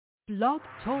Blog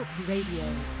Talk Radio.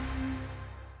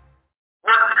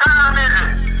 What time is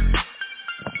it?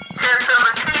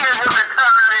 10:17 is what the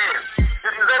time is.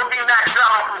 This is OB Mack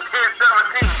from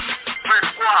 1017. Red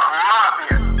Squad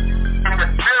Mafia. In the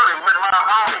building with my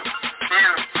homie,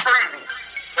 Teewee.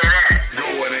 Yo,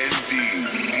 what ND,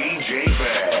 DJ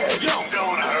Bad. Yo,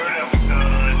 don't hurt him, son.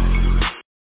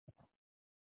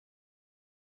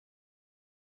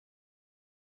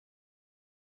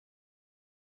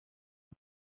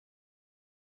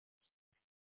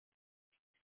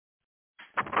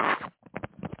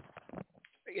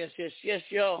 Yes,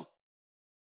 yo.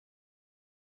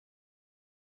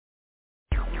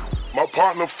 My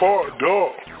partner fucked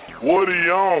up. What he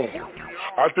on?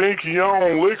 I think he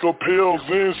on liquor, pills,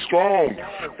 and strong.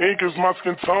 Ink is my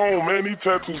skin tone, man, he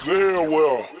tattoos very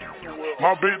well.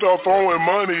 My big dog throwing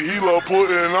money, he love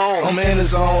putting on. I'm in the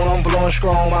zone, I'm blowing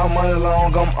strong, my money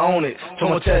long, I'm on it.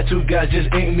 Told my tattoo guy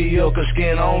just ink me up, cause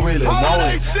skin I don't really want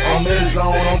it. I'm in the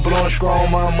zone, I'm blowing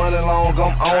strong, my money long,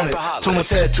 I'm on it. Told my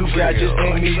tattoo guy just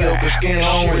ink me up, cause skin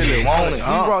I don't really want it.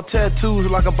 We brought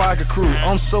tattoos like a biker crew.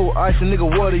 I'm so icy, nigga,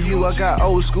 what are you? I got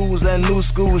old schools and new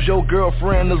schools, your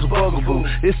girlfriend is a bugaboo.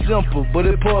 It's simple, but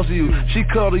it puzzles you. She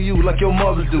cuddle you like your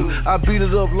mother do. I beat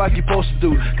it up like you supposed to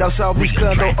do. Got South Beach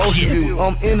condo, Ocean View.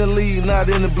 I'm in the lead, not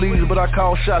in the bleeds, but I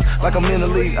call shots like I'm in the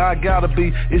league. I gotta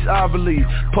be, it's obviously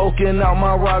poking out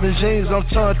my riding jeans. I'm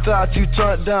turned out, you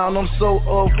turned down. I'm so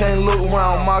up, can't look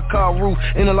around. My car roof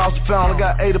in the lost pound. I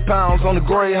got 80 pounds on the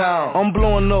Greyhound. I'm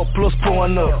blowing up, plus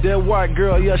pulling up. That white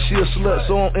girl, yeah, she a slut,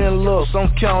 so I'm in love, so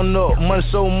I'm counting up. Money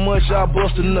so much, I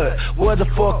bust a nut. What the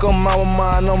fuck, I'm out of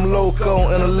mind, I'm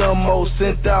loco in a limo.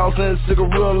 10,000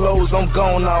 cigarillos, I'm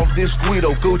gone off this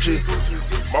Guido Gucci.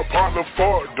 My partner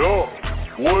fucked up.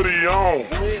 What he on?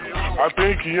 I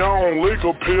think he on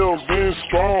liquor, pills, being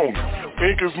strong.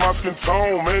 Ink is my skin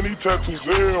tone, man, he tattoos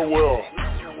very well.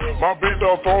 My big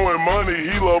dog throwing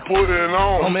money, he love putting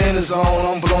on. I'm in the zone,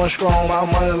 I'm blowing strong, my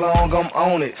money long, I'm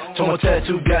on it. Told my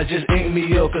tattoo guy just ink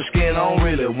me up, cause skin I don't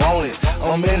really want it.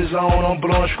 I'm in the zone, I'm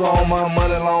blowing strong, my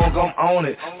money long, I'm on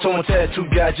it. Told my tattoo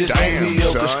guy just ink me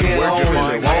up, cause skin I don't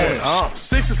really want it.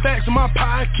 6 stacks in my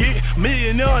pocket,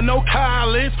 millionaire, no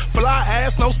college, fly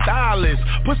ass, no stylist.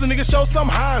 Pussy nigga show some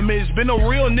high image, been a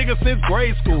real nigga since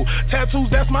grade school. Tattoos,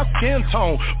 that's my skin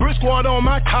tone, brick squad on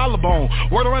my collarbone.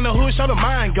 Word around the hood, show the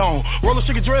mind gone. Roll a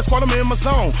chicken dress while I'm in my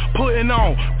zone, putting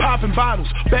on, popping bottles.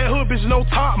 Bad hood bitches, no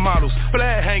top models.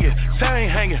 Flag hanging, chain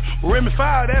hanging, Remy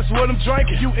 5, that's what I'm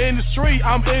drinking. You in the street,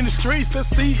 I'm in the streets, the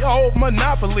CEO of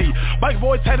Monopoly. Bike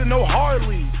boy tatted no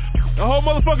Harley. The whole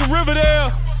motherfucking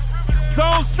Riverdale.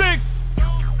 Zone 6,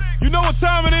 you know what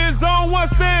time it is. Zone 1,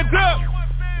 stand up.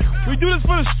 We do this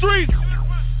for the streets.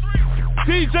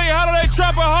 DJ Holiday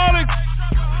Trapaholics.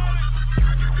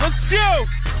 Let's go.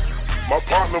 My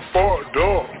partner fucked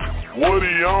up. What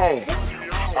he on?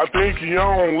 I think he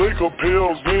on liquor,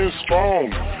 pills, being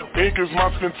strong. Ink is my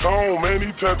skin tone, man,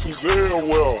 he tattoos very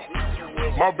well.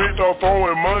 My big dog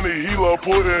throwing money, he love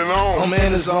putting on. I'm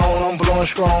in the zone, I'm blowing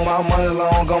strong, my money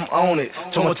long, I'm on it.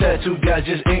 Told my tattoo guy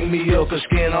just ink me up, cause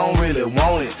skin I don't really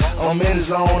want it. I'm in the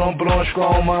zone, I'm blowing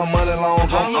strong, my money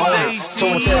long, I'm on it.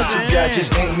 Told my tattoo guy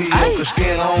just ink me up, cause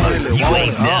skin I don't really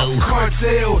want it.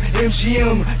 Cartel,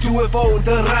 MGM, UFO,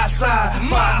 the Raza,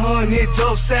 500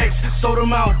 dope sacks, sold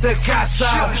them out the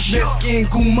casa.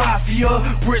 Mexican Goon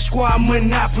Mafia, Brick Squad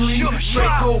Monopoly,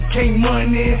 straight cocaine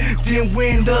money, then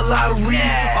win the lottery.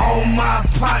 All my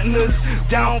partners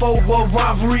down for a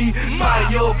robbery.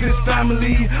 Fire up his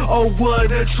family, oh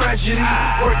what a tragedy.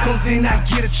 Work comes in, I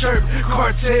get a chirp.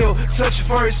 Cartel, touch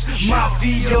first.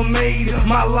 Mafia made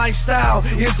my lifestyle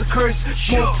is a curse.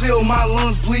 Smoke till my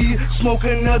lungs bleed. Smoke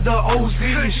another OZ.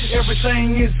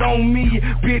 Everything is on me,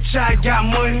 bitch. I got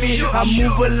money. I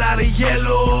move a lot of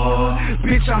yellow,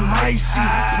 bitch. I'm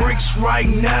icy. Bricks right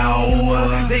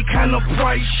now, they kinda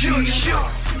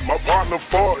pricey. My partner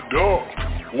fucked up.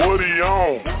 What he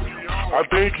on? I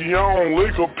think he on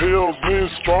liquor, pills, being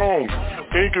strong.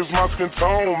 Ink is my skin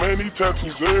tone, man, he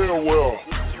tattoos very well.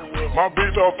 My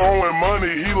big dog throwing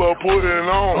money, he love putting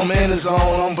on. I'm in the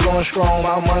zone, I'm blowing strong,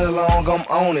 my money long, I'm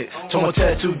on it. Told my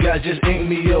tattoo guy just ink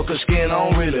me up, cause skin I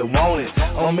don't really want it.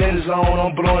 I'm in the zone,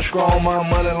 I'm blowing strong, my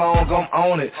money long, I'm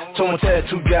on it. Told my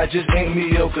tattoo guy just ink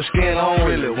me up, cause skin I don't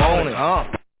really want it.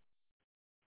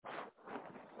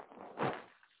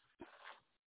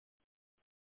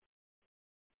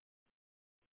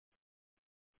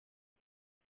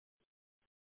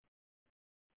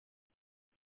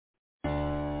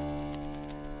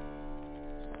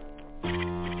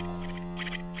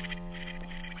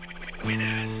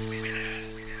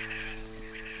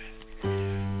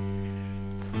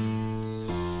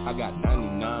 I got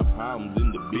 99 problems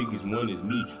in the biggest one is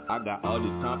me. I got all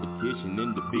this competition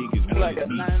and the biggest one is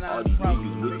me. All these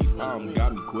niggas with these problems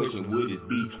got me question would it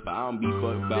be. But I don't be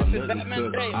fucked about nothing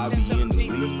cause I be in the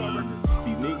lead.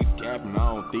 These niggas capping, I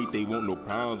don't think they want no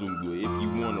problems with you. If you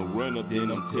wanna run up,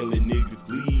 then I'm telling niggas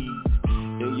please.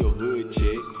 In your hood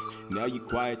check, now you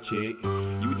quiet check.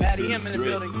 You just Matty in the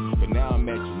building, but now I'm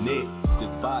at your neck.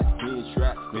 Just 5-10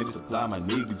 straps, better supply my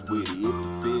niggas with it. If the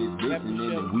feds listening,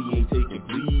 then we ain't taking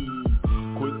please.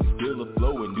 Quick to steal a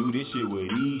flow and do this shit with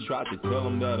ease. Tried to tell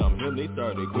them that I'm him, they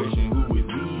started questioning who is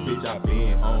me. Bitch, I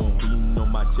been on, beating on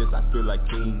my chest, I feel like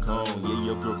King Kong. Yeah,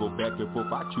 your girl go back and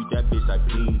forth, I treat that bitch like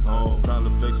ping pong.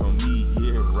 Tryna flex on me,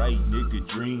 yeah, right, nigga,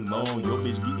 dream on. Your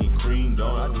bitch getting creamed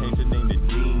on, I changed the name to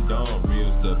Ding Dong.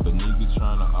 Real stuff, but niggas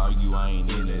tryna argue, I ain't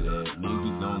into that.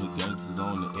 Niggas only gangsters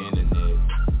on the internet.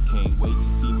 Can't wait to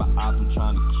see my eyes, I'm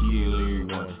trying to kill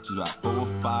everyone. Just like 4 or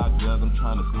 5 guns, I'm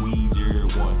trying to squeeze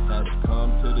everyone. Had to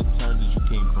come to the terms that you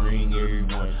can't bring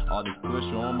everyone. All this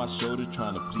pressure on my shoulder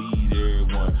trying to please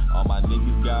everyone. All my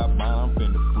niggas got mine, I'm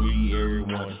finna free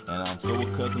everyone. And I'm so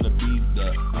accustomed to beef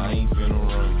that I ain't finna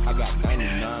run. I got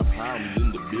 99 problems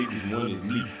and the biggest one is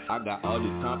me. I got all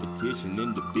this competition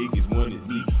and the biggest one is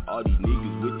me. All these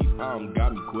niggas with these problems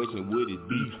got me questioning would it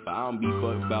be. But I don't be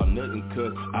fucked about nothing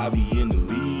cause I be in the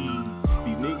lead.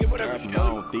 These niggas capping, I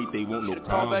don't think they want no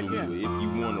problems with you. If you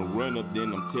wanna run up,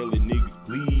 then I'm telling niggas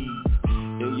please.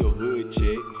 In your hood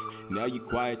check, now you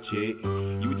quiet check.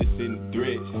 You just sending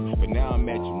threats, but now I'm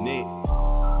at your neck.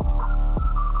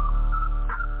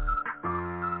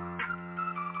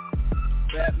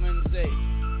 Batman Day.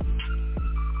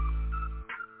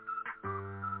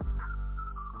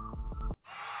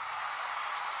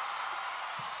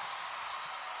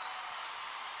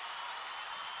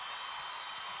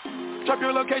 Drop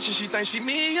your location, she thinks she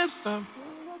me or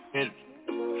something.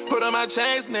 Put on my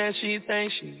chains, man, she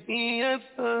thinks she me or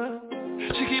something.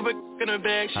 She keep a in her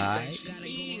bag, she thinks she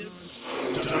me or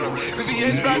something.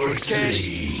 VVS back with cash.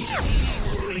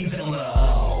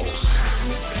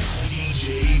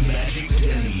 DJ Magic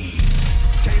Denny.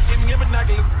 Can't see me in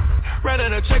binoculars.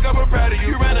 Running a check up, I'm proud of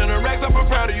you. Running a racks up, I'm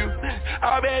proud of you.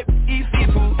 I'll be eat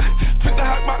seafood. Took the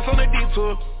hot box on the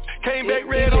detour. Came back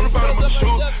red on the bottom of the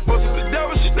shoe. Most of the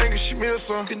devil, she thinking she miss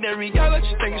some. Canary yellow,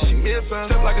 she thinking she miss some.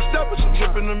 Step like a stepper, she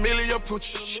dripping a million pooch.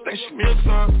 She think she miss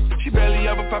some. She barely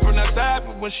ever popping outside,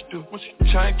 but when she do,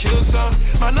 try and kill some.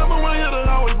 My number one hitter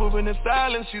always moving in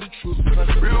silence. She the truth,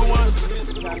 real one.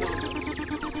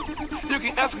 You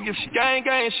can ask her if she gang,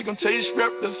 she gon' tell you she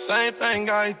rep the same thing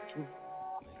I do.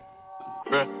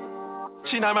 Bruh.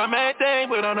 She not my main thing,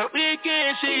 but on the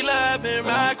weekend she loving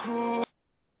my crew.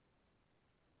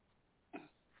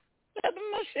 That's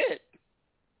my shit.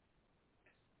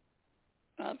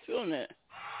 I'm feeling it.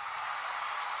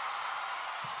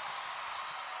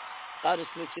 I'll just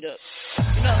switch it up.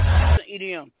 You know, it's an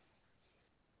EDM.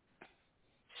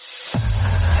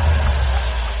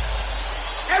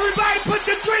 Everybody put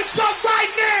your drinks up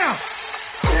right now!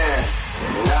 10,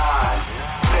 9,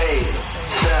 8,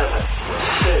 7,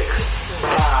 6,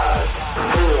 5,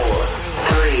 4,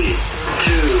 3,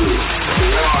 2,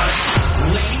 1.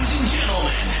 Ladies and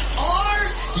gentlemen, are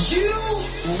you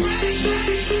ready?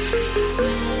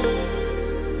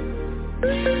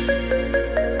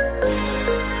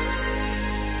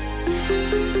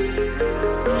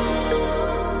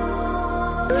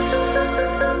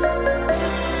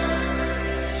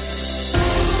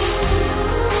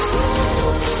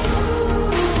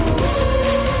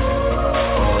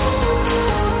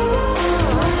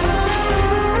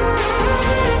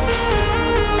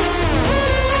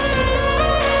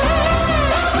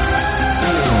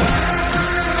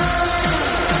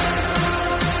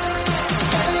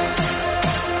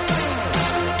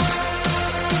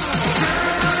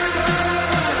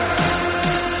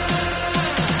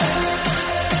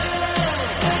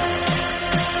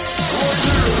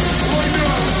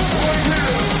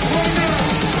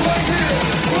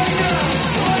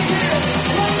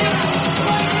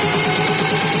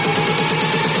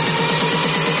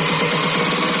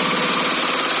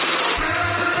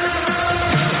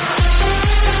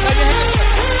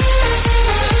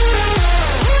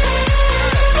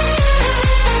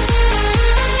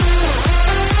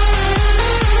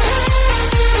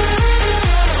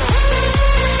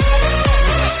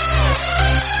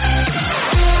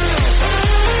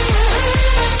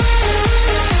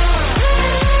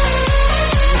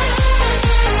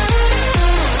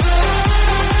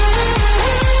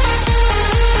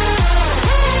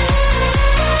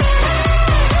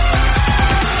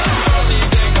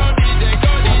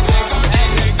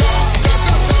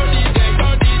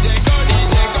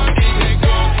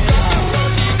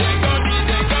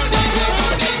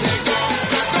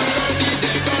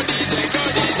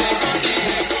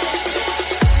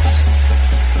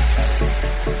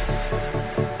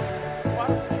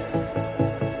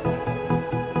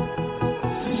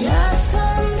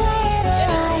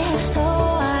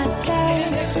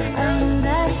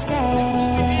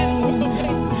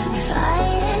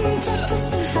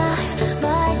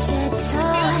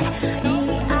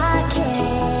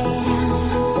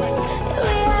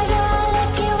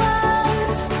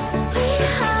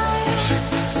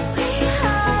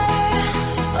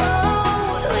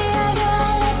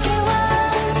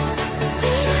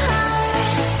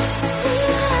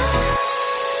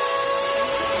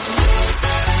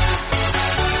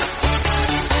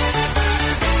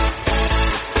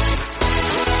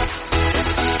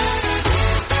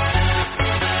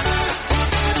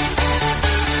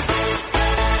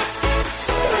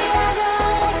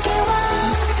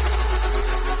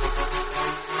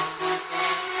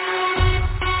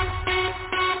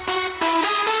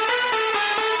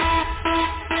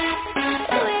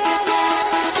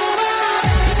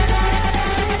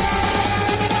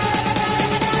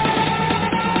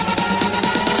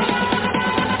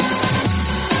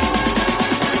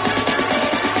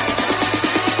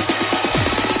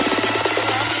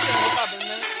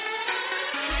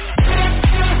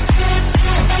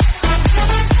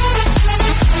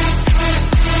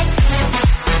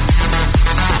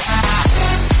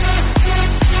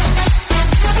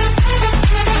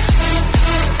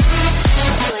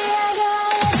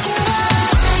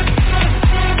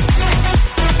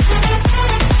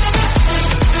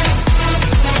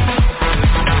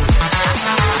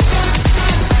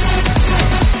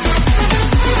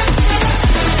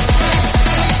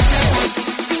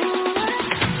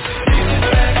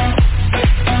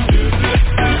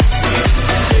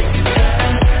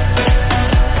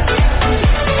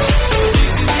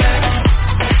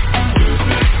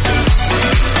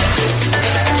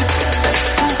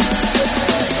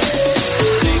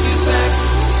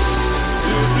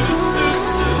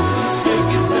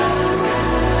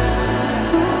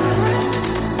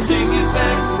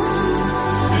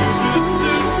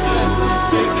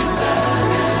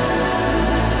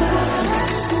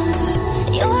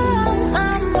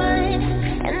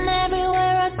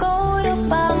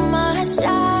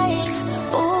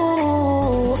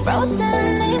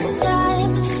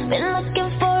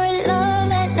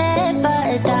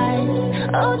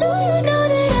 Oh, do you know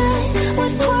that I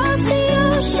would cross the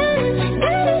ocean?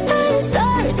 Get as high as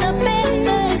stars up in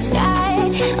the sky.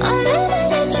 I'll never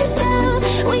let you down.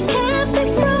 We can't be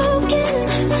broken.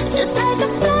 Just like a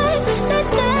flag that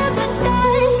never dies.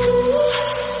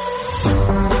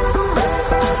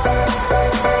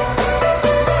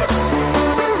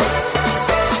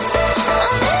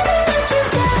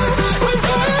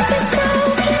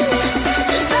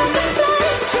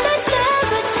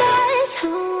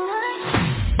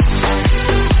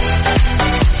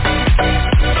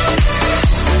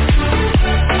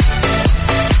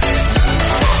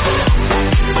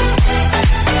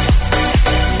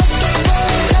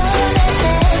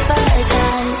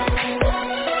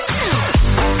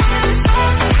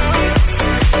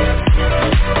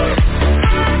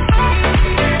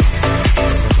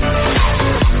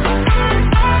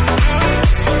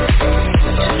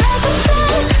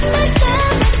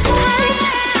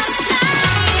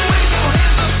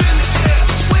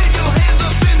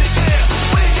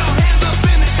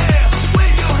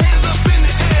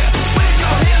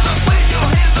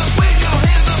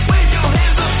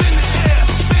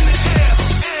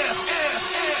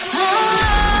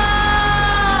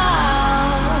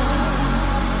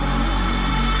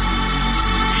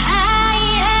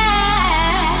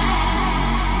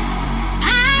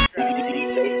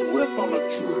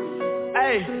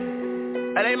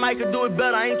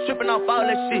 Off all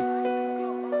that shit.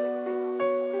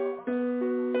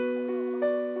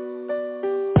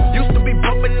 Used to be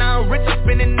bumping, now I'm rich, I'm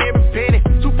spending every penny.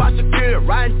 Tupac secure,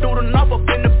 riding through the north up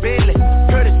in the Bentley.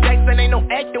 Curtis Jackson ain't no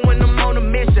acting when I'm on a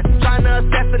mission. Tryna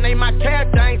assassinate my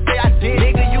character, I ain't say I did.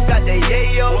 Nigga, you got that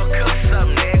yayo. What cuss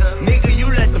up, nigga? Nigga, you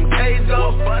let them K's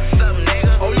go. Bust up,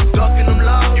 nigga. Oh, you ducking them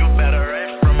low. You better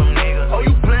rest from them, nigga. Oh,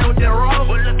 you playing with that raw.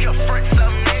 Well, look your fronts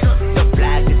up, nigga. The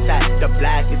black is hot, the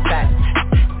black is hot.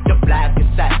 The block is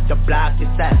hot, the block is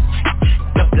hot.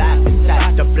 The block is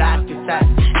hot, the block is hot.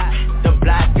 The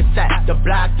block is hot, the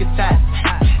block is hot.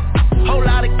 Whole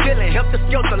lot of killing, help the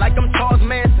skilter like I'm Charles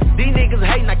Manson. These niggas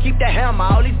hating, I keep that hammer,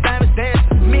 all these diamonds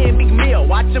dancing. Me and Big Mill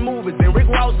watching movies in Rick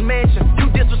Ross mansion. You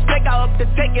disrespect, I up to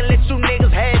take and let you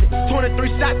niggas have it.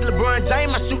 23 shots, LeBron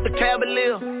James, I shoot the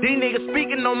Cavalier. These niggas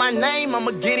speaking on my name,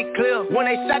 I'ma get it clear. When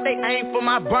they shot, they aim for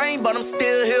my brain, but I'm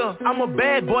still here. I'm a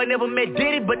bad boy, never met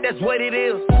Diddy, but that's what it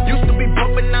is. Used to be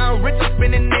bumping, now I'm rich, I'm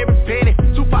spending every penny.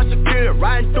 Tupac secure,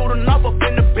 riding through the north up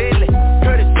in the Bentley.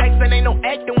 Curtis Jackson ain't no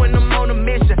acting when I'm on a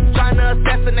mission. Tryna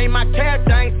assassinate my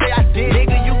character, I ain't say I did.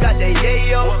 Nigga, you got that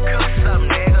yayo. What cuss up,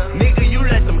 nigga? Nigga, you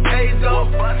let them K's go.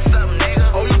 Bust up,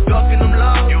 nigga. Oh, you ducking them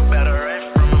low. You better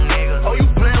rest from them, nigga. Oh, you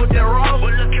playing with that raw.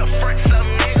 Well, look your fronts up,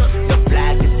 nigga. The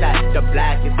black is hot, the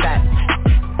black is hot.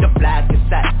 The black is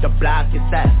hot, the black is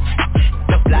hot.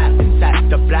 The black is hot,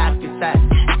 the black is hot.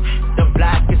 The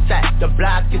black is hot, the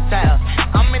black is hot.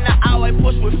 I'm in the highway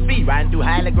push with feet, riding through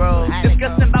Highland Grove.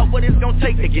 Discussing about what it's gonna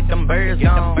take to get them birds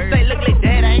gone. Say, look like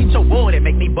that, I ain't your war that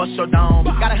make me bust your dome.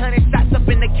 Got 100 shots up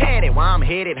in the caddy while I'm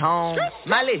headed home.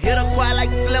 Miley hit her quiet like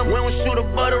Slim, we don't shoot a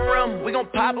butter rum. We gon'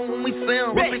 pop 'em when we see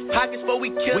 'em. Rip his pockets before we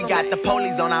kill 'em. We got the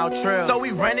police on our trail, so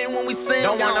we running when we see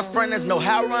 'em. Don't want our friend, there's no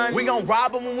how run. We gon'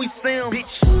 rob 'em when we see 'em.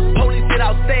 Bitch, police hit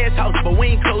our stairs house, but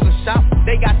we ain't closing shop.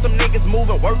 They got some niggas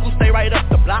moving, work who stay right up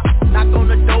the block. Knock on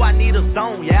the door, I need a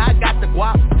zone, yeah, I got the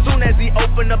guap. Soon as he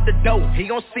open up the door, he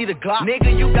gon' see the Glock.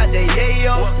 Nigga, you got that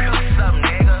yayo. What cuss up,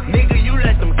 nigga? Nigga, you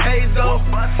let them K's go.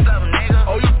 What bust up, nigga?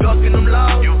 Oh, you ducking them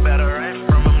low. You better rest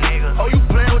from them, nigga. Oh, you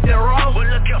playing with that raw. Well,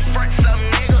 look your fronts up,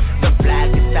 nigga. The black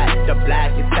is hot, the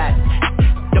black is hot.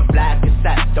 The black is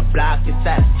hot, the black is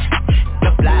hot.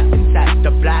 The black is hot,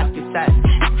 the black is hot.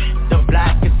 The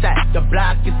black is hot, the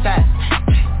black is hot.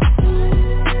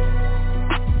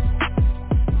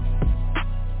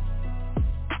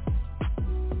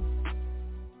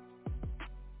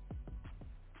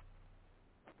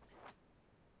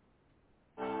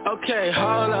 Okay,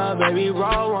 hold up, baby,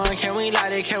 roll one. Can we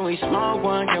light it? Can we smoke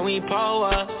one? Can we pull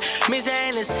up? Miss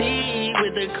Hennessy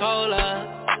with the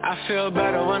cola. I feel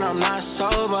better when I'm not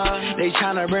sober. They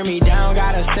tryna bring me down,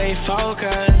 gotta stay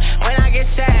focused. When I get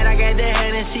sad, I get the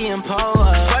Hennessy and pull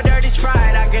up. For dirty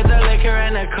Sprite, I get the liquor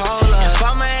and the cola.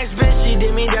 For my ex-bitch, she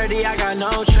did me dirty, I got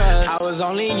no trust. I was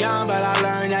only young, but I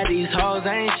learned that these hoes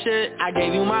ain't shit. I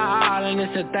gave you my all, and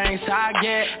it's the thanks I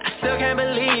get. I still can't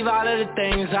believe all of the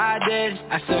things I did.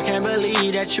 I still can't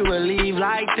believe that you would leave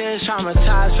like this.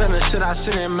 Traumatized from the shit I've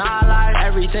seen in my life.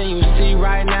 Everything you see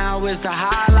right now is the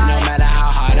highlight. No matter how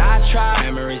hard I try,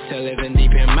 memories still living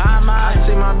deep in my mind. I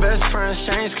see my best friends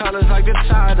change colors like the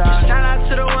tie-dye. Shout out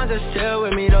to the ones that still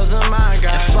with me, those are my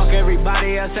guys. And fuck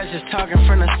everybody else that's just talking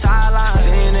from the sidelines.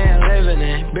 Seeing it and living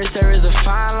it, bitch there is a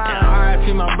fine line. And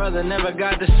RIP my brother never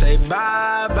got to say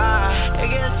bye-bye.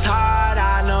 It gets hard,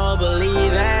 I know,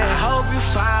 believe it. I hope you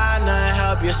find the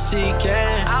help you're seeking.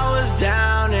 I was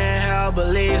down in hell,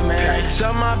 believe me.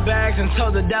 Shut my bags and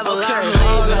told the devil I'm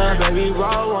leaving. Baby,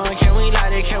 roll one, can we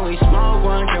light it, can we smoke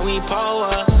one, can we pull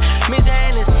up? Mix the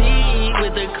Hennessy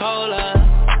with the cola.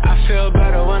 I feel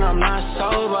better when I'm not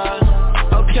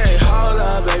sober. Okay, hold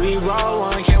up, baby, roll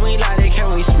one. Can we light it,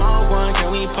 can we smoke one,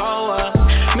 can we pull up?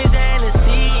 Mix the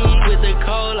Hennessy with the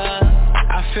cola.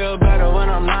 I feel better when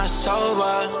I'm not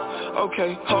sober.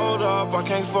 Okay, hold up, I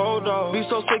can't fold up. Be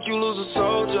so sick you lose a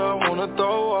soldier, wanna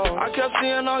throw up. I kept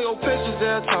seeing all your pictures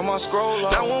every time I scroll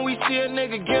up. Now when we see a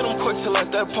nigga get him quick to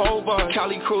let that pole button.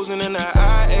 Cali cruising in that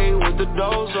IA with the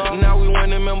dozer. Now we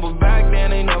went and remember back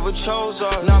then they never chose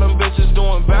us. Now them bitches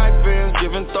doing back bends,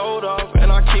 giving throwed up.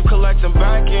 And I keep collecting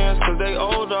back ends cause they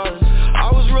owed us. I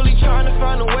was really trying to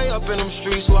find a way up in them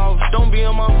streets, low. Don't be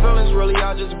in my feelings, really,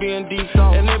 I just be in deep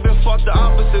thought. And they been fuck the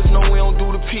opposites, no we don't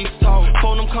do the peace talk.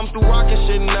 Phone them come through rockin'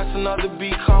 shit and that's another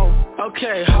beat call.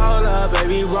 Okay, hold up,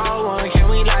 baby, roll one. Can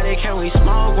we light it, can we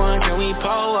smoke one, can we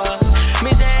pull up?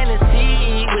 Mix the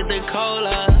Hennessy with the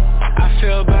cola. I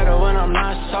feel better when I'm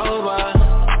not sober.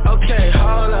 Okay,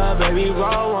 hold up, baby,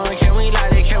 roll one. Can we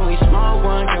light it, can we smoke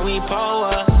one, can we pull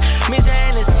up? Mix the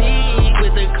Hennessy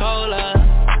with the cola.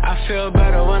 I feel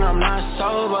better when I'm not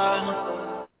sober.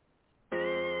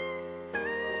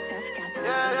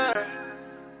 Yeah.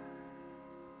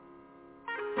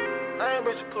 I ain't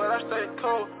bitch quit, I stay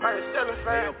cold. I ain't selling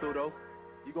fan. Hey, yo, Pluto,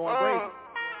 you going great.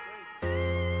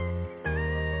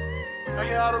 I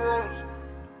hear all the rules.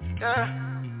 Yeah.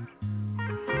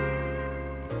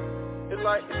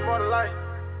 It's more to life.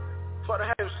 For the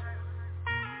haters.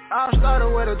 I started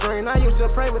with a dream, I used to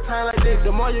pray with time like this.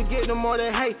 The more you get, the more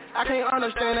they hate. I can't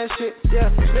understand that shit,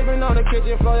 yeah. Sleeping on the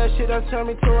kitchen floor, that shit done turned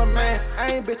me to a man.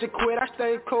 I ain't bitch quit, I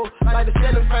stay cool, like the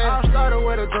ceiling fan. I started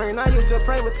with a dream, I used to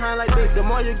pray with time like this. The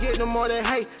more you get, the more they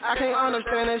hate. I can't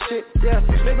understand that shit, yeah.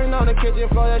 Sleeping on the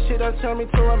kitchen floor, that shit done turned me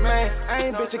to a man. I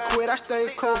ain't bitch quit, I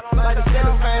stay cool, like the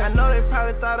ceiling fan. I know they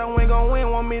probably thought I wasn't gon'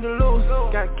 win, want me to lose.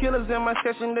 Got killers in my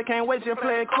session, they can't wait to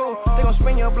play it cool. They gon'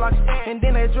 spin your blocks, and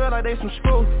then they drill like they some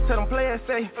screws. Tell them players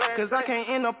safe, cause I can't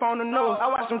end up on the news. I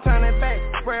watch them turn their back,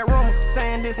 spread rumors,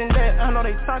 saying this and that. I know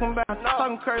they talking about,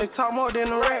 talking crazy, talk more than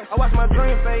the rest. I watch my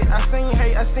dream fade, I seen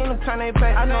hate, I seen them turn their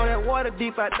back. I know that water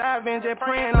deep, I dive in, just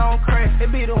praying on crash.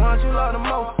 It be the ones you love the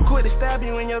most, quit to stab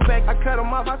you in your back. I cut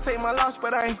them off, I take my loss,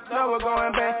 but I ain't never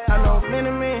going back. I know many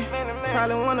men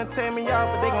probably wanna tear me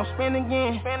off, but they gon' spin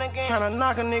again, tryna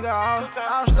knock a nigga off.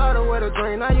 I started with a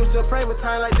dream, I used to pray with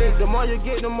time like this. The more you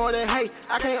get, the more they hate.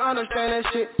 I can't understand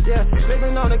that shit, yeah.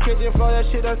 Sleeping on the kitchen floor, that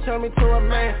shit done turned me to a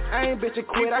man. I ain't bitch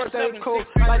quit, I stay cool,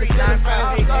 like the ceiling fan.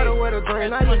 I started with a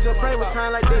dream, I used to pray with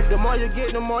time like this. The more you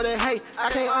get, the more they hate.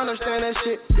 I can't understand that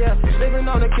shit, yeah. Sleeping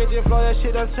on the kitchen floor, that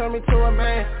shit done turned me to a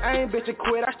man. I ain't bitch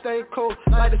quit, I stay cool,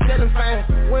 like the ceiling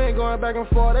fan. We ain't going back and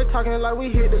forth, they talking like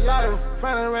we hit the lottery.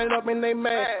 Finally ran it up and they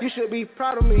mad, you should be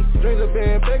proud of me. Dreams have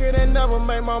been bigger than ever,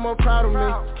 make mama proud of me.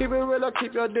 Keep it real up,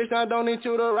 keep your dish, I don't need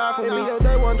you to ride for me. Your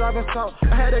day one dropping salt,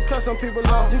 I had to cut some people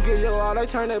off. You get your all, they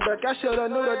turn it back, I shoulda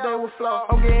knew that they would flow.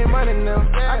 I'm getting money now,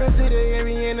 I can see the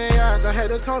envy in their eyes, I had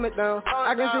to tone it down.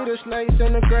 I can see the snakes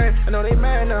in the grass, I know they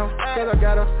mad now, cause I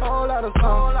got a whole lot of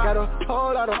songs, got a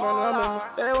whole lot of money.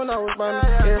 They will know it's by me,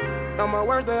 yeah. On my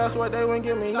worst day, I swear they wouldn't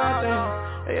give me nothing.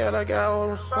 Yeah, like I owe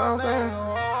them something.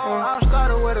 I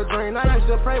started with a dream, I used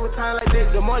to pray with time like this.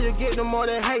 The more you get, the more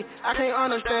they hate. I can't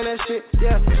understand that shit,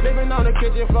 yeah. Sleeping on the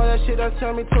kitchen floor, that shit done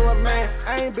turned me to a man.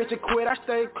 I ain't bitch quit, I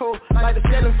stay cool, like the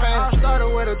ceiling fan. I started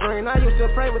with a dream, I used to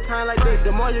pray with time like this.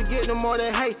 The more you get, the more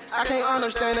they hate. I can't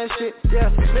understand that shit, yeah.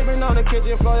 Sleeping on the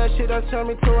kitchen floor, that shit done turned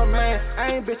me to a man.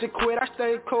 I ain't bitch quit, I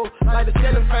stay cool, like the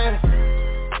ceiling fan.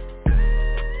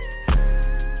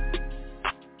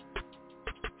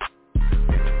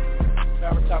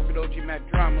 Powertalk with OG Mack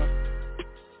Drama.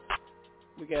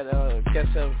 We got a guest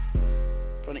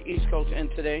from the East Coast in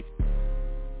today.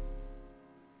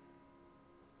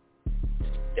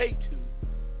 Stay tuned.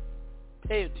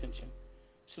 Pay attention.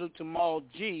 Salute to Maul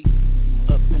G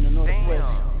up in the Northwest.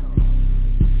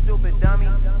 Stupid dummy.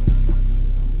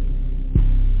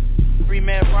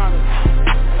 3-man Ronald.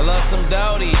 I love some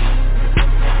Dodie.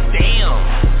 Damn.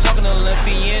 Talking to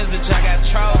Olympians, bitch, I got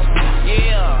trophies.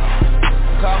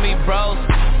 Yeah. Call me bros.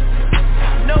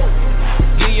 No.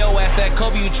 Get your ass that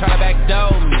Kobe, you try to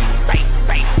backdoor me.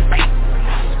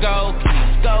 Skokie.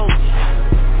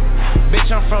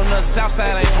 Bitch, I'm from the south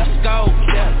side, I ain't from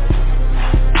Skokie.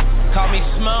 Call me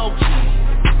Smokey.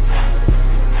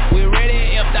 We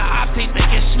ready if the ops ain't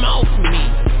thinking smoke me.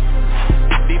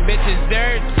 These bitches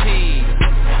dirty.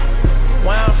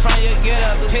 Where I'm from, you get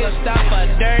a pissed off a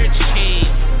dirt cheap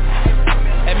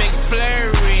and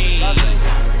McFlurry.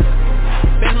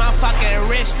 Bitch, my fucking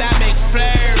rich, that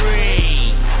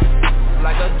McFlurry.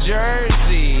 Like a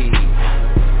jersey.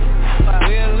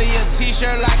 We'll leave a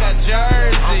t-shirt like a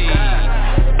jersey.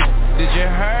 Did you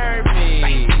hear me?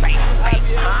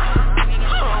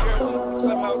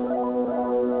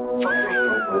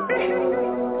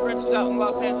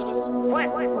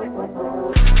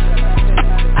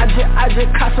 I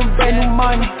just caught some brand new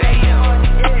money.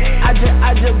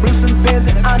 I just blew some bands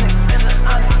on it.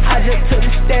 I just took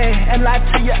the stand and lied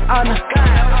to your honor.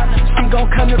 She gon'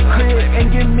 come to crib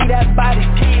and give me that body.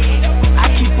 I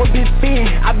keep a big fin,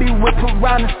 I be with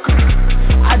piranhas.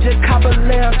 I just cop a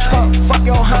lamb truck, fuck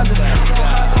your Honda.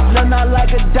 No, not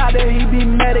like a doctor, he be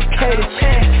medicated.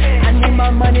 I need my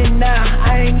money now,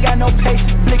 I ain't got no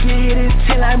patience. Blicky hit his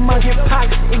chin like monkey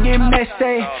pox, it get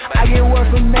messy. I get work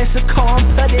from Mexico,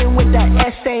 I'm plugged in with that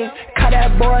essay. Caught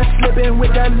that boy slipping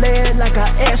with the lead like a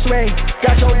X-ray.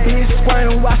 Got your bitch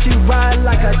squirting while she ride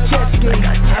like a jet ski.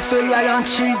 I feel like I'm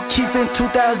cheap, cheap in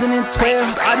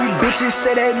 2012. All these bitches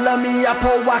say they love me, I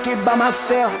pour walk it by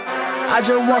myself. I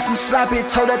just want some sloppy,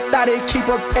 told her thought it keep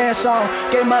her pants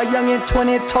on. Gave my youngin'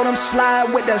 20, told him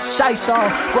slide with the shites on.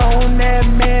 Grown that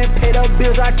man, pay the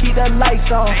bills, I keep the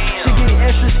lights on. She get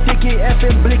extra sticky,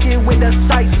 effing blicky with the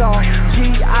sights on.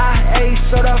 GIA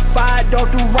certified,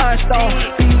 don't do rhinestone.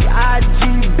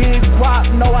 B.I.G. big guap,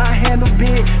 know I handle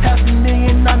big.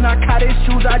 $500,000 on narcotic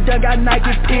shoes, I done got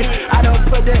Nike picks. I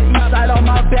done put the east side on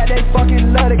my back, they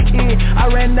fucking love the kid. I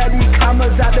ran out these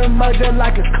commas out the mud just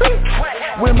like a clip.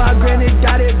 When my granny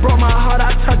got it, broke my heart,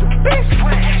 I turned to bitch.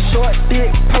 Short,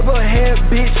 thick, purple hair,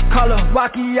 bitch, call her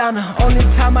Rockiana. Only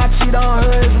time I cheat on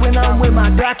her is when I'm with my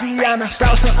Dakiana.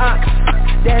 Strauss and Ox,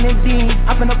 Danny Dean,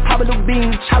 I'm finna pop a little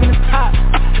bean, chopping the top,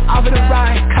 off of the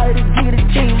ride, cut it to the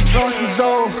jeans, throwing some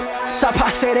Zoe. Stop,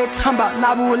 I say they talking about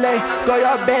Nabule, go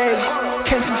your bag,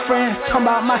 came some friends, talking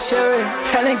about my sherry,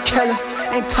 Helen Keller,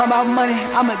 ain't talking about money,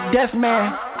 I'm a deaf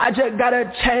man. I just got a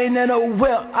chain and a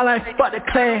whip, I like fuck the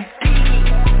clan.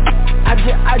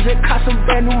 I just caught some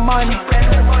brand new money.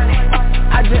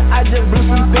 I just blew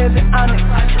some bands on it.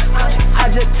 I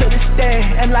just took the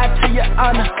stand and lied to your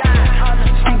honor.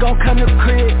 She gon' come to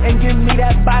crib and give me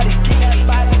that body.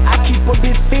 I keep a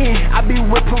big fin, I be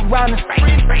with piranhas.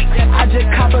 I just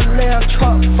cop a lamb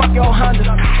truck, fuck your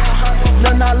Honda.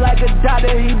 No, not like a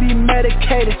doctor, he be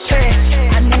medicated.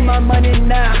 I need my money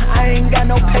now, I ain't got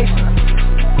no patience.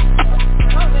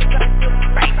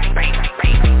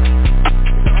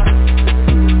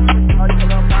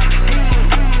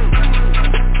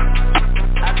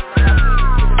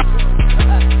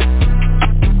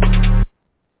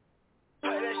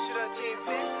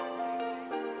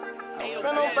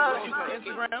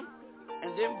 Instagram,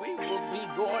 and then we will be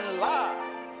going live.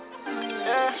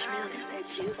 Yeah.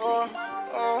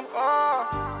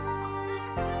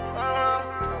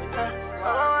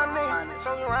 All I need, so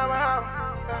you around my house.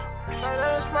 Say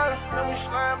that it's murder, then we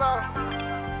slime out.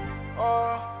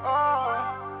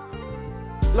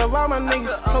 Love all my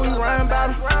niggas, so we rhyme about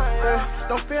me. Yeah.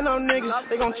 Don't fear no niggas,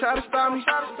 they gon' try to stop me.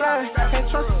 Yeah. Can't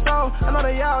trust a soul, I know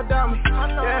they all doubt me.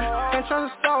 Yeah. Can't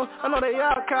trust a soul, I know they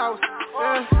all cowards.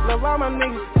 Yeah, love all my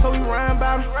niggas, so we rhyme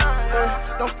about me.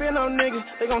 Yeah, don't fear no niggas,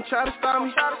 they gon' try to stop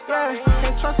me. Yeah,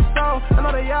 can't trust a soul, I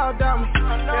know they all doubt me.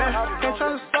 Yeah, can't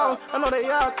trust a soul, I know they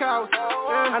all cowards.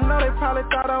 Yeah, I know they probably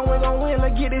thought I was gon' win,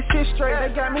 let's get this shit straight.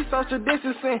 They got me social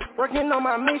distancing, working on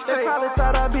my mixtape. They probably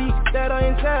thought I'd be dead or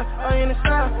in jail, or in the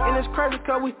south. And it's crazy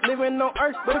cause we living on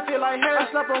earth, but it feel like hell. I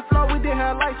slept on floor, we didn't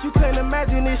have lights, you couldn't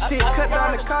imagine this shit. Cut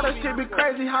down the car, that shit be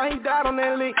crazy, how he died on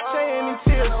that lick. Saying these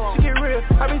tears, she get real,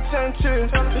 I be telling chill.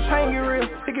 The pain get real,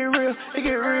 it get real, it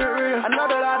get real. I know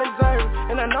that I deserve it,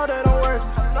 and I know that I'm worth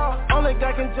it. Only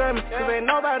God can judge me, cause ain't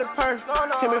nobody perfect.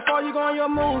 And before you go on your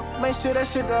move, make sure that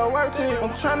shit don't worth it. I'm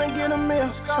tryna get a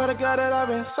meal, swear to God that I've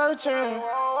been searching.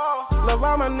 Love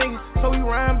all my niggas, so we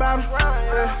rhyme about me.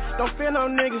 Yeah, don't fear no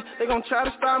niggas, they gon' try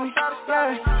to stop me.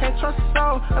 Yeah, can't trust a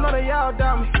soul, I know they all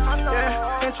doubt me.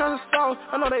 Yeah, can't trust a soul,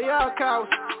 I know they all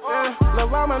cowards. Yeah,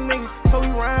 love all my niggas, so we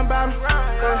rhyme about me.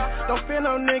 Yeah, don't fear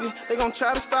no niggas, they gon'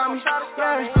 try to stop me.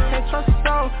 Yeah, can't trust a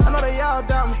soul, I know they all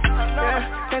doubt me.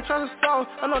 Yeah, can't trust a soul,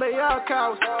 I know they all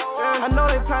cowards. Yeah, I know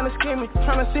they planning scheming,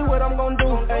 tryna see what I'm gon'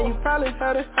 do. And you probably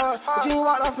heard it hard, but you ain't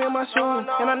walked off in my shoes.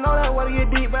 And I know that water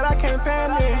get deep, but I can't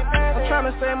panic. I'm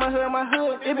tryna save my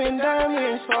hood, it been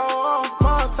damaged. So,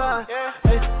 multi,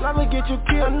 hey, let me get you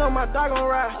killed, I know my dog gon'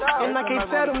 ride. And I can't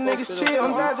tell them niggas chill,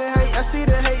 I'm dodging hate, I see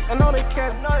the hate, I know they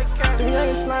catch. Them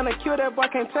youngins trying to kill that boy,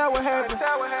 can't tell what happened.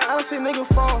 I don't see niggas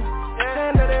fall,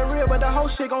 saying that they real, but the whole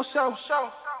shit gon' show.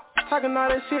 Talking all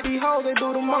that shit, these hoes, they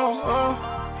do the most.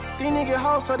 These niggas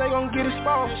hoes, so they gon' get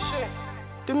exposed.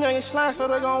 Them youngin' slime, so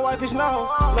they gon' wipe his nose.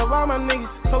 Love all my niggas,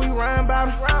 so we rhyme about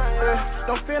them. Yeah,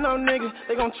 don't fear no niggas,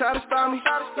 they gon' try to stop me.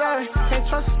 Yeah, can't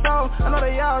trust a soul, I know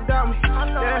they all doubt me.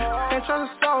 Yeah, can't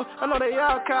trust a soul, I know they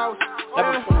all cowards.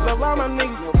 Yeah, love all my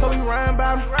niggas, so we rhyme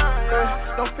about them.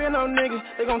 Yeah, don't fear no niggas,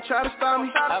 they gon' try to stop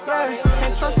me. Yeah,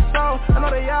 can't trust a soul, I know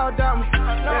they all doubt me.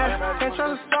 Yeah, can't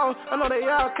trust a soul, I know they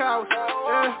all cowards.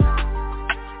 Yeah,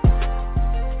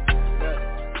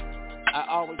 I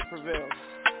always prevail.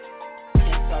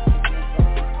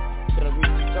 Till I reach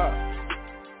the top.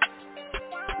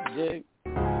 Dig.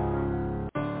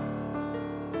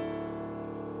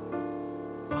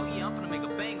 Oh yeah, I'm gonna make a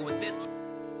banger with this.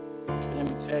 Let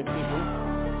me tag people.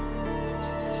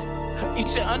 You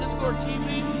said underscore TV?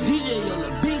 DJ on the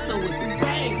beat though with the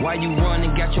bang. Why you run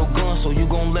and got your gun so you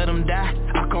gon' let him die?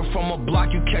 I come from a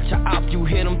block, you catch a op, you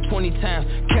hit him 20 times.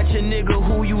 Catch a nigga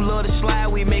who you love to slide,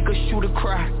 we make a shooter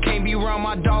cry. Can't be around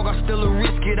my dog, I still a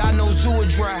risk it, I know Zoo will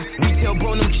drive. We tell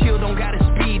bro them chill, don't gotta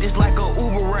speed, it's like a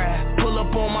Uber ride. Pull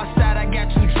up on my side, I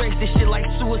got 2 Drakes, this shit like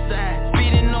suicide.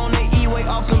 Speeding on the E-way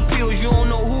off them pills, you don't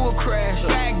know who will crash.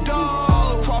 Back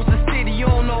dog, across the city, you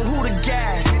don't know who the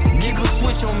guy. Niggas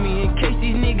switch on me, in case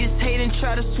these niggas hate and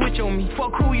try to switch on me.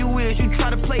 Fuck who you is, you try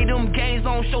to play them games,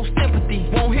 don't show sympathy.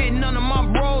 Won't hit none of my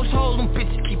bros, hoes, them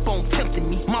bitches keep on tempting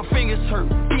me. My fingers hurt,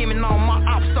 demon on my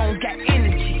ops don't got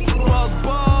energy.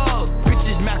 Bug,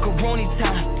 bitches macaroni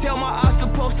time. Tell my ops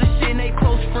supposed to shit and they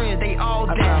close friends, they all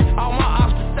dead. All my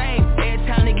ops the same, every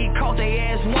time they get caught they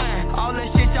ass whine. All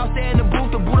that shit y'all say in the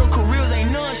booth, the Buddha careers ain't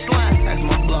none slime. That's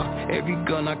my block, every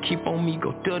gun I keep on me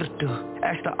go duh-duh-duh.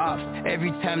 Ask the ops,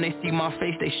 every time they see my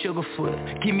face they sugarfoot.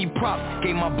 Give me props,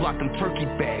 gave my block them turkey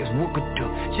bags,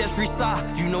 wookadoo. Just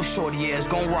reside, you know shorty ass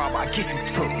gon' rob, I get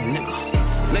you took,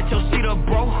 nigga. Let your seat up,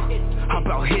 bro. Hop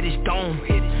out, hit his dome.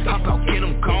 Hop out, get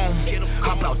him gone.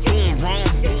 Hop out, doing wrong.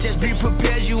 Just be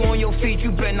prepared, you on your feet,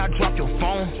 you better not drop your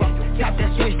phone. Tap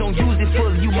that switch, don't use it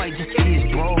fully, you might just see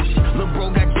his bros. Lil' bro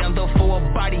got jammed up for a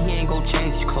body, he ain't gon'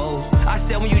 change his clothes. I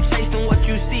said when you chasing what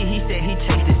you see, he said he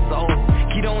chased his soul.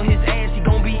 Get on his ass, he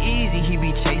gon' be easy, he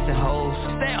be chasing hoes.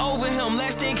 Stay over him,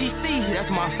 last thing he see, that's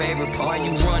my favorite part. Why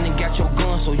you run and got your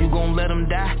gun, so you gon' let him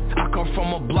die? I come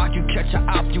from a block, you catch a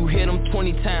op, you hit him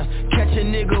 20 times. Catch a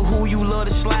nigga who you love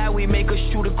to slide, we make a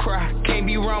shooter cry. Can't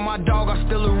be around my dog, I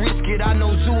still a risk it, I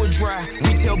know Zoo will drive.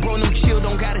 We tell bro them chill,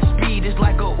 don't gotta speed, it's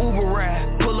like a Uber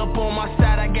ride. Pull up on my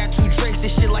side, I got 2 Drakes,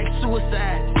 this shit like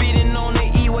suicide. Speeding on the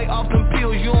E-way off them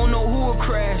pills, you don't know who will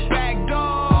crash. Back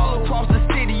dog, across the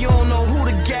city, you don't know who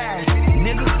the guy.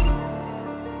 Nigga,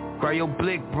 grab your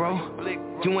blick, bro.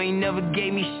 You ain't never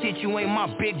gave me shit, you ain't my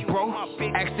big bro.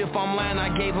 Asked if I'm lying, I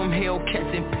gave him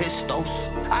Hellcats and pistols.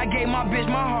 I gave my bitch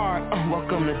my heart,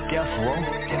 welcome to death row,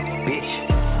 bitch,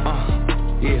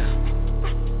 yeah.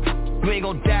 You ain't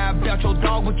gon' die about your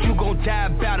dog, but you gon' die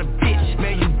about a bitch.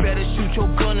 Man, you better shoot your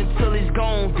gun until it's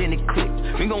gone, then it click.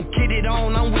 We gon' get it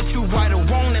on, I'm with you right or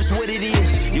wrong, that's what it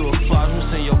is. You a fly,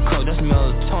 what's in your cup, that's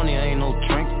melatonin, ain't no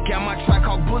drink. Got my track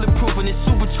all bulletproof and it's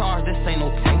supercharged, this ain't no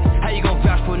tank. How you gon'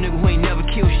 vouch for a nigga who ain't never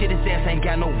killed shit, his ass ain't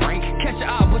got no rank. Catch your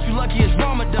eye, but you lucky it's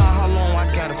Ramadan, how long I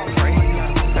gotta pray?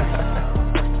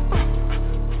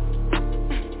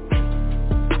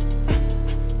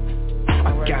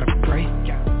 I gotta pray.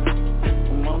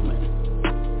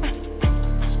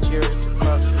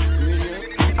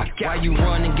 Why you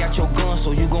run and got your gun,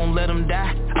 so you gon' let him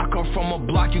die? I come from a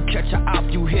block, you catch a op,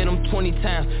 you hit him 20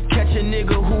 times. Catch a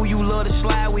nigga who you love to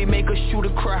slide, we make a shooter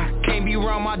cry. Can't be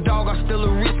around my dog, I still a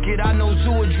risk it, I know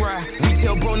Zoo will drive. We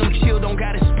tell bro them chill, don't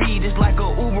gotta speed, it's like a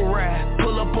Uber ride.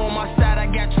 Pull up on my side, I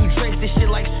got 2 Drakes, this shit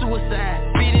like suicide.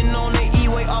 Speeding on the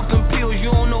E-way off them pills, you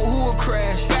don't know who will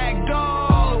crash. Back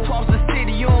dog, across the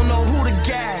city, you don't know who the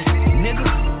guy.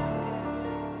 Nigga.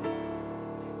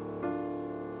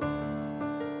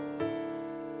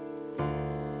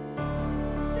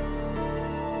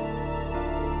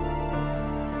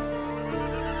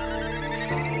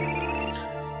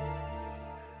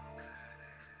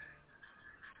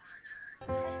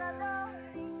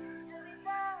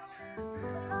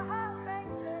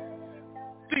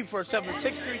 For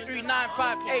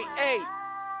 7-633-9588.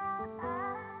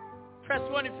 Press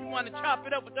 1 if you want to chop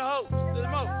it up with the host, the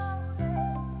most.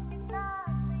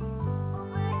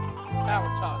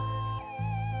 Powertalk.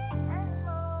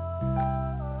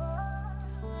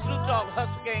 Salute to all the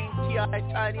Hustle Gang, T.I.,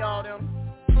 Tiny, all them.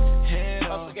 Head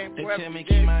Hustle Gang forever. They tell me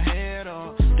keep my head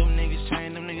off. Them niggas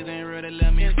train, them niggas ain't real, they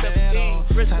let me fed off.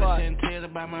 Tired of telling tales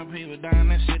about my people, dying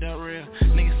that shit up real.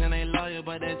 Niggas saying they loyal,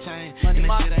 but that chain, and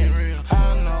that shit ain't real.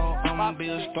 I know, I'ma be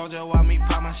a star, just watch me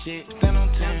pop my shit. Stand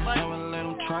on 10, never let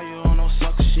them try you on no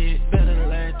sucker shit. Better than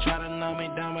that, try to knock me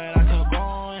down, but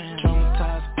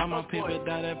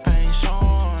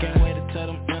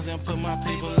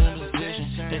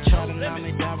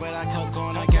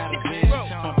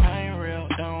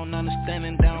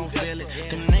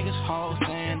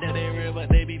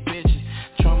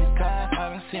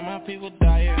people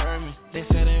die, it hurt me. They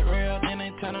said it real, then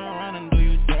they turn around and do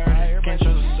you dirty. Can't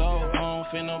trust a soul, I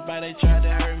don't feel nobody tried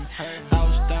to hurt me. I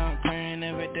was down praying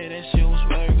every day, that shit was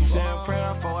working. Say a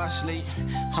prayer before I sleep,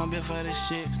 humble for this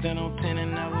shit. Stand on 10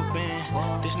 and never been.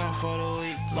 This not for the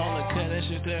weak, long the cut, that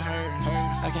shit still hurt.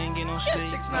 I can't get no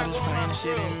sleep, all this pain and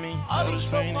shit in me. All this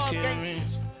pain is killing me.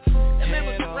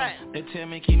 Head off, they tell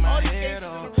me keep my head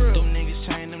off. Them niggas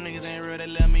chain, them niggas ain't real, they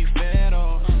let me fed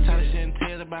off. Tired of shedding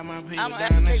tears about my people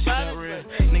dying, that shit ain't real.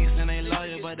 Niggas say they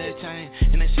loyal, but they chain,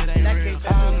 and that shit ain't real.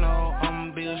 I know,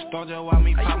 I'ma be a star, just watch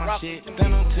me pop my shit.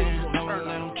 Stand on 10, never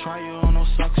let them try you on no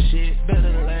sucker shit.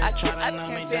 Better let try to knock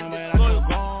me down, but I keep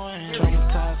going.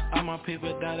 Traumatized, all my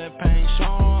people die, that pain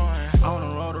showing. On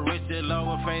the road to rich, that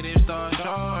low, with fate, it start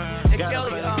showing. Gotta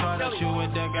play the card, that shoot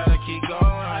with that, gotta keep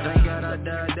going. Thank God I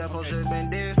died, devil shit been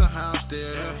dead, somehow I'm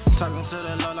still talking to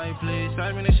the Lord like, please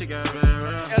save me, this shit got real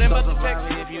real. So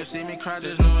survive if you see me cry,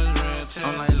 just know it's real too.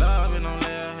 I'm like love and don't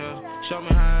live here. Show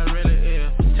me how it really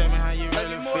is. Tell me how you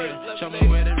really feel. Show me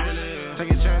where it really is.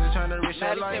 Take a chance and trying to reach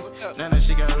your life. Now that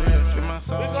shit got real. With my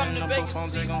soul and the book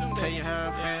phone, they gon' tell you how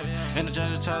it feels. And the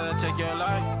judge try to take your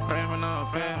life, praying for no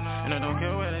fail. And I don't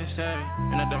care what they say,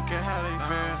 and I don't care how they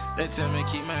feel. They tell me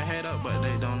keep my head up, but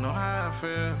they don't know how I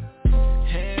feel.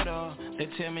 Head off, they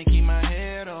tell me keep my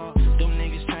head off. Them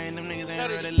niggas train, them niggas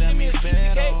ain't real, they let me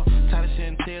fed off. Tired of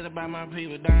shedding tears about my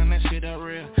people dying, that shit up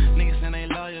real. Niggas say they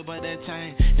loyal, but that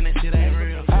chain, and that shit ain't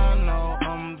real. I know,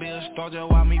 I'ma be a star, just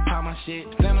watch me pop my shit.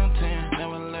 Stand on 10,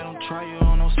 never let them try you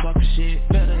on no sucker shit.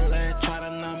 Better let try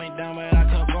to knock me down, but I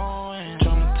kept going.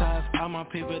 Traumatized, all my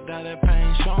people die, that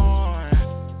pain showing.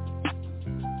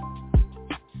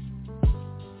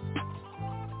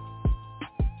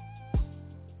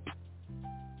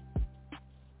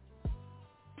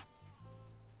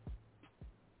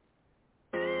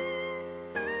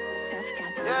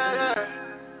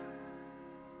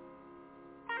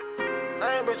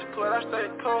 I stay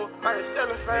cold, I ain't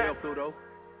selling fast. Hey, yo, Pluto,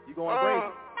 you going great?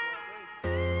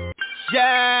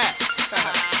 Yeah!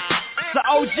 It's the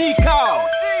OG call.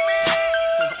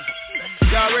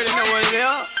 Y'all already know what it is.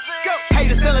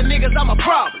 Haters telling niggas I'm a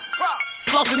problem.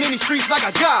 Flossing in these streets like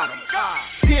I got them.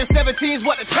 10-17's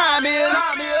what the time is.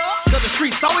 Cause the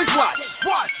streets always watch.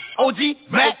 OG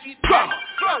Mack drama.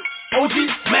 OG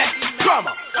Mack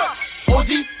drama. OG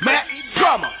Mack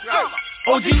drama.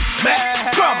 OG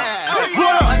Mack drama.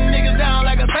 Hunting niggas down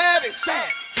like a savage.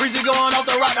 Breezy going off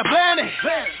the rock the planet.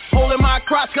 Holding my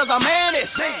crotch cause I'm managed.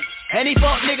 And these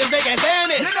fuck niggas they can't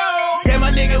stand it. Damn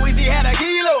my nigga we see had a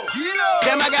kilo.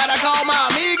 Damn I gotta call my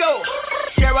amigo.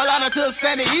 Carolina to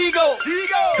San Diego.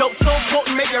 Dope so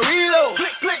potent make it reload.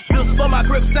 Just for my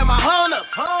grips and my hunters.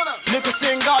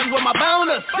 Nicholson Gardens with my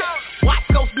bounders. West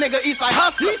Coast nigga east like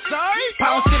hustlers.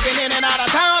 Pound shipping in and out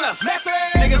of towners.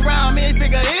 Niggas round me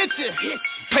figure itchy.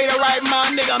 Pay the right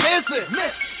mind, nigga missing.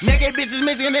 Naked bitches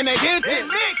missing in the kitchen.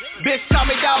 Bitch call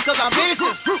me dog cause I'm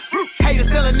vicious.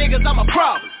 Haters telling niggas I'm a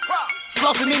problem.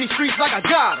 Flossing in these streets like I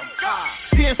got them.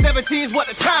 10-17's what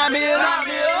the time is.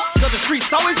 Cause the streets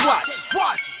always watch.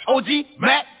 OG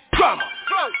Mack drama.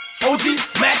 OG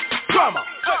Mack drama.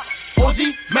 OG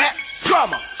Mack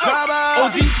drama.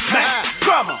 OG Mack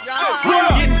drama.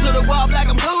 Getting to the wall like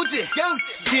I'm Gucci.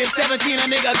 10-17 a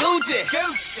nigga Gucci.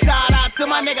 Shout out to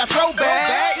my nigga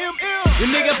Throwback. The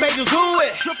nigga pages who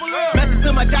it. Message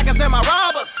to my jackets and my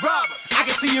robbers. I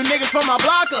can see you niggas from my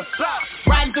blockers.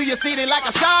 Riding through your city like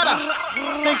a shotter.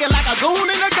 Thinking like a goon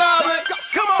in the garbage.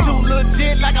 Too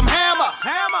legit like I'm Hammer.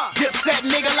 Dip set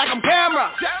nigga like I'm Camera.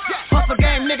 Hustle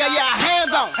game nigga, yeah,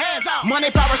 hands on.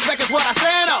 Money, power, respect is what I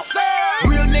stand on.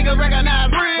 Real niggas recognize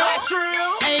real.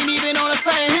 Ain't even on the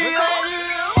same hill.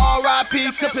 R.I.P.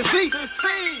 to P.C.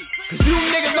 Cause you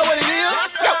niggas know what it is.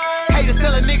 Haters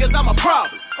telling niggas I'm a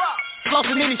problem.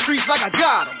 Flossing in these streets like I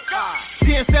got them.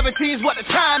 10-17's what the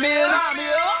time is.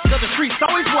 Cause the streets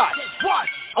always watch.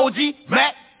 OG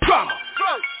Mack drama.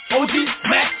 OG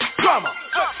Mack drama.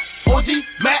 OG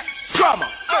Mack drama.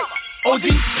 OG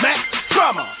Mack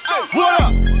drama. What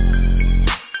up?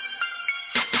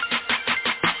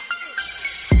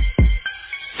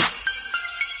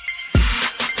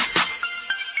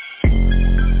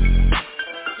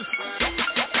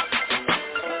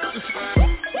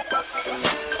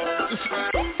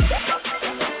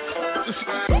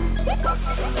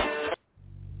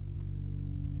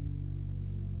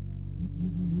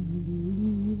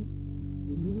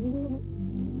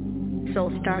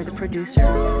 Soulstar, the producer.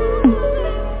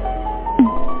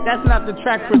 That's not the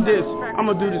track for this.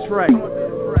 I'ma do this right.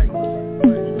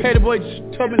 Pay the boy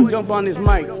told me to jump on this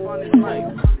mic.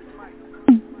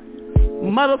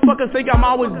 Motherfuckers think I'm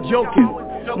always joking.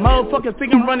 Motherfuckers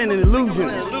think I'm running an illusion.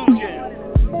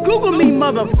 Google me,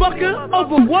 motherfucker.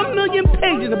 Over 1 million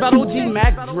pages about OG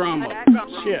Mack drama.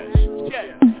 Shit.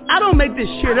 I don't make this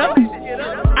shit up.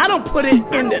 I don't put it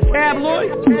in the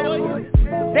tabloids.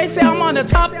 They say I'm on the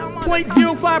top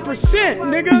 0.05%,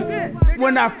 nigga.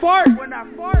 When I fart,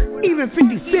 even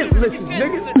 50 Cent listens,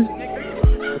 nigga.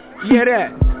 Yeah,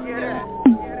 that.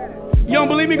 You don't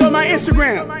believe me? Go to my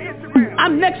Instagram.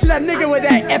 I'm next to that nigga with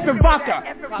that effing vodka.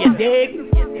 You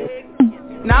dig?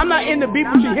 Now, I'm not in the beef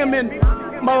between him and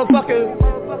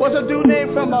motherfucker. What's a dude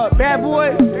name from Bad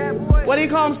Boy? What do you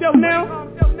call himself now?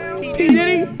 P.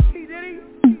 Diddy?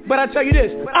 But I tell you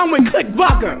this, I'm with Click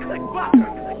Vodka.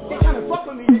 They tryna fuck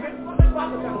with me, nigga.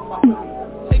 Vodka tryna fuck with me.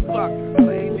 Click Vodka.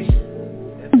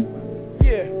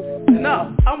 Yeah.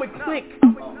 No, I'm with Click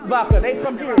Vodka. They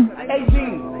from here. AG.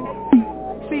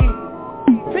 See,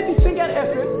 50 Cent got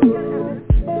effort.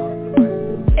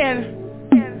 And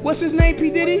what's his name, P.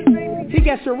 Diddy? He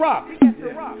got Ciroc.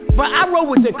 But I roll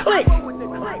with the Click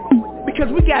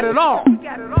because we got it all.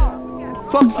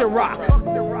 Fuck Ciroc.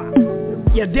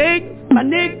 You dig? My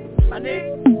nigga?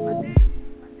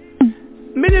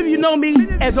 Many of you know me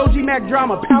as OG Mack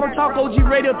Drama, Powertalk, OG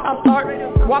Radio, Top Start,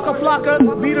 Waka Flocka,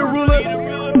 Vita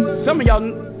Ruler. Some of y'all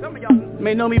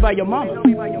may know me by your mama.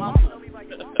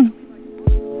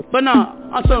 But nah,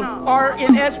 on some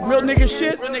RNS, real nigga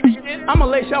shit, I'ma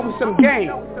lace y'all with some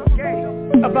game.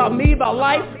 About me, about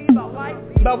life,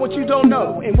 about what you don't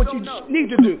know and what you need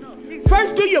to do.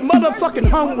 First, do your motherfucking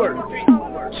homework.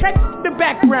 Check the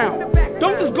background.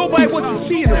 Don't just go by what you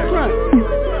see in the front.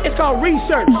 It's called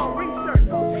research.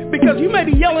 Because you may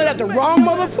be yelling at the wrong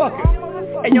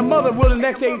motherfucker, and your mother will the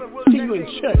next day see you in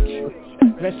church.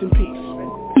 Rest in peace.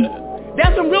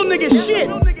 That's some real nigga shit.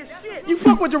 You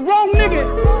fuck with the wrong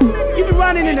nigga, you be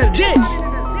running in a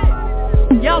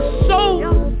ditch. Y'all so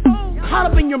caught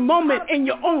up in your moment in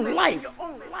your own life,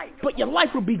 but your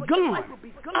life will be gone.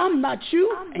 I'm not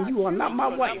you, and you are not my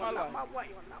wife.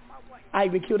 I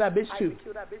even killed that bitch too.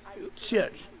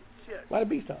 Shit. Why the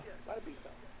beast off?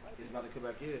 He's about to come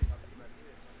back here.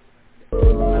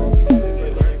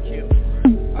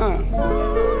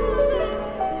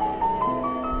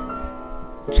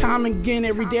 Time and again,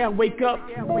 every day I wake up,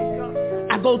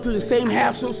 I go through the same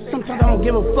hassles. Sometimes I don't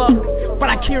give a fuck, but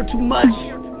I care too much.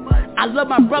 I love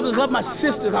my brothers, love my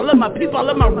sisters, I love my people, I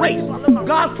love my race.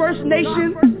 God First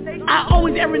Nation, I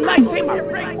always every night say my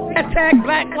race. Hashtag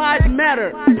Black Lives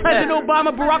Matter. President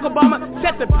Obama, Barack Obama,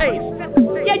 set the pace.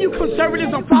 Yeah, you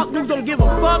conservatives on Fox News don't give a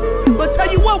fuck, but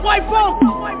tell you what, white folks,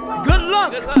 good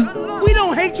luck. We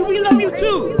don't hate you, we love you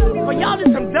too. But y'all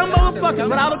just some dumb motherfuckers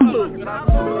without a clue.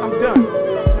 I'm done.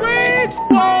 Free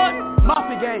Squad,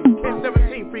 Mafia Gang,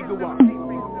 K17, Free Good One.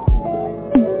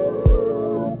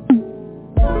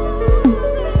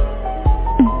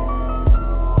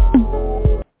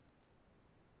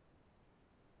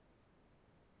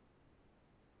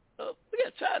 We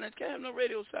got silence, can't have no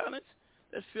radio silence.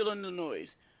 Let's fill in the noise.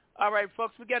 All right,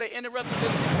 folks, we got to interrupt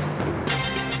this.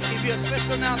 Give you a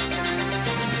special announcement.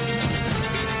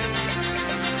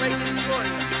 Breaking story.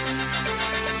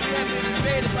 We have been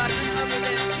invaded by none other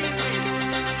than Teewee.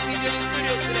 He's in the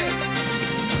studio today.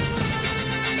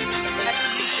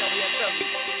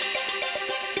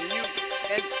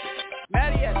 And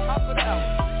Matty at top of the hour.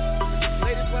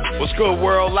 What's good,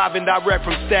 world? Live and direct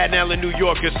from Staten Island, New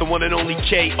York. It's the one and only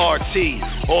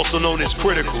KRT, also known as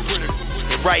Critical.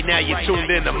 And right now you're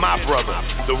tuned in to my brother,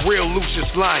 the real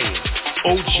Lucius Lion,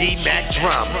 OG Mack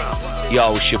Drama.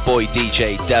 Yo, it's your boy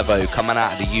DJ Devo coming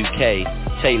out of the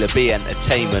UK, Taylor B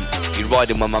Entertainment. You're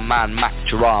riding with my man Mack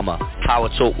Drama. Power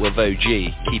Talk with OG.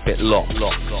 Keep it locked.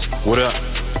 What up?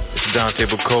 It's Dante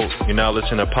Bacote. You're now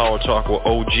listening to Power Talk with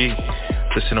OG.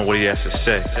 Listen to what he has to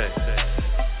say.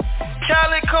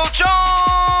 Calico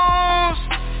Jones!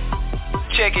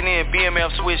 Checking in,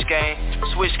 BMF Switch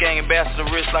Gang ambassador,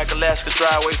 wrist like Alaska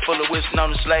driveway full of whips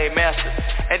known as Slave Master.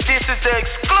 And this is the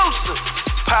exclusive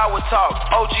Power Talk,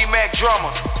 OG Mack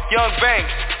Drummer, Young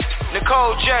Banks,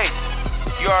 Nicole J.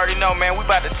 You already know, man, we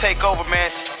about to take over,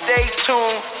 man. Stay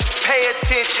tuned, pay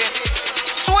attention,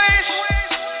 switch!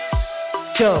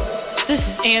 Yo, this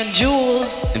is Ann Jules.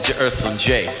 And to Earthman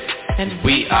J. And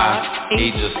we are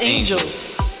Ageless Angels.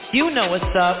 You know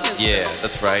what's up. Yeah,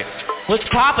 that's right. What's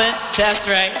poppin'? That's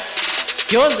right.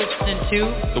 You're listening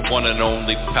to the one and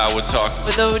only Power Talk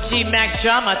with OG Mack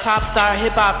Drama, Top Star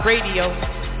Hip Hop Radio.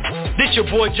 This your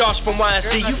boy Josh from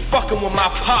YNC. You fucking with my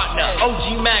partner,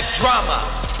 OG Mack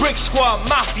Drama, Brick Squad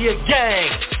Mafia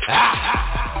Gang.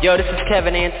 Yo, this is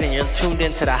Kevin Anson. You're tuned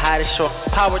in to the hottest show,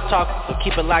 Power Talk. So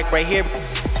keep it locked right here.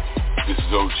 This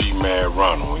is OG Mad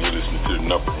Ronald. You're listening to the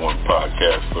 #1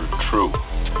 podcast for the truth.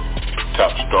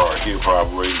 Top Star Hip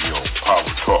Hop Radio, Power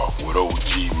Talk with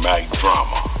OG Mack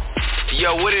Drama.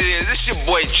 Yo, what it is? This your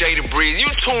boy Jay the Breeze. You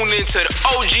tuned into the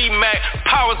OG Mack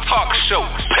Power Talk Show.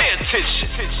 Pay attention.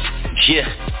 Yeah,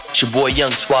 it's your boy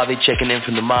Young Suave checking in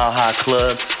from the Mile High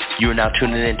Club. You are now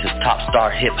tuning in to Top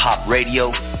Star Hip Hop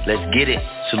Radio. Let's get it.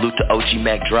 Salute to OG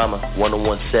Mack Drama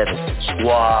 1017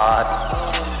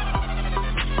 Squad.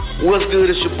 What's good,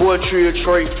 it's your boy Trio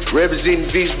Trey, representing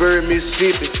Vicksburg,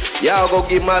 Mississippi. Y'all go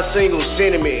get my single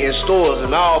Sentiment in stores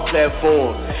and all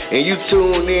platforms. And you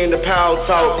tune in to Power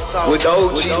Talk with the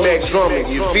OG Mack Drama,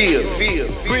 you feel?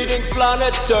 Greetings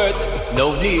planet Earth,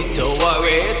 no need to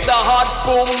worry. It's a hot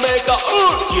boom maker,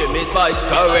 give me spice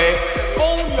curry.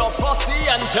 Phone your posse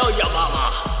and tell your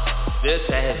mama. This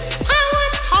is Power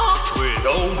Talk with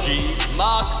OG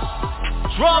Mack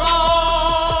Drama.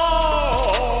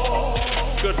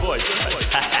 Good voice.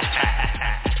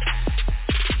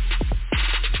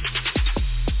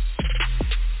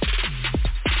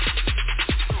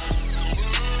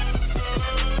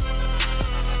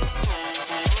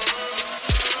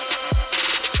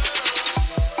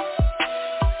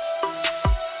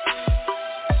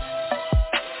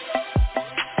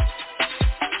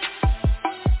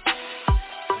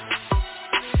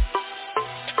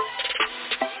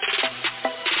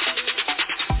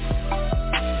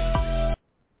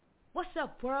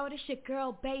 World, it's your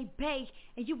girl Bay Bay,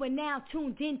 and you are now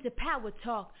tuned in to Power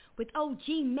Talk with OG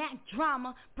Mack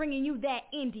Drama, bringing you that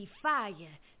indie fire.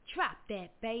 Drop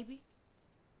that, baby.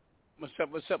 What's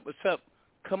up?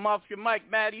 Come off your mic,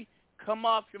 Matty. Come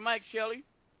off your mic, Shelly.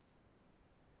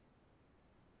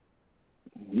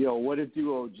 Yo, what it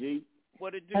do, OG?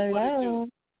 What it do? Hello. What it do?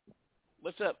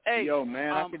 What's up? Hey, yo,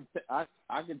 man,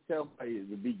 I can tell by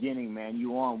the beginning, man.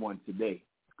 You on one today?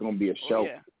 It's gonna be a show. Oh,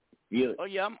 yeah. Oh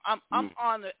yeah, I'm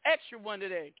on the extra one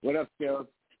today. What up, Shelly?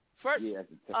 First,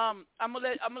 I'm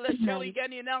gonna let Shelly get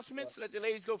any announcements. Let the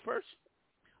ladies go first.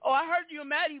 Oh, I heard you and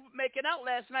Matty making out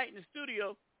last night in the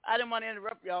studio. I didn't want to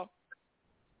interrupt y'all.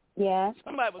 Yeah.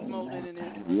 Somebody was molding in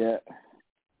there. Yeah.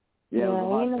 Yeah,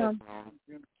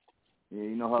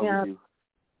 you know how we do.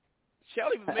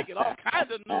 Shelly was making all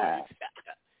kinds of noise.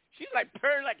 She's like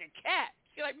purring like a cat.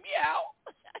 She's like meow.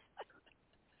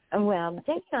 Well,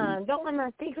 damn, don't let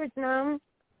my secrets known.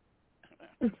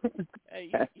 Hey,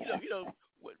 you know,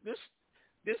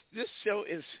 this show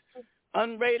is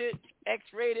unrated,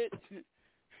 X-rated,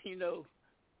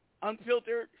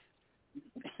 unfiltered.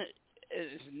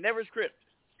 It's never scripted.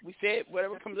 We say it,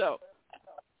 whatever comes out.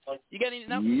 You got any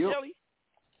announcements, Shelly?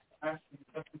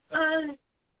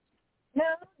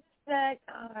 No, that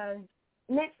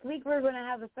next week we're going to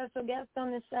have a special guest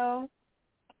on the show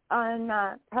on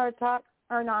Power Talk.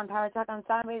 Or non-Power Talk on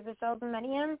Sideways of Sheldon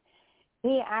Medium.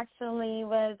 He actually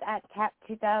was at CAP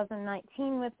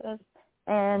 2019 with us,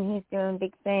 and he's doing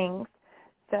big things.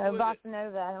 So Bossa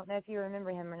Nova, I don't know if you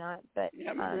remember him or not, but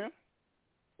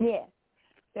yeah.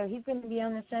 So he's going to be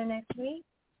on the show next week.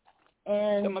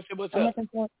 And Someone say what's I'm up. looking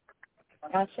forward.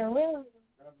 I sure will.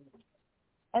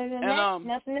 Other than that,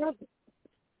 nothing else.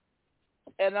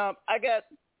 And I got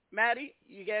Matty.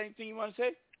 You got anything you want to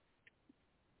say?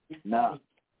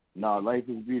 No, life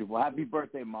is beautiful. Happy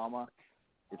birthday, Mama.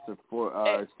 It's a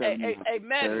Hey,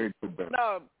 Matty.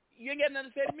 No, you ain't got nothing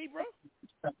to say to me, bro?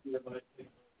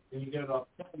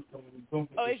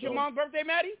 Oh, it's your mom's birthday,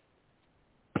 Matty?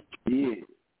 Yeah.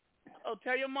 Oh,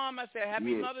 tell your mom I said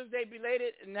happy Mother's Day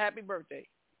belated and happy birthday.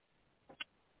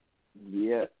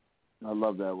 Yeah. I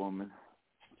love that woman.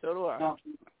 So do I.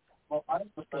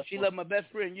 She loved my best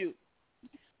friend, you.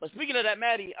 But speaking of that,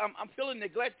 Matty, I'm feeling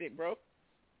neglected, bro.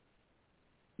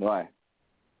 Why?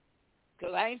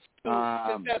 Because I ain't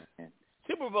since that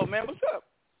Super Bowl, man. What's up?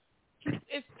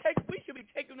 We should be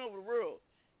taking over the world,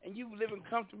 and you living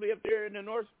comfortably up there in the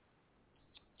north.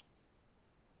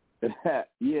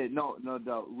 Yeah, no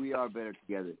doubt. We are better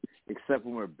together, except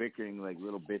when we're bickering like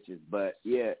little bitches. But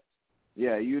yeah,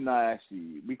 you and I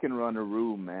actually, we can run a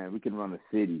room, man. We can run a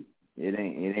city. It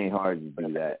ain't hard to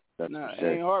do that. No, it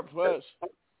ain't hard for us.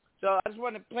 So I just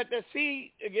want to plant that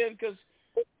seed again, because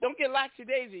don't get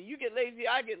laxy-daisy. You get lazy,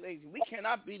 I get lazy. We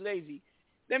cannot be lazy.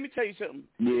 Let me tell you something.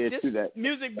 Yeah, this do that.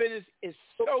 Music business is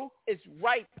it's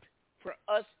ripe for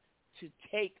us to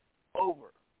take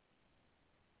over.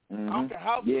 Mm-hmm. I don't care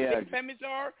how big famous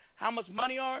are, how much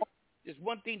money are. There's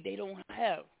one thing they don't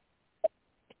have: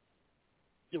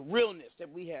 the realness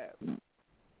that we have.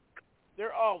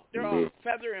 They're all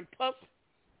feather and puff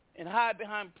and hide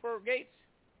behind pearl gates.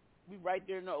 We right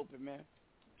there in the open, man.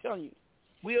 I'm telling you,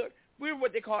 we're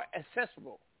what they call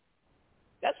accessible.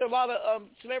 That's a lot of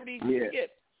celebrities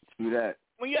get. Do that.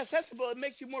 When you're accessible, it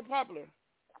makes you more popular.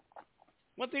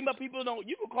 One thing about people don't,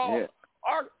 you can call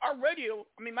our radio,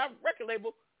 my record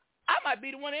label, I might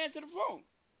be the one to answer the phone.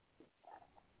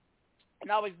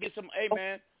 And I always get some, hey,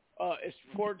 man, it's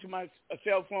forwarded to my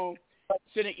cell phone,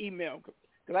 send an email.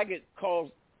 Because I get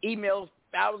calls, emails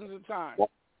thousands of times,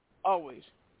 always.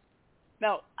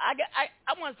 Now, I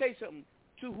want to say something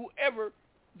to whoever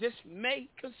this may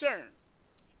concern.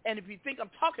 And if you think I'm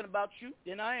talking about you,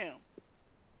 then I am.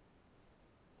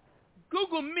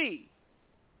 Google me,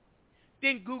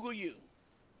 then Google you.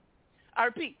 I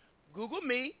repeat, Google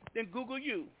me, then Google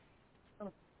you.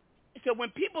 So when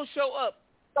people show up,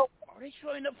 are they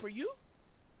showing up for you?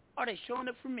 Or are they showing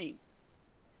up for me?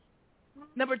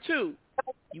 Number 2,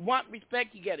 you want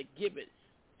respect, you got to give it.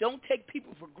 Don't take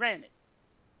people for granted.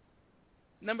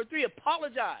 Number 3,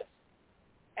 apologize.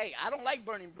 Hey, I don't like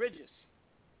burning bridges.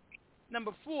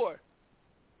 Number 4,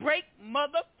 break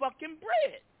motherfucking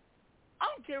bread. I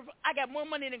don't care if I got more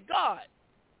money than God.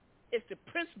 It's the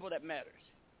principle that matters.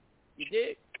 You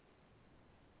dig?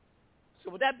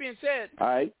 So with that being said, all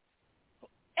right.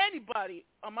 Anybody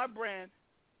on my brand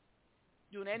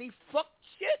doing any fuck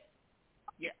shit,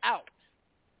 you're out.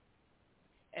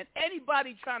 And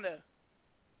anybody trying to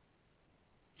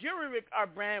jury-rig our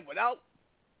brand without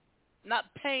not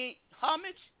paying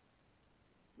homage,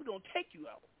 we're going to take you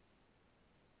out.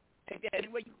 Take that any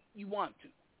way you want to.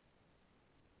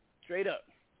 Straight up.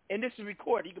 And this is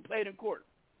recorded. You can play it in court.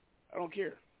 I don't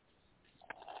care.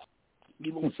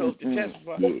 You won't show to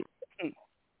testify.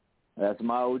 That's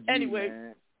my OG,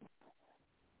 anyway,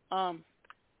 man.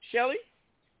 Shelly,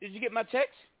 did you get my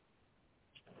text?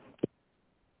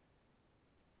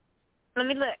 Let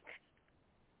me look.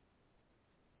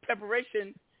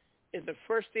 Preparation is the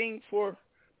first thing for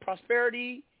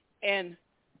prosperity and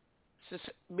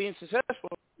being successful,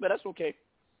 but that's okay.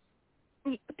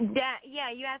 Yeah,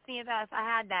 you asked me if I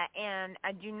had that, and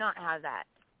I do not have that.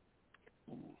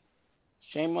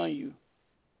 Shame on you.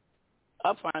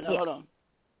 I'll find out. Hold on.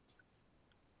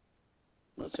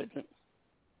 1 second.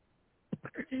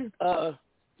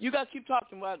 You guys keep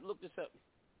talking while I look this up.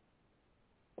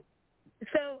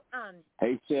 So,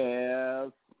 hey,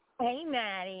 Chef. Hey,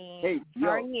 Matty. Hey, how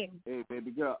are you? Hey,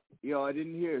 baby girl. Yo, I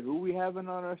didn't hear who we having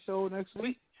on our show next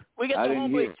week. We got the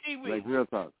homeboy Teewee. Like real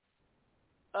talk.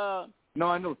 No,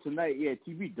 I know tonight. Yeah,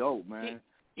 Teewee dope, man.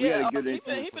 He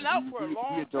been out for a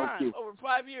long time, over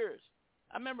 5 years.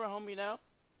 I remember homie now.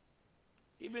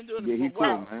 He been doing it for a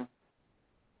while. Cool, man.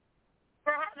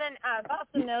 We're having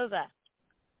Bossa Nova.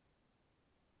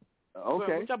 Okay.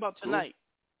 We're talking about tonight.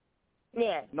 Cool.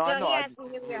 Yeah. No, I know. I just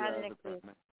knew we were having next week.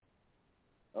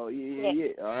 Oh,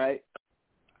 yeah.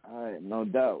 All right, no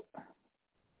doubt.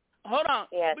 Hold on.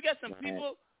 Yeah. We got some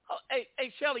people. Oh, hey,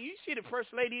 Shelly, you see the first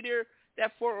lady there,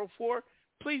 that 404?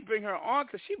 Please bring her on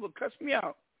because she will cuss me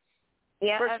out.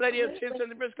 Yeah, First lady of 10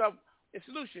 Cent Briscoe. It's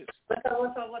Lucius. What's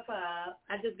up?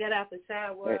 I just got out the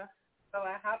shower. Hey. So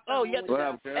I hopped on. What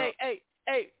up, girl?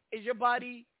 Hey, is your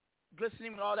body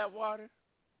glistening with all that water?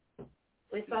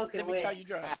 It's soaking Let me wet. tell you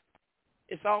dry.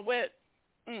 It's all wet.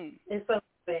 It's soaking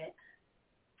wet.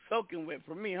 Soaking wet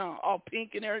for me, huh? All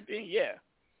pink and everything? Yeah.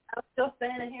 I'm still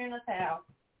standing here in the towel.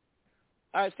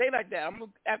 All right, stay like that.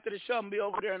 After the show, I'm going to be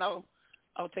over there, and I'll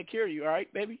take care of you, all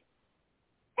right, baby?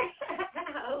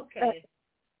 Okay.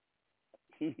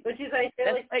 What you say,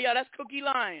 Shirley? Hey, y'all, that's Cookie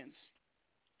Lyons.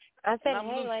 I said, hey,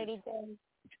 Lucius. Lady.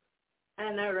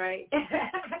 I know, right?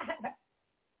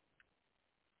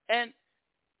 And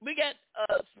we got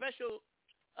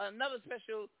another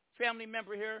special family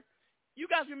member here. You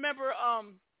guys remember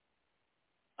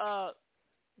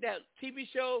that TV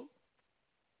show,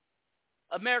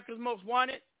 America's Most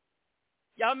Wanted?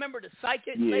 Y'all remember the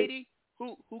psychic lady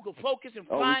who could focus and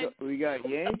find we got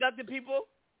Yankee? abducted people?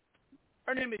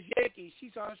 Her name is Yankee.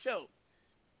 She's on the show.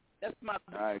 That's my...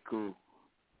 All right, cool.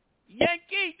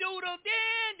 Yankee Doodle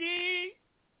Dandy.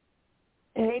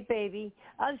 Hey, baby.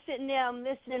 I'm sitting there, I'm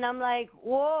listening, I'm like,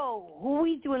 whoa, who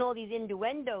we doing all these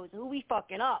innuendos? Who we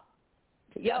fucking up?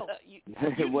 Yo. you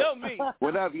know me.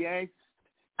 What up, Yank?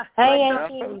 Hey,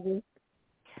 Yankee.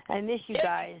 I miss you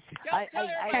guys. Hey,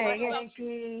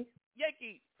 Yankee.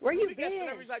 Yankee. Where you been? been?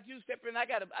 Celebrities like you step in. I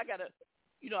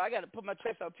gotta put my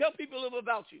chest out. Tell people a little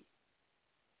about you.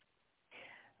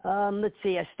 Let's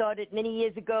see. I started many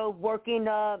years ago working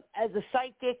as a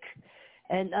psychic,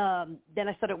 and then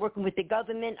I started working with the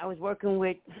government. I was working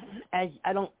with, as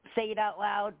I don't say it out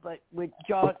loud, but with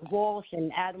George Walsh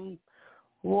and Adam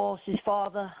Walsh's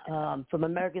father from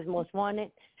America's Most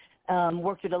Wanted.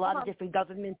 Worked with a lot of different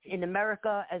governments in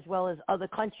America as well as other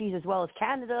countries as well as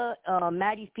Canada,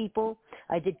 Matty's people.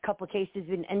 I did a couple of cases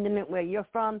in Endement where you're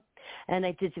from, and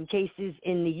I did some cases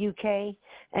in the UK,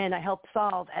 and I helped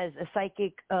solve as a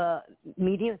psychic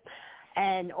medium.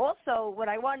 And also, what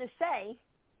I want to say,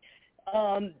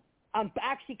 I'm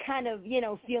actually kind of,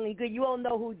 feeling good. You all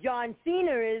know who John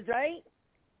Cena is, right?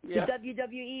 Yeah. The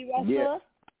WWE wrestler.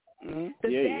 Yeah. The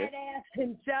badass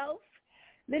himself.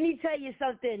 Let me tell you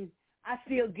something. I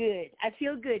feel good. I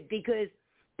feel good because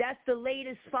that's the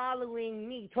latest following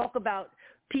me. Talk about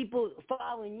people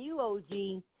following you,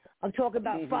 OG. I'm talking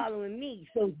about following me.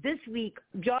 So this week,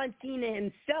 John Cena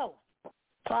himself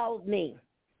followed me.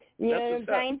 You know what I'm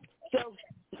saying? So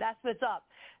that's what's up.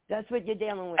 That's what you're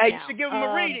dealing with now. You should give him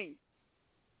a reading.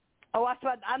 Oh,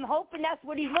 I'm hoping that's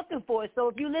what he's looking for. So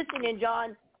if you're listening,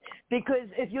 John, because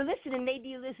if you're listening, maybe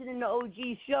you're listening to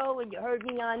OG's show and you heard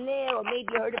me on there, or maybe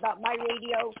you heard about my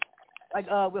radio,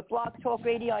 like with Blog Talk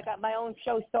Radio. I got my own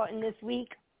show starting this week.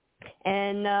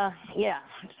 And,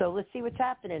 so let's see what's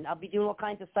happening. I'll be doing all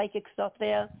kinds of psychic stuff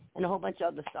there and a whole bunch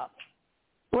of other stuff.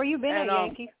 Where you been at,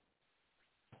 Yankee?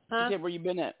 Huh? Where you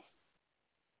been at?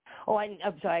 Oh, I'm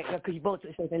sorry, because you both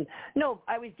said something. No,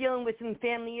 I was dealing with some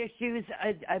family issues.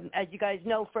 As you guys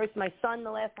know, first my son, the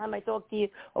last time I talked to you,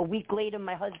 a week later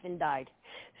my husband died.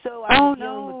 So I was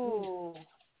dealing with...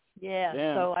 Yeah,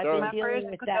 damn. so I've been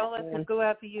dealing with that. Let's go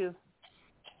after you.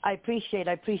 I appreciate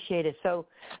it. So,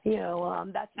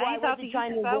 that's why I wasn't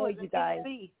trying to avoid you guys.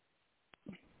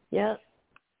 Yeah.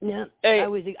 Hey, I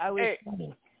was.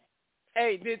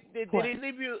 Hey, did he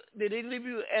leave you? Did he leave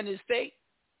you an estate?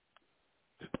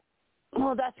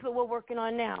 Well, that's what we're working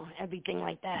on now. Everything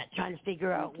like that, trying to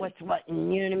figure out what's what,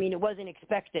 and you know what I mean. It wasn't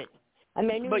expected. I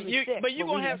mean, I knew he was sick, but you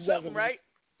gonna have something, right?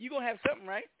 You gonna have something,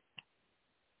 right?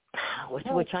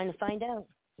 We're trying to find out.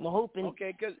 We're hoping.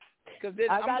 Okay, because then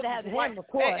I'd rather have him, of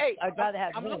course. Hey, I'd rather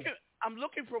have him. I'm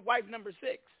looking for wife number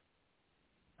 6.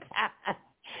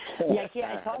 It's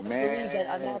hard to believe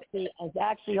that it's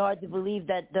actually hard to believe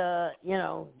that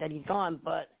that he's gone,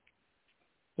 but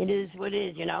it is what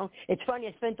it is, It's funny,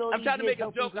 I spent all these years. I'm trying to make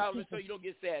a joke out of it so you don't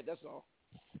get sad, that's all.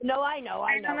 No, I know.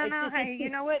 No. Hey, you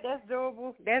know what? That's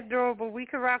durable. We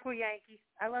can rock with Yankees.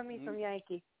 I love me some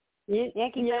Yankees.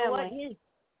 Yankee family.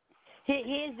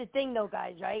 Here's the thing, though,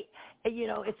 guys, right?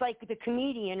 It's like the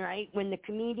comedian, right? When the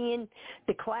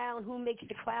clown, who makes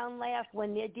the clown laugh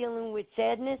when they're dealing with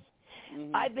sadness?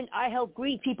 I help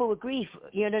people with grief.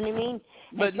 You know what I mean?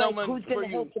 But it's no like, one who's going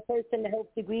to help the person to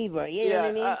help the griever? You know what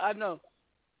I mean? I know.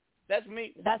 That's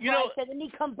me. That's why I said, and he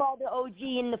come by the OG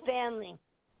in the family.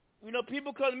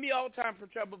 People come to me all the time for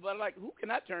trouble, but like, who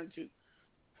can I turn to?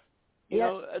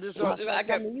 I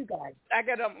got you guys. I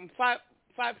got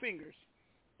five fingers.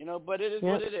 But it is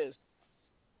what it is.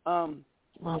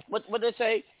 What they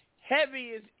say,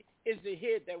 heavy is the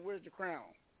head that wears the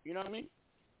crown. You know what I mean?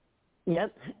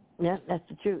 Yep, that's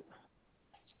the truth.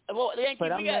 Well, Yankee,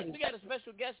 we got a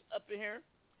special guest up in here,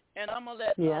 and I'm gonna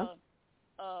let what's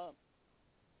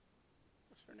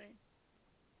her name?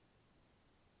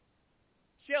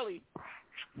 Shelly.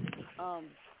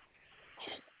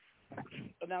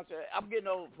 Announce it. I'm getting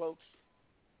old, folks.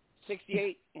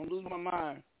 68. I'm losing my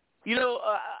mind.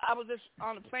 I was just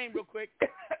on the plane real quick,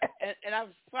 and I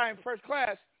was flying first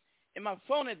class, and my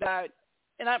phone had died.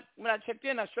 And when I checked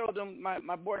in, I showed them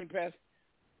my boarding pass.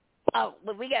 Oh,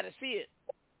 but we got to see it.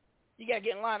 You got to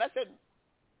get in line. I said,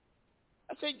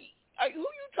 who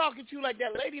you talking to like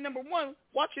that? Lady number 1,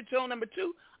 watch your tone. Number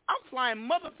 2, I'm flying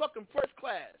motherfucking first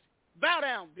class. Bow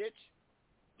down, bitch.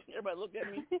 Everybody looked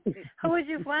at me. Who was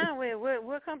you flying with?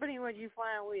 What company was you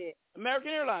flying with?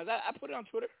 American Airlines. I put it on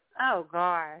Twitter. Oh,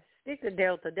 gosh. Stick to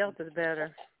Delta. Delta's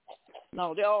better.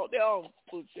 No, they're all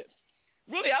bullshit.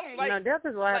 Really, I don't like. No,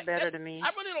 Delta's a lot better to me. I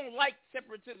really don't like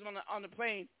separatism on the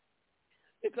plane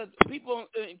because people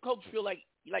in coach feel like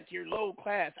you're low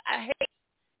class. I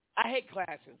hate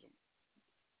classism.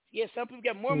 Yeah, some people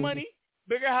get more money,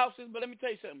 bigger houses, but let me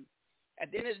tell you something.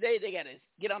 At the end of the day, they gotta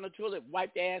get on the toilet,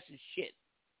 wipe their ass and shit.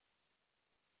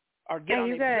 Or get on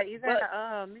you got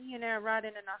a millionaire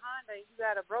riding in a Honda. You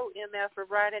got a broke MF for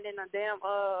riding in a damn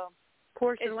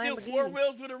Porsche Lamborghini. It's still 4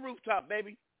 wheels with a rooftop,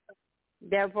 baby.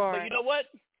 That part. But you know what?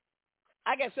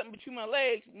 I got something between my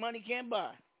legs money can't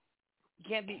buy. You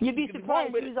can't be. You'd be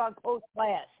surprised who's on coast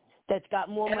class that's got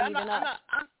more money than us.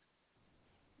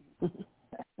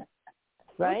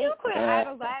 Right? Would you quit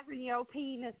idolizing your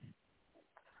penis?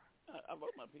 I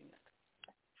love my penis.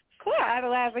 Quit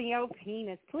idolizing your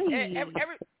penis, please.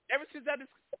 Ever since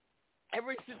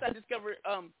I discovered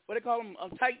what they call them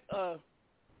tight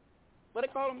what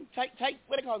they call them tight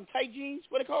jeans,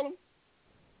 what they call them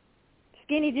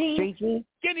skinny jeans.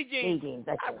 Skinny jeans.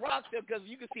 I rock them because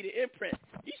you can see the imprint.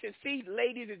 You should see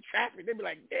ladies in traffic. They be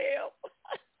like, damn.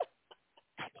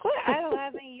 Quit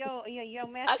idolizing your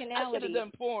masculinity. I should have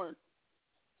done porn.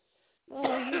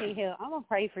 Oh, you need help. I'm gonna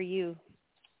pray for you.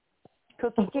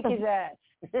 Cookie, kick his ass.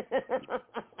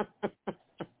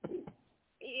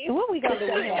 What we gonna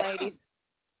do with him, ladies?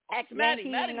 Ask Matty.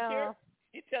 Matty here.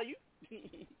 He tell you.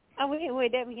 Oh,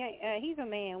 wait, that we can't. He's a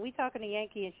man. We talking to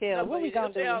Yankee and Shell. What we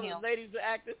gonna do with him? Ladies are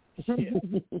active. Yeah.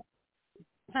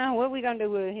 Huh? What we gonna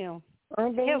do with him?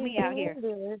 Help me out here.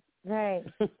 Right.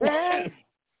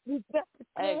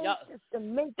 Hey, y'all. To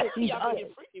make it Y'all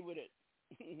get freaky with it.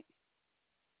 You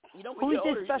know, Who's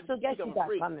this special guest you got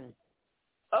coming?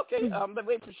 Okay, but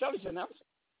wait for Shelley to announce.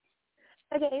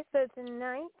 Okay, so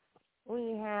tonight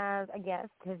we have a guest.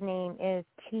 His name is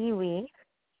Teewee.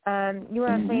 You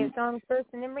want to play a song first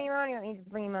and then bring him on, or you want me to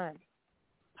bring him on?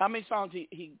 How many songs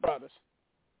he brought us?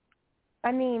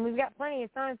 I mean, we've got plenty of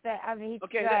songs that he's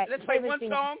okay, let's play one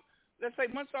song. Let's play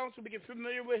one song so we get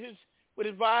familiar with his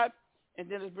vibe, and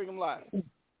then let's bring him live.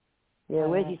 Yeah,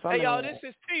 where's he from? Hey, y'all, this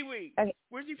is Teewee. Okay.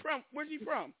 Where's he from?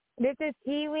 This is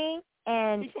Teewee,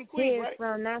 and he's from Queens, he is right?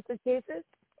 from Massachusetts.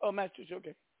 Oh, Massachusetts,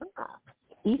 okay.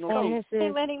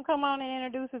 Let him come on and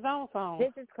introduce his own song.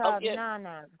 This is called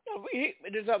Nana. No,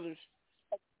 there's others.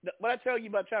 What I tell you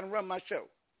about trying to run my show.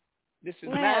 This is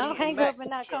Matty. I'll hang up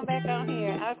and not come back on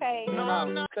here. Okay.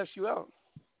 No, cuss you out.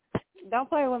 Don't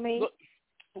play with me.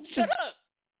 Shut up.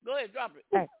 Go ahead, drop it.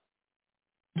 Right.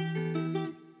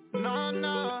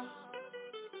 No.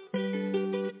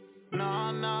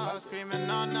 Screaming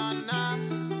no.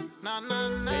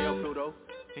 Hey, yo, Pluto.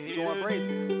 You going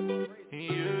crazy?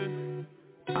 Yeah.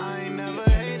 I ain't never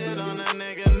hated on a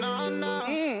nigga, no.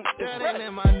 That ain't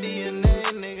in my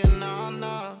DNA, nigga,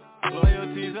 no.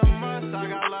 Loyalty's a must, I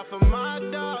got love for my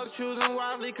dog. Choosing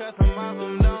wisely, cause some of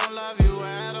them don't love you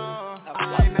at all.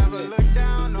 I ain't never looked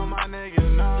down on my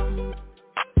niggas, no.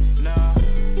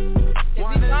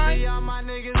 Wanna see how my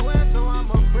niggas win, so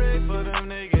I'ma pray for them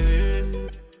niggas,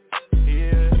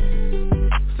 yeah.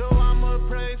 So I'ma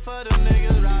pray for them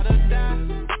niggas, ride or die.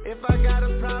 If I got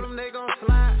a problem, they gon'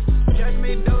 slide. Catch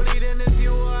me dirty, then it's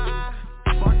you or I.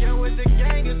 Fucking with the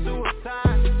gang is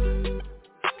suicide.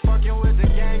 Fucking with the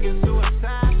gang is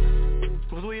suicide.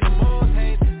 Cause we the most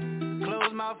hated.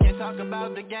 Closed mouth, can't talk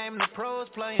about the game the pros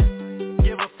playing.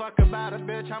 Give a fuck about a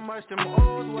bitch, how much them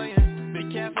hoes weighing. Be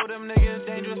careful, them niggas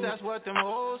dangerous, that's what them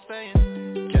hoes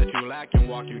saying. Catch you lacking,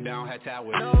 walk you down, head out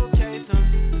with no cases.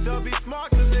 So be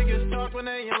smart, cause niggas talk when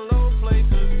they in low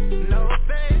places. No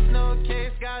face, no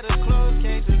case, gotta close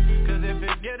cases. Cause if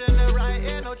it get in the right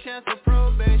ear, no chance of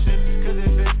probation. Cause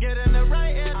if it get in the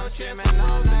right ear, no chance of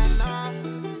probation.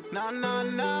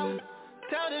 No.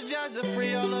 Tell the judge to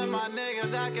free all of my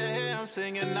niggas, I can hear him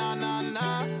singing no.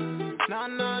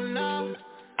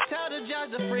 Tell the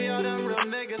judge to free all them real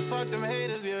niggas, fuck them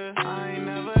haters, yeah. I ain't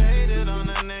never hated on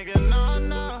a nigga,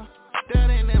 no. That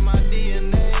ain't in my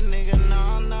DNA, nigga,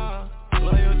 no.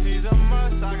 Loyalty's a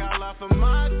must, I got love for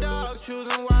my dog.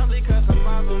 Choosing wisely, cause some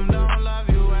of them don't love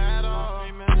you at all.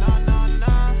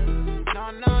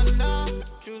 No.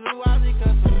 Choosing wisely,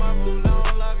 cause some of them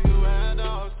don't love you at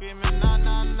all. Screaming no.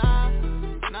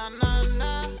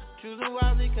 Choosing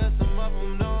wisely, cause some of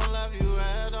them don't love you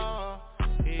at all.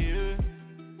 Yeah.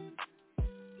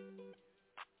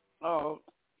 Oh,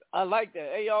 I like that.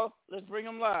 Hey, y'all, let's bring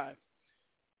them live.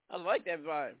 I like that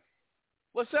vibe.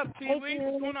 What's up, Teewee?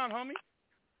 What's going on, homie?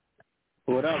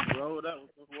 What up, bro? What up?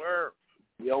 What's the word?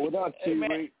 Yo, what up,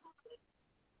 Teewee?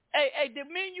 Hey, did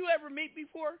me and you ever meet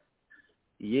before?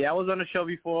 Yeah, I was on the show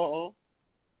before.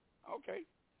 Okay.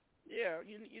 Yeah,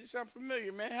 you sound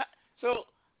familiar, man. So,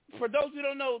 for those who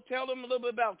don't know, tell them a little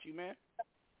bit about you, man.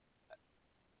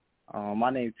 My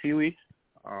name's Teewee.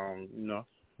 I'm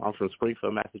from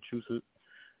Springfield, Massachusetts.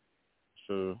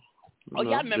 So, I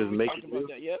remember we talked about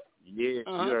that, yep. Yeah, you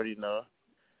already know.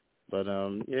 But,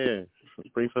 yeah, from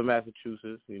Springfield,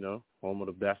 Massachusetts, home of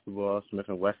the basketball, Smith &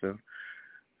 Wesson.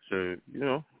 So,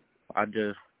 I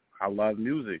love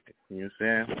music, you know what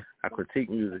I'm saying? I critique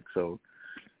music, so,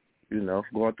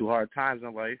 going through hard times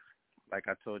in life, like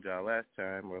I told y'all last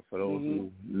time, or for those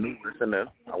who knew listening,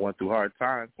 I went through hard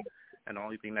times, and the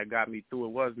only thing that got me through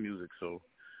it was music, so,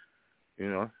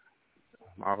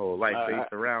 my whole life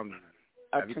based around music.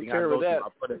 Everything I go through, I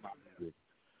put in my music.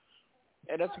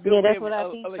 Yeah, that's a good way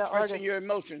of expressing your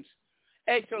emotions.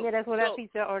 Hey, that's what I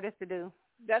teach the artists to do.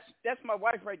 That's my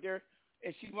wife right there,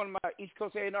 and she's one of my East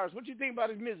Coast A&Rs. What you think about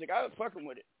his music? I was fucking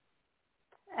with it.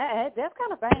 That's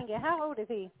kind of banging. How old is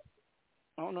he?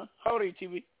 I don't know. How old are you,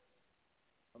 Teewee?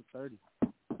 I'm 30.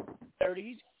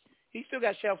 30? He still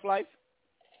got shelf life.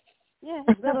 Yeah,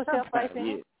 little shelf life in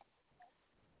him.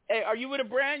 Hey, are you with a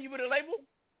brand? You with a label?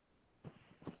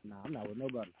 No, I'm not with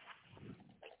nobody.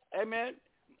 Hey, man,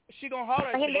 she gonna holler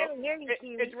at you.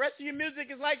 If the rest of your music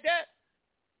is like that,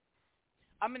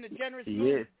 I'm in a generous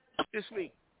mood this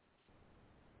week.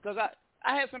 Because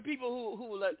I had some people who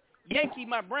were like, Yankee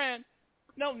my brand.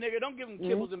 No, nigga, don't give them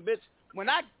kibbles and bits. When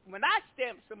I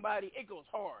stamp somebody, it goes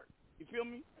hard. You feel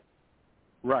me?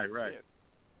 Right. Yeah.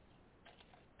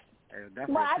 Hey,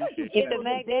 I don't get the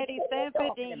Mac Daddy stamp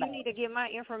it, then you need to get my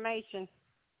information.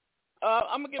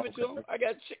 I'm gonna give it to him. I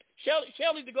got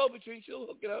Shelly the go-between. She'll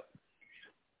hook it up.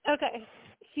 Okay.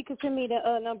 She can send me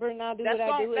the number and I'll do what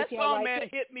I do. That song, like man,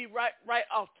 it. hit me right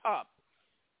off top.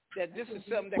 That this is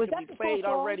something that Was can that be the played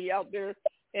full song? already out there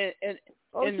in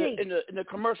the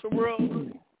commercial world.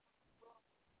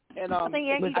 And I think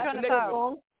Yankees trying to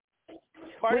talk.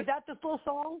 Pardon? Was that the full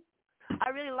song? I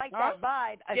really like that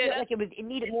vibe. I feel like it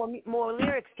needed more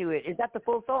lyrics to it. Is that the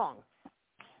full song?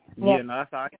 Yeah, no,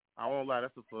 I won't lie,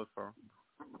 that's the full song.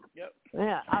 Yep.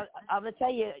 Yeah, I'm gonna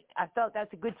tell you, I felt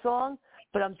that's a good song,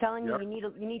 but I'm telling you,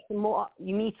 you need some more.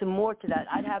 You need some more to that.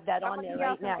 I'd have that on there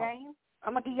right now.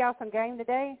 I'm gonna give y'all some game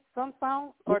today. Some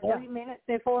songs are 3 minutes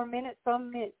and 4 minutes.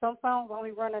 Some songs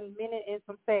only run a minute and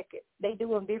some seconds. They do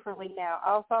them differently now.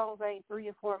 All songs ain't 3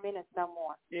 or 4 minutes no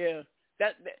more. Yeah,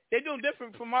 they're doing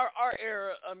different from our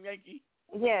era, Yankee.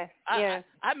 Yeah, yeah.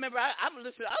 I remember I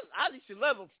used to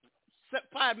love a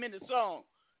 5-minute song.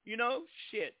 You know,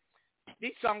 shit.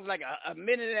 These songs like a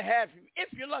minute and a half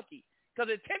if you're lucky, because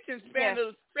the attention span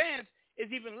of the fans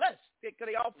is even less because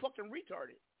they all fucking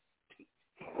retarded.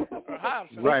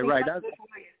 Right. That's,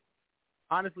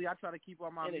 honestly, I try to keep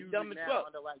all my music now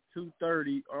under like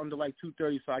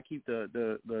 2:30, so I keep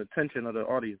the attention of the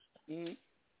audience. Mm-hmm.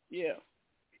 Yeah.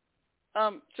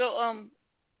 So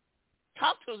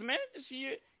talk to us, man. This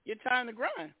is your time to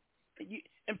grind. You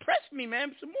impress me,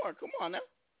 man. Some more. Come on now.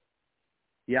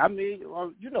 Yeah, I mean,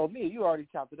 well, you know me. You already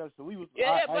chopped it up, so we was.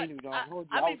 I ain't even gonna hold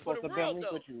you. I mean, was supposed to been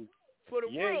with you. For the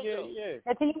world, yeah.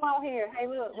 The team out here. Hey,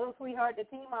 look, sweetheart, the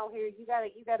team out here. You gotta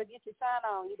get your shine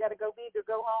on. You gotta go big or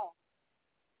go home.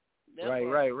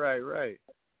 Right.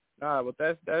 Nah, but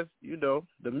that's you know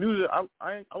the music.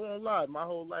 I won't lie. My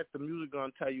whole life, the music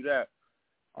gonna tell you that.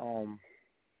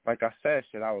 Like I said,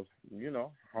 I was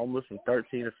homeless from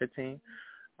 13 to 15.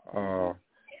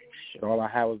 All I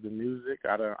had was the music.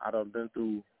 I done been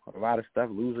through a lot of stuff,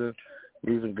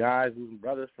 losing guys, losing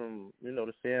brothers from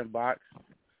the sandbox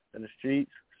in the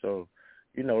streets. So,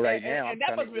 right now, and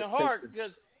that must have been hard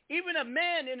because even a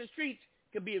man in the streets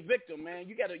could be a victim, man.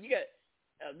 You got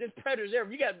this predator's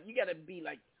there. You got to be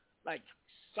like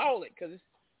solid because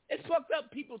it's fucked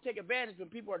up. People take advantage when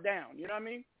people are down. You know what I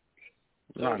mean?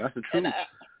 No, that's the truth.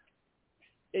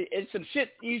 It's some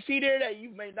shit you see there that you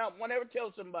may not want to ever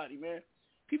tell somebody, man.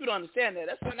 People don't understand that.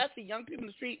 That's when I see young people in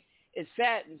the street, it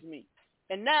saddens me.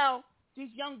 And now these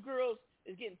young girls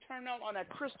is getting turned on that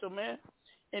crystal, man,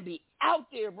 and be out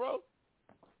there, bro.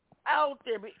 Out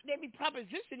there. They be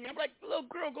propositioning. I'm like, little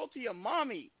girl, go to your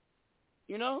mommy.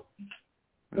 You know?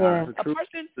 Yeah. A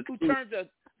person who turns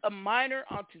a minor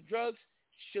onto drugs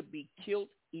should be killed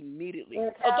immediately.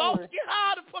 Adults, get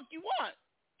how the fuck you want.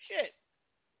 Shit.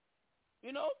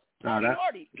 You know?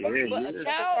 Party. But a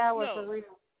child, no. For real.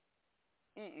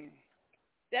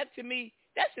 That's to me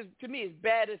as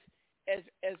bad as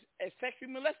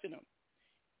sexually molesting them.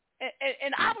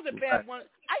 And I was a bad one.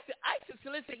 I used to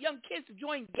solicit young kids to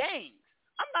join gangs.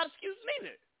 I'm not excused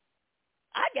neither.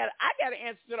 I got to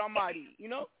answer to the Almighty.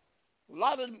 A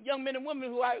lot of young men and women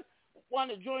who I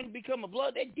want to join to become a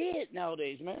blood, they're dead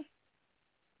nowadays, man.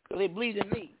 So they bleed in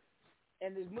me.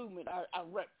 And this movement I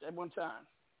repped at one time,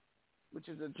 which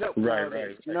is a joke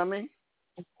nowadays. You know what I mean?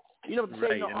 You know what to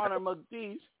say, no honor among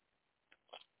thieves.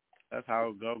 That's how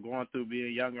it go. Going through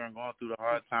being younger and going through the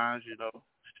hard times,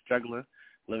 struggling,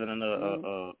 living in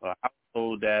a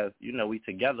household that, we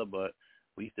together, but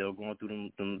we still going through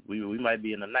them. We might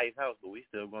be in a nice house, but we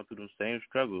still going through them same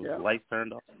struggles. Yeah. Lights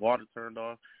turned off, water turned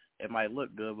off. It might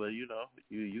look good, but you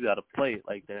got to play it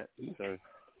like that. So,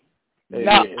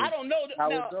 now, I don't know. I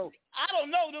don't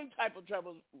know them type of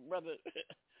troubles, brother.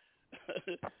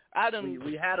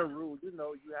 We had a rule, you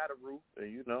had a rule,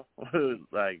 and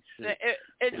like shit.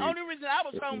 And the only reason I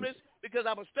was homeless because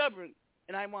I was stubborn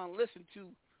and I didn't want to listen to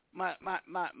my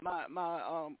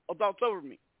adults over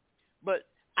me. But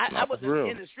I wasn't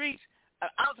in the streets. I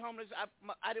was homeless.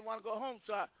 I didn't want to go home,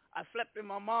 so I slept in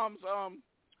my mom's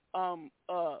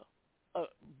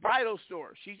bridal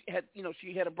store. She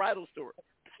had a bridal store.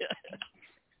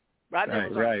 But I never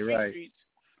was on the streets.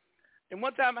 And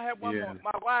one time I had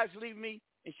my wives leave me,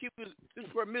 and this was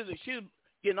for music. She was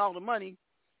getting all the money.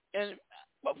 And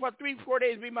for 3-4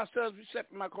 days, me and my sons, we slept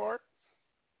in my car.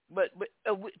 But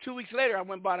 2 weeks later, I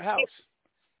went and bought a house.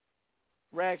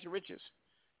 Rags to riches.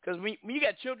 Because when you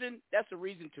got children, that's a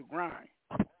reason to grind.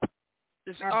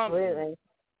 Absolutely.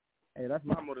 Hey, that's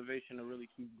my motivation to really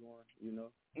keep going,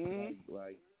 Mm-hmm.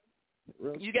 Like,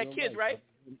 You got kids, right?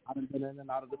 I've been in and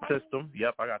out of the system.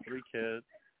 Yep, I got 3 kids.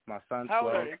 My son 12. How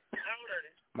old are they?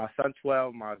 My son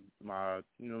 12. My you know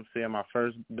what I'm saying. My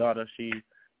first daughter, she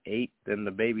 8, and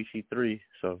the baby, she 3.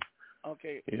 So.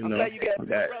 Okay. You I'm know, glad you got a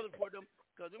brother for them,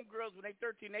 because them girls, when they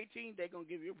 13, 18, they gonna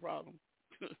give you a problem.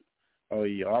 Oh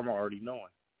yeah, I'm already knowing.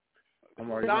 I'm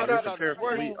daughters I'm prepared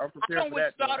for I don't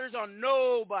wish that. daughters on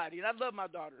nobody, and I love my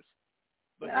daughters.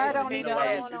 But I don't even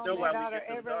want you on know my why we daughter get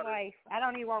them every daughters. life. I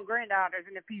don't even want granddaughters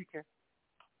in the future.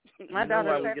 My You know why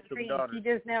daughter's we get them 17. daughters. She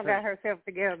just now got herself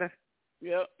together.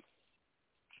 Yep.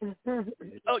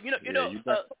 Oh,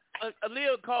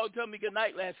 Aaliyah called and told me good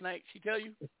night last night. She tell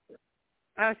you?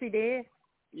 Oh, she did?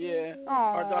 Yeah.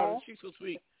 Aww. Our daughter, she's so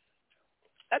sweet.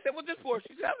 I said, what's this for?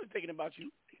 She said, I was thinking about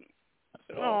you. I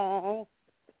said, oh.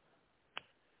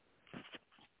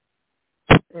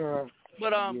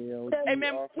 But hey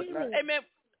man,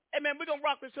 we're gonna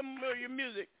rock with some of your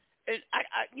music. And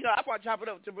I want to chop it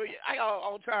up to I got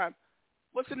all the time.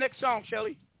 What's the next song,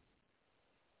 Shelly?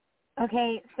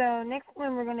 Okay, so next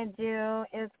one we're gonna do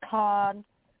is called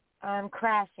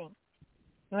Crashing.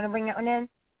 You wanna bring that one in?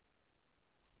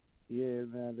 Yeah,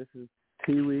 man, this is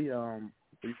Teewee.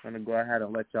 We're gonna go ahead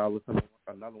and let y'all listen to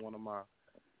another one of my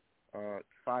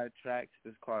 5 tracks.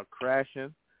 It's called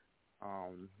Crashing.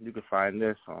 You can find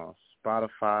this on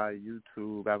Spotify,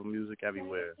 YouTube, Apple Music,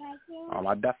 everywhere.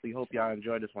 I definitely hope y'all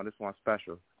enjoy this one. This one's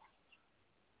special.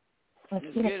 Let's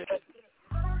get it.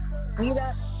 Read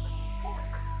up.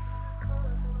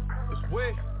 It's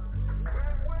weird.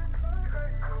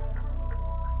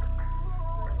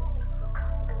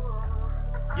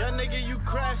 Young nigga, you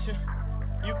crashing.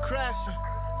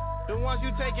 The ones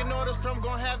you taking orders from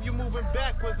gon' have you moving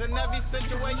backwards. In every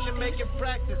situation, make it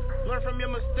practice. Learn from your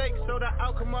mistakes so the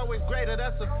outcome always greater,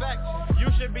 that's a fact. You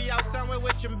should be out somewhere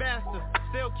with your master.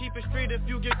 Still keep it street if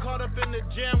you get caught up in the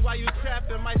gym while you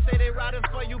trapping. Might say they riding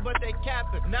for you, but they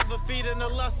capping. Never feeding the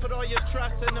lust, put all your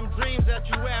trust in them dreams that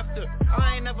you after.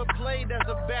 I ain't never played as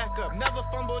a backup, never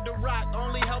fumbled the rock.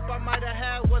 Only help I might have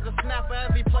had was a snap for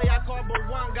every play I called, but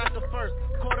one got the first.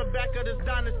 Quarterback of this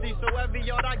dynasty, so every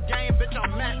yard I gain, bitch,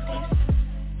 I'm maxing.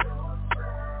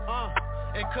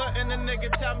 And couldn't a nigga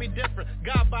tell me different.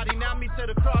 God body, now me to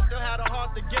the cross, still had a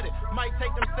heart to get it. Might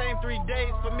take them same 3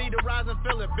 days for me to rise and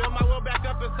feel it. Build my will back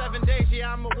up in 7 days,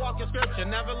 yeah, I'm a walking scripture.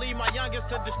 Never leave my youngest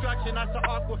to destruction, that's an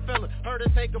awkward feeling. Heard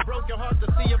it take a broken heart to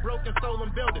see a broken soul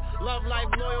and build it. Love,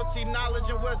 life, loyalty, knowledge,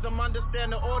 and wisdom.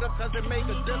 Understand the order, cause it make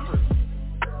a difference.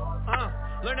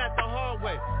 Learn that the hard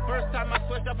way. First time I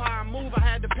switched up how I move, I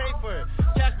had to pay for it.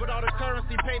 Cash with all the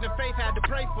currency, paid in faith, had to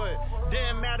pray for it.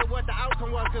 Didn't matter what the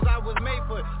outcome was, cause I was made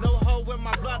for it. No hoe with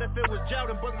my blood, if it was jailed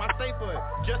and booked my safe for it.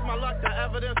 Just my luck, the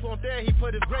evidence won't there, he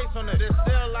put his grace on it. And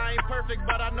still I ain't perfect,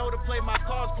 but I know to play my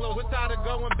cards close. We're tired of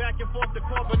going back and forth to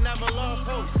court, but never lost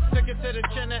hope. Took it to the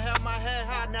chin and held my head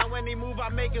high. Now any move I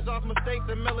make is off mistakes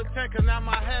and militant, cause now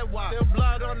my head wide. Still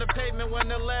blood on the pavement when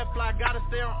the lead fly. Gotta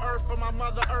stay on earth for my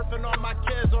mother earth and all my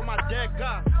kids, on my dead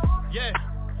God. Yeah,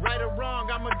 right or wrong,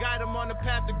 I'ma guide them on the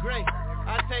path to great.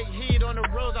 I take heed on the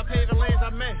roads, I pave the lanes I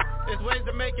make. There's ways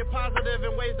to make it positive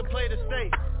and ways to play the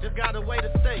state. Just got a way to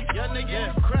stay. Young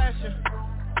nigga,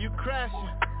 you crashing.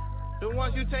 The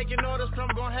ones you taking orders from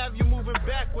gon' have you moving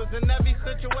backwards. In every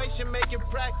situation, make it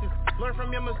practice. Learn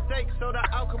from your mistakes so the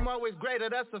outcome always greater,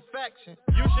 that's a faction.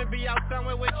 You should be out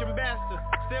somewhere with your master.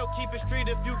 Still keep it street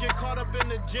if you get caught up in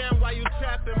the gym while you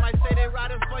trapping. Might say they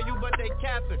riding for you, but they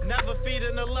capping. Never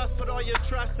feeding the lust, put all your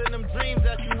trust in them dreams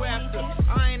that you after.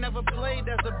 I ain't never played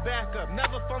as a backup,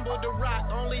 never fumbled the rock.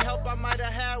 Only help I might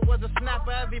have had was a snap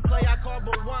for every play I called,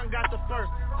 but one got the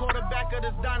first. Quarterback of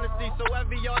this dynasty, so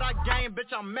every yard I gain,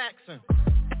 bitch, I'm maxing.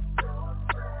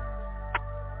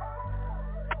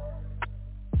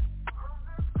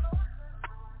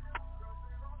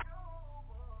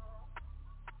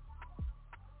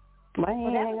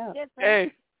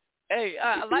 Hey,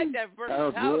 I like that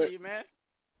versatility, man.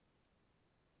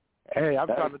 Hey, I'm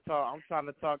trying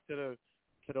to talk to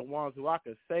the ones who I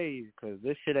could save, because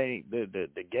this shit ain't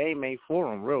the game ain't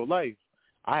for them. Real life.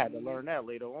 I had to learn that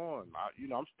later on.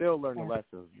 I'm still learning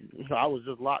lessons. I was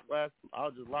just locked up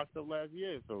last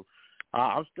year, so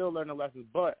I'm still learning lessons.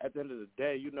 But at the end of the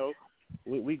day,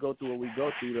 we go through what we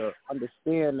go through to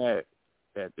understand that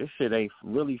this shit ain't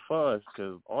really for us,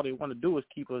 because all they want to do is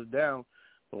keep us down.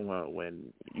 But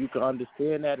when you can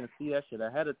understand that and see that shit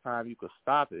ahead of time, you can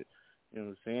stop it. You know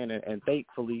what I'm saying? And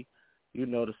thankfully,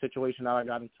 the situation that I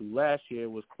got into last year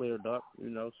was cleared up.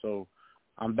 So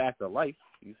I'm back to life.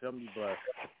 You feel me? But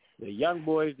the young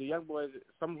boys,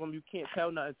 some of them you can't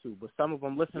tell nothing to, but some of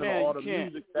them listen to all the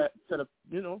music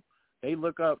they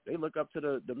look up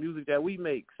to the music that we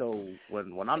make. So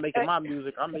when I'm making my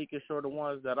music, I'm making sure the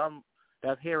ones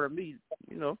that's hearing me,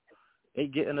 you know, they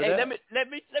get into that. Let me tell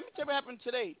you what happened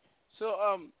today. So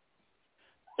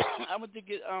I went to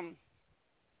get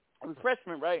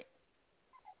refreshment, right?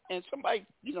 And somebody,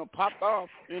 you know, popped off,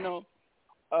 you know,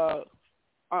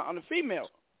 on the female.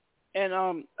 And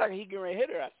like he getting ready to hit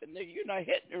her. I said, nigga, you're not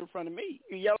hitting her in front of me.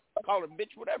 You yell, call her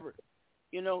bitch, whatever.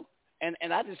 You know? And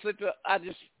I just looked up,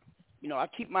 you know, I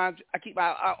keep my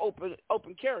eye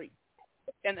open carry.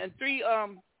 And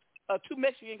two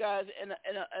Mexican guys and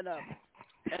a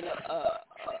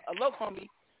local homie,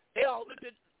 they all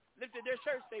lifted their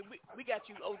shirts, say, we got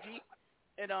you, OG.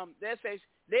 And they say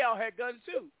they all had guns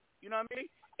too. You know what I mean?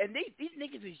 And these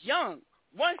niggas is young.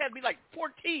 One had to be like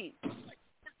 14.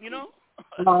 You know?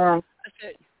 I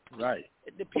said, right.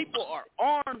 The people are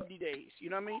armed these days. You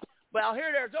know what I mean? But out here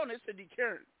in Arizona, it's a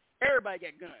deterrent. Everybody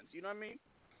got guns. You know what I mean?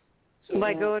 So,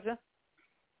 like Georgia?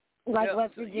 Like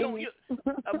West Virginia?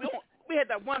 We had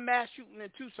that one mass shooting in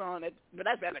Tucson, but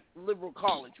that's at a liberal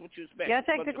college. What you expect? Yeah,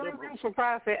 take the green room for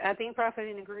Prophet. I think Prophet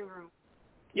in the green room.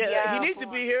 Yeah, he needs to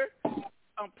be here.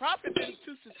 Prophet been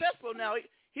too successful now.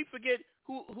 He forget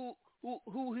who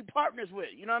he partners with.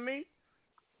 You know what I mean?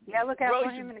 Yeah, look out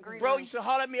for him in the green room. Bro used to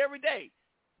holler at me every day.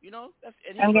 You know,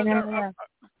 and he was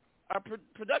our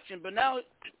production. But now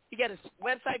he got his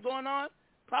website going on.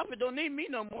 Prophet don't need me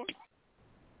no more.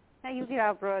 Hey, you get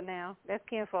out, bro, now. That's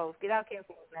kinfolk. Get out,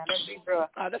 kinfolk now. That's big bro.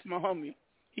 That's my homie.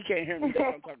 He can't hear me.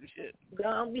 I'm talking shit.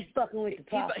 Don't be fucking with the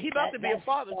Prophet. He about to be a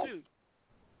father, too.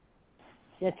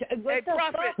 Hey,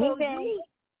 Prophet.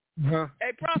 Huh?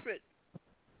 Hey, Prophet.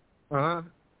 Uh-huh.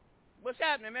 What's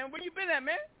happening, man? Where you been at,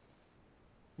 man?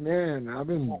 Man, I've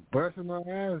been busting my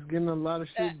ass, getting a lot of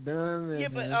shit done. Yeah,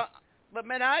 but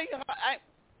man, I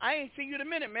ain't seen you in a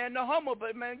minute, man. No homo,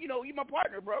 but man, you know, you my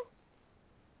partner, bro.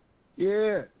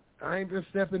 Yeah, I ain't been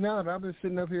stepping out. I've been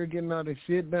sitting up here getting all this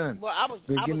shit done. Well, I was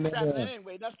traveling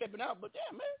anyway, not stepping out, but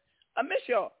damn, man, I miss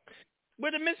y'all.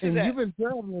 Where the missus at? You've been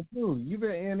traveling too. You've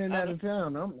been in and out of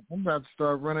town. I'm about to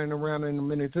start running around in a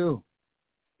minute too.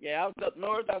 Yeah, I was up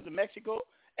north. I was in Mexico.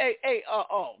 Hey,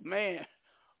 oh man.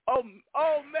 Oh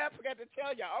man, I forgot to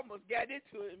tell you, I almost got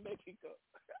into it in Mexico.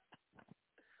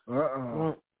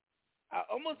 I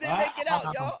almost didn't make it out,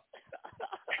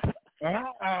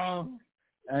 y'all.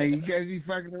 Hey, you guys be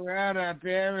fucking around out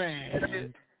there,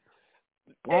 man.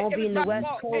 Won't be in the West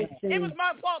Coast. It was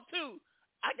my fault too.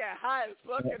 I got high as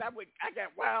fuck, and I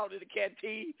got wild in the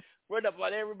canteen, run up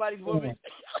on everybody's woman.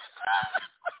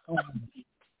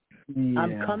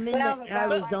 I'm coming to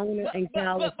Arizona and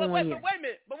California. But wait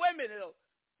a minute, though.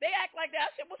 They act like that. I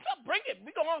said, what's up? Bring it.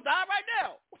 We gonna die right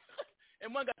now.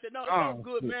 And one guy said, no, it's all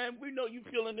good, man. We know you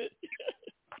feeling it.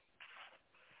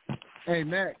 Hey,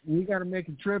 Matt, we got to make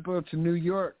a trip up to New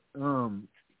York, some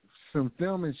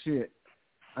filming shit.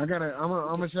 I'm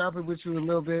gonna shop it with you a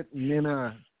little bit, and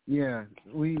then yeah,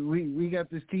 we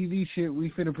got this TV shit we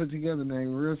finna put together,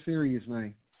 man. Real serious,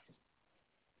 man.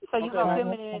 So you gonna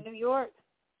film it in New York?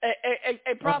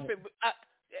 Hey, Prophet,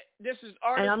 this is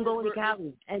artist. And I'm going to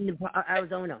Cali and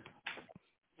Arizona.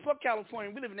 Fuck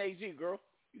California. We live in AZ, girl.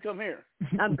 You come here.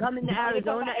 I'm coming to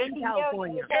Arizona and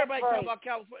California. Everybody talk about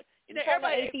California. You know,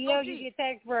 everybody. ATL, you get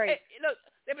tax break. Hey, look,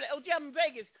 they be like, OG, I'm in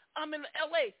Vegas. I'm in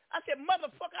LA. I said,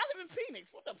 motherfucker, I live in Phoenix.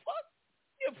 What the fuck?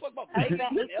 You don't fuck about Vegas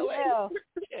and LA.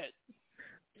 Shit.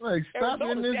 Like, stop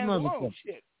in this motherfucker.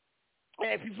 Shit. And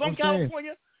if you're from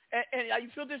California and you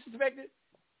feel disrespected,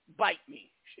 bite me.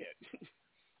 Shit.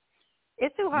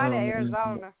 It's too hot in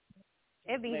Arizona.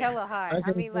 It'd be hella hot.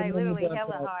 I mean, like, literally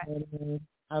hella hot.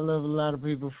 I love a lot of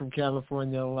people from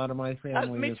California. A lot of my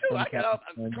family. Me too.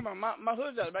 Come on, my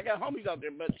hood's out there. I got homies out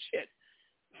there, but shit.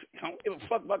 I don't give a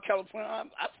fuck about California. I'm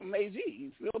from AZ.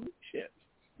 You feel me? Shit.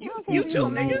 You too,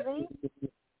 nigga.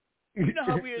 You know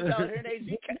how we is out here in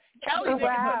AZ. Cali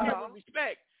niggas have with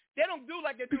respect. They don't do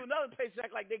like they do in other places,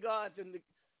 act like they gods and the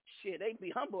shit. They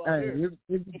be humble out here.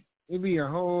 It'd be a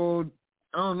whole,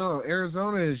 I don't know,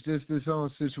 Arizona is just its own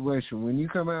situation. When you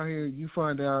come out here, you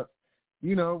find out,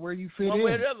 you know, where you fit in. One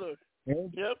way or the other.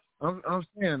 Yep. I'm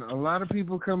saying a lot of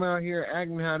people come out here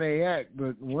acting how they act,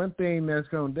 but one thing that's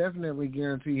going to definitely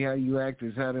guarantee how you act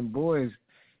is how them boys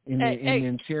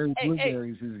in cherry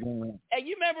blueberries is going to act. Hey,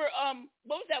 you remember,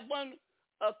 what was that one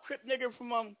Crip nigger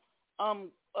from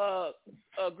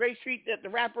Gray Street, that the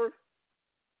rapper?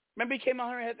 Remember he came out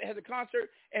here and had the concert,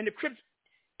 and the Crips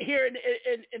here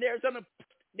in Arizona,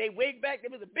 they waved back.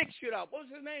 There was a big shootout. What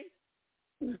was his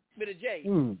name? With a J.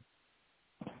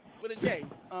 With a J.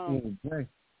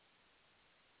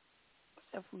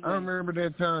 I remember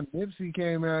that time Nipsey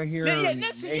came out here.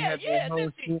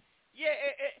 Nipsey. Yeah,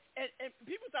 and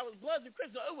people thought thought it was Bloods and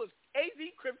Crips. No, it was AZ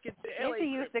Crips get to LA. They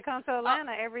used to come to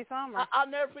Atlanta every summer. I'll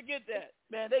never forget that.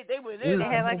 Man, they were They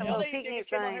there. had like a little LA picnic niggas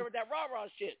came on thing. here with that rah-rah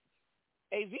shit.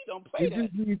 AZ don't play that.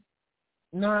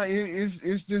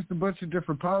 It's just a bunch of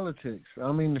different politics.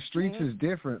 I mean, the streets is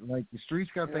different. Like, the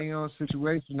streets got their own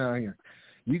situation out here.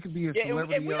 You could be a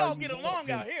celebrity. And we all get along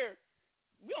out here.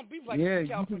 We don't beef like in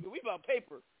California. We about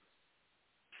paper.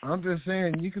 I'm just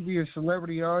saying, you could be a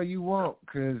celebrity all you want,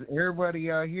 because everybody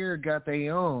out here got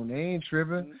their own. They ain't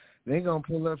tripping. They going to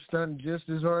pull up stunting just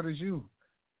as hard as you.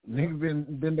 Nigga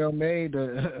been done made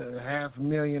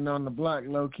 $500,000 on the block,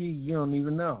 low-key. You don't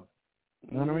even know.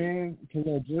 You know what I mean?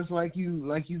 Just like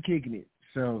you kicking it.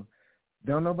 So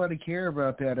don't nobody care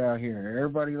about that out here.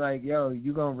 Everybody like, yo,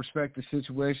 you going to respect the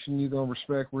situation. You going to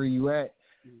respect where you at.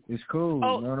 It's cool. You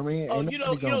know what I mean? Oh, you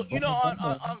know,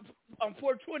 on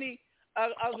 420, I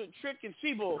was with Trick and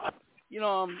Siebel. You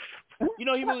know,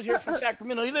 he moves here from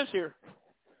Sacramento. He lives here.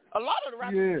 A lot of the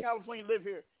rappers in California live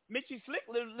here. Mitchie Slick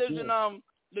lives in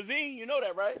Levine. You know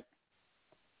that, right?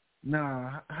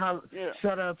 Nah,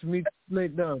 shout out to me,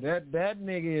 Slick, though. That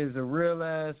nigga is a real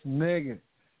ass nigga.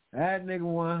 That nigga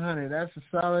 100. That's a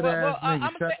solid ass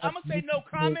nigga. I'm gonna say no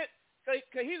comment, cause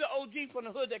he's an OG from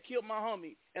the hood that killed my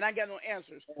homie, and I got no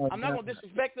answers. I'm not gonna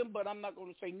disrespect him, but I'm not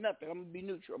gonna say nothing. I'm gonna be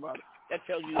neutral about it. That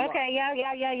tells you. Okay,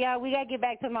 yeah. We gotta get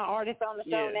back to my artist on the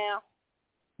show now.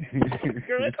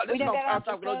 Girl, this is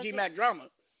Powertalk with OG Mack Drama,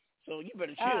 so you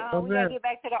better chill. We gotta get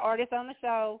back to the artist on the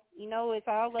show. You know, it's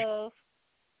all love.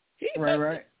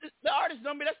 Right. The artist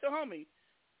number, that's the homie.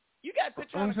 You got to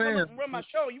try to come up and run my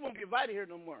show. You won't be invited here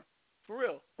no more. For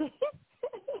real.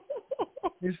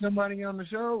 Is somebody on the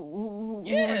show? Who are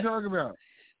we talking about?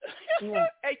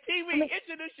 Hey, Teewee,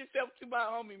 introduce yourself to my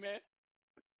homie, man.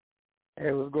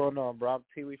 Hey, what's going on, bro? I'm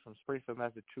Teewee from Springfield,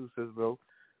 Massachusetts, bro.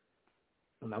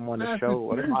 And I'm on the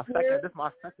show. This is my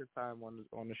second time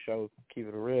on the show. Keep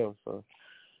it real. So,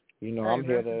 I'm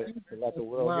here to let the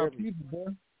world hear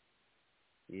me.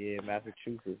 Yeah,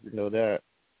 Massachusetts. You know that.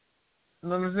 You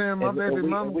know what I'm saying? My baby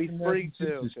mama. We free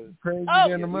too. Crazy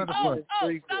than the motherfucker.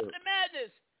 Stop the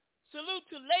madness. Salute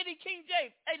to Lady King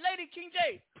J. Hey, Lady King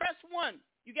J, press 1.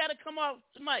 You got to come off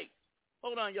the mic.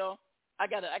 Hold on, y'all. I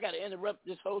gotta interrupt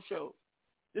this whole show.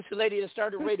 This is the lady that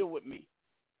started radio with me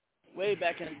way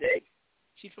back in the day.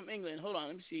 She's from England. Hold on,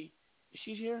 let me see. Is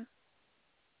she here?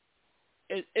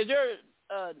 Is there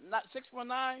not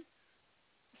 619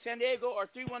 San Diego or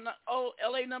 319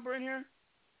 LA number in here?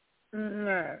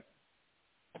 No.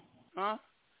 Huh?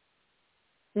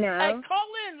 No. Hey, call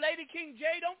in, Lady King J.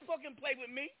 Don't fucking play with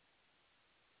me.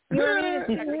 You want me to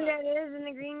see who that is in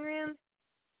the green room?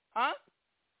 Huh?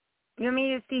 You want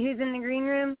me to see who's in the green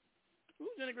room? Who's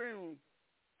in the green room?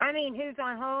 I mean, who's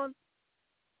on hold?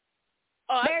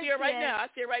 Oh, I see her right now.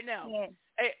 Yeah.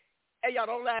 Hey, y'all,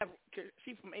 don't laugh.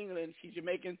 She's from England. She's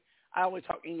Jamaican. I always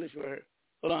talk English with her.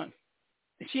 Hold on.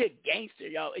 And she a gangster,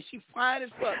 y'all. And she fine as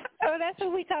fuck. Oh, that's who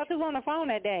we talked to on the phone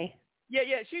that day.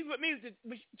 Yeah. She's with me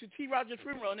to T. Rogers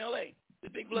funeral in L.A. The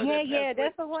big blood. Yeah.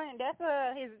 That's the one. That's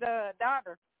his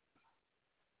daughter.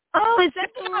 Oh, is that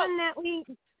the one that we...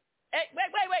 Hey, wait.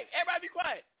 Everybody be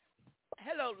quiet.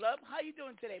 Hello, love. How you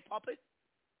doing today, Puppet?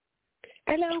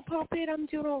 Hello, Puppet. I'm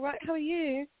doing all right. How are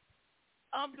you?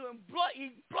 I'm doing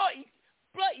bloody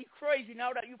crazy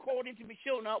now that you called into the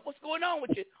show now. What's going on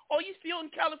with you? Oh, you still in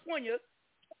California?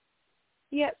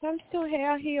 Yes, I'm still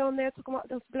here. I hear on there talking about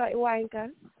those bloody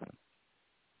wankers.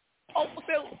 Oh,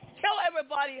 so tell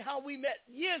everybody how we met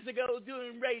years ago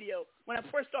doing radio when I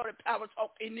first started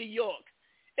Powertalk in New York.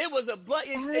 It was a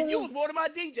bloody, and you was one of my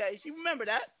DJs. You remember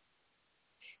that?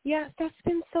 Yes, that's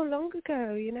been so long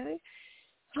ago,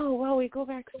 Oh, wow, we go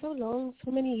back so long,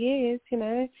 so many years,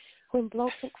 when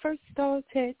Blog Talk first started.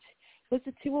 It was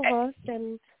the two of us,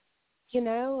 and,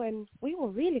 and we were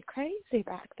really crazy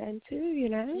back then, too,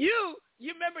 You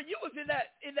remember you was in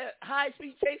that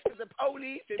high-speed chase with the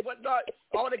police and whatnot,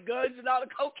 all the guns and all the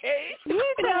cocaine? You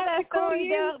know that story,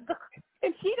 though.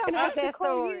 And she don't have that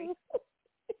story.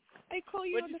 I call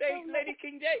you What'd on you the say, phone. Lady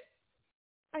King J?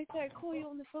 I said, I call you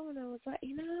on the phone. I was like,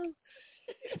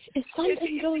 it's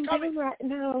something going down right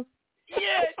now.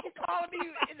 Yeah, she called me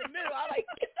in the middle. I like,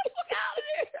 get the fuck out of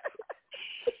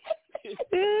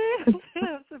there.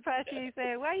 I'm surprised you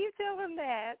said, why you tell him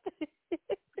that?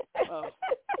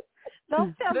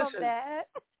 Don't tell him that.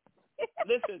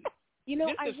 Listen,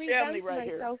 I this is family revamped right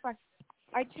myself.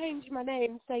 I changed my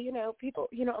name, so, people,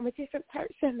 I'm a different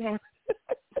person now.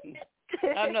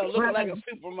 I know, looking like a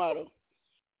supermodel.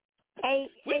 Hey,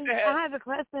 I have a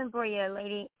question for you,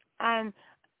 lady. And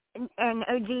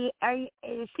OG,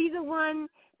 is she the one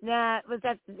that was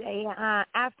at the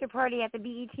after party at the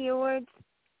BET Awards?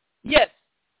 Yes.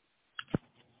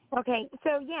 Okay,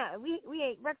 so yeah, we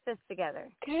ate breakfast together.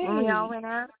 Okay. When we all went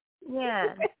out.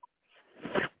 Yeah.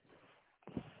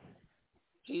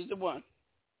 She's the one.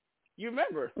 You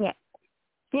remember? Yeah.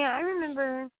 Yeah, I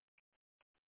remember.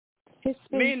 It's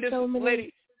been Me and this so many...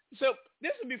 lady. So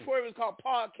this was before it was called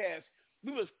podcast.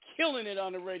 We was killing it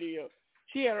on the radio.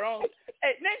 She had her own.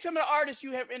 Hey, name some of the artists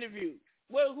you have interviewed.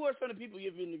 Well, who are some of the people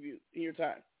you've interviewed in your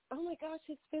time? Oh my gosh,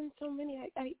 it's been so many. I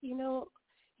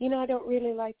I don't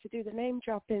really like to do the name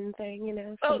dropping thing,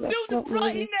 So Oh, do the bloody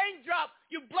really... name drop,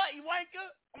 you bloody wanker.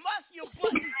 I'm asking you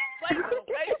bloody wanker,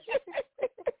 okay?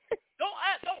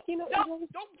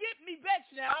 Don't get me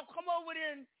vexed now. I'll come over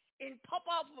there and pop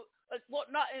off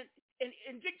whatnot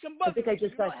and drink some butter. I think I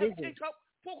just got dizzy.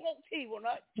 Pour on tea, will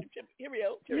not.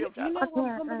 Cheerio. You know what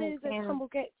humble is as humble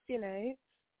gets,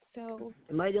 So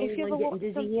am I the only one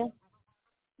getting dizzy here?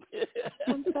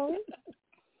 I'm sorry?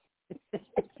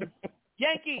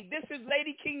 Yankee, this is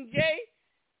Lady King J.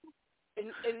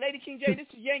 And Lady King J, this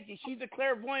is Yankee. She's a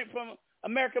clairvoyant from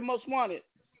America Most Wanted.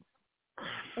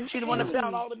 She's the one that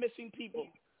found all the missing people,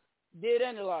 dead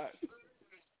and alive.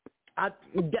 I'm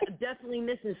definitely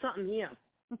missing something here.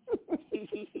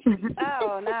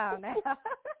 Oh, no.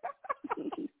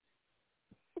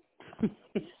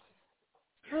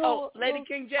 Oh, Lady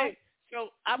King J. So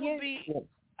I'll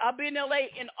be in LA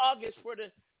in August for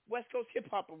the West Coast Hip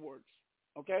Hop Awards.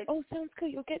 Okay. Oh, sounds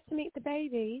good. You'll get to meet the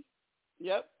baby.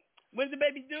 Yep. When's the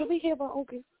baby due? She'll be here by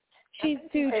August. She's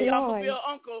due July. July. I'm gonna be an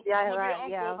uncle. Yeah, right.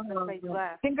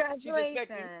 Yeah.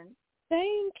 Congratulations.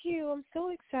 Thank you. I'm so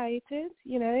excited.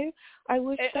 I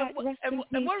wish that rest in peace.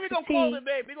 And what are we gonna call her,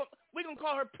 baby? We're gonna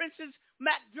call her Princess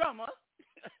Mack Drummer.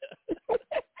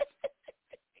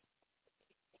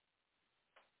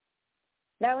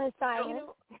 That was silent.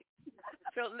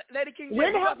 So, Lady King,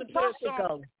 where the hell did Powertalk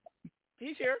go?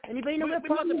 He's here. Anybody know where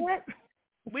Powertalk went?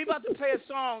 We about to play a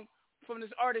song from this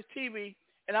artist Teewee,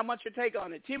 and I want your take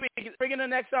on it. Teewee, bring in the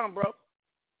next song, bro.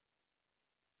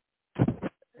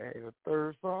 Hey, the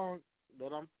third song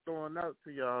that I'm throwing out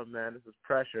to y'all, man, this is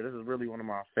Pressure. This is really one of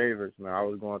my favorites, man. I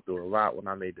was going through a lot when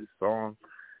I made this song.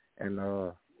 And,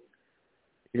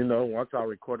 once I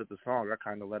recorded the song, I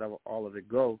kind of let all of it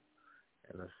go.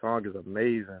 And the song is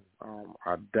amazing.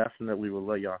 I definitely will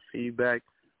let y'all feedback.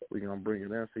 We're going to bring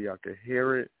it in so y'all can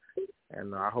hear it.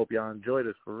 And I hope y'all enjoy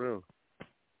this for real.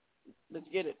 Let's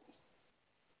get it.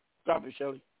 Drop it,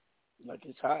 Shorty. Like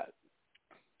it's hot.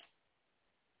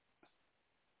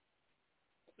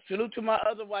 Salute to my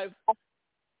other wife.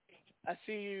 I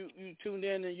see you tuned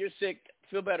in and you're sick.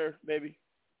 Feel better, baby.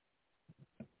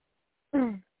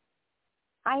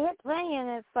 I hit play and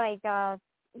it's like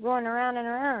going around and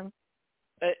around.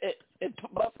 It's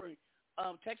buffering.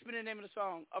 Text me the name of the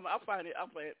song. I'll find it. I'll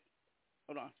play it.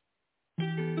 Hold on.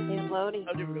 It's loading.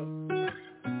 Oh, there we go.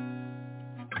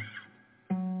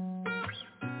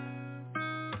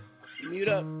 Mute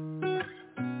up.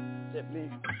 Except me.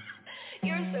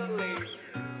 You're so weird.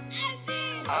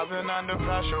 I've been under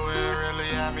pressure where it really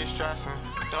had me stressing.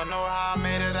 Don't know how I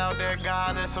made it out there,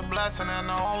 God, it's a blessing. And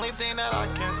the only thing that I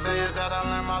can say is that I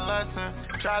learned my lesson.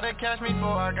 Tried to catch me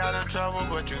before I got in trouble,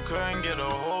 but you couldn't get a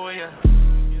hold of ya.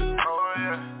 Oh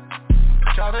yeah.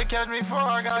 Tried to catch me before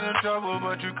I got in trouble,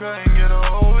 but you couldn't get a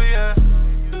hold of ya.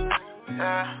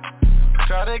 Yeah.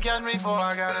 Tried to catch me before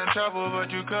I got in trouble,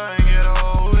 but you couldn't get a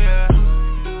hold of ya.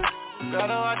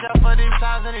 Gotta watch out for these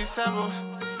signs and these symbols.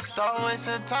 Start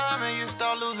wasting time and you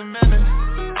start losing minutes.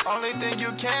 Only thing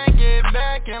you can't get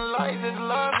back in life is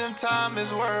love, and time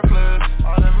is worthless.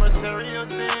 All the material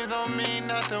things don't mean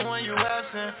nothing when you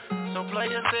absent. So play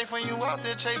it safe when you out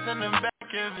there chasing them back.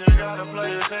 If you gotta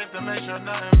play it safe to make sure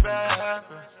nothing bad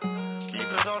happens.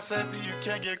 Keep it all safe so you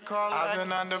can't get caught. I've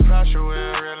been under pressure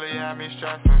where it really had me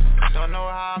stressing. Don't know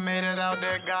how I made it out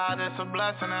there, God, it's a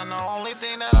blessing. And the only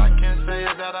thing that I can say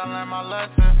is that I learned my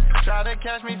lesson. Tried to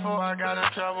catch me before I got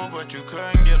in trouble, but you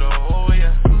couldn't get a hold of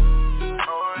ya.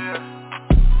 Oh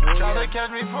yeah. Tried to catch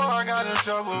me before I got in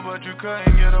trouble, but you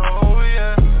couldn't get a hold of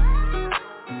ya.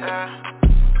 Yeah.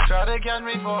 Tried to catch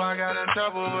me before I got in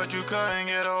trouble, but you couldn't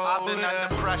get a hold of ya. I've been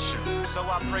under pressure, so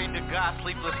I prayed to God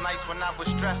sleepless nights when I was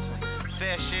stressing.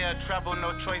 Fair share of trouble,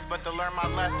 no choice but to learn my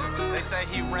lesson. They say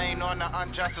he reigned on the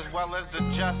unjust as well as the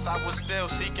just. I was still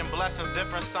seeking blessings,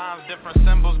 different signs, different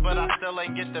symbols, but I still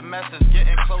ain't get the message.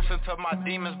 Getting closer to my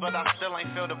demons, but I still ain't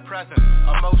feel the presence.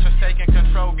 Emotions taking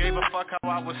control, gave a fuck how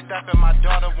I was stepping. My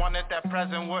daughter wanted that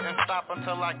present, wouldn't stop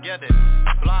until I get it.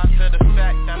 Blind to the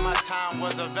fact that my time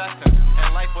was investing.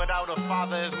 And life without a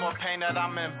father is more pain that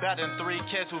I'm embedding. 3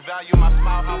 kids who value my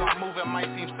smile, how I move it might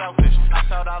seem selfish. I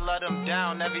thought I let them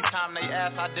down every time they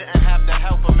asked, I didn't have to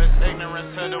help them. It's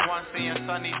ignorance to the one on seeing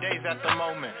sunny days at the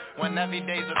moment. When every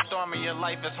day's a storm in your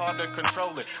life, it's hard to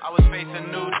control it. I was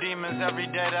facing new demons every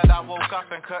day that I woke up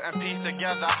and couldn't piece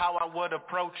together how I would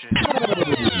approach it.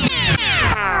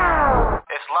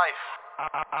 It's life.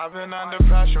 I've been under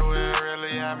pressure where it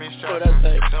really had me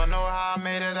stressing. Don't know how I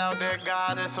made it out there,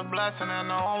 God, it's a blessing. And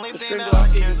the only thing that I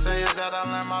can say is that I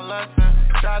learned my lesson.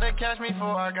 Tried to catch me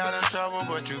before I got in trouble,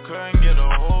 but you couldn't get a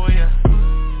hold, yeah.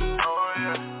 Oh,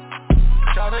 yeah.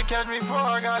 Tried to catch me before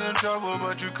I got in trouble,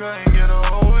 but you couldn't get a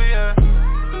hold, yeah.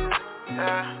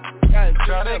 Yeah.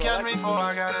 Tried to catch me before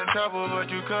I got in trouble, but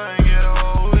you couldn't get a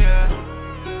hold, yeah.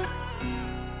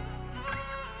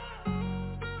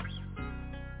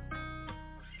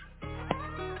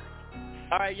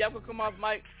 All right, y'all can come off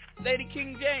mic. Lady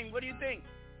King James, what do you think?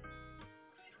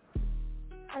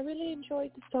 I really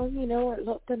enjoyed the song, you know, I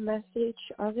loved the message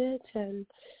of it, and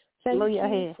thank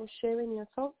you for sharing your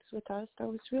thoughts with us. That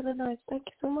was really nice. Thank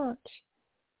you so much.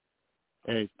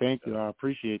 Hey, thank you. I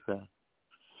appreciate that.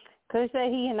 Kush said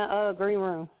he in the green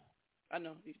room. I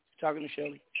know. He's talking to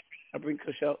Shelly. I bring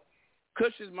Kush out.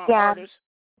 Kush is my Yeah. artist.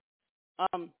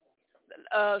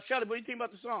 Shelly, what do you think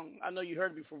about the song? I know you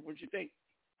heard it before. What do you think?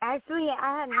 Actually,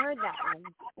 I hadn't heard that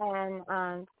one.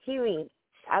 And Teewee,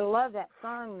 I love that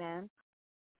song, man.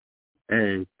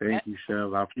 Hey, thank you,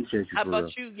 Shell. I appreciate you. How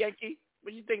about you, Yankee? What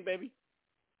do you think, baby?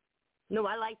 No,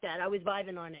 I like that. I was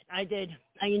vibing on it. I did.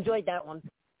 I enjoyed that one.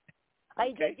 I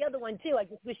enjoyed the other one, too. I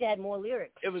just wish it had more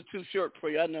lyrics. It was too short for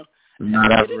you, I know. No,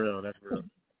 that's real. That's real.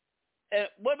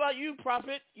 What about you,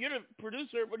 Prophet? You're the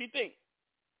producer. What do you think?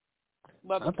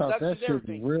 I thought that shit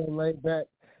was real laid back.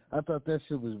 I thought that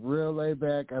shit was real laid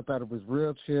back. I thought it was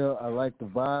real chill. I like the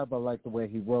vibe. I like the way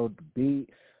he wrote the beat.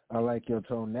 I like your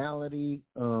tonality.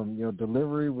 Your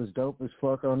delivery was dope as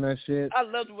fuck on that shit. I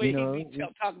love the way he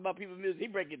talk about people's music. He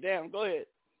break it down. Go ahead.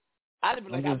 I didn't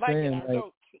be like, I like saying, it. I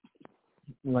don't.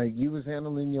 Like, you was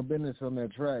handling your business on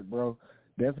that track, bro.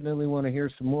 Definitely want to hear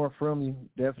some more from you.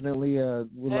 Definitely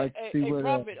would like to see what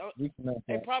Prophet, we can knock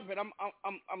out. Prophet, I'm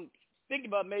thinking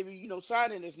about maybe,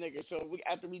 signing this nigga. So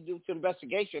after we do some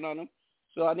investigation on him.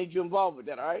 So I need you involved with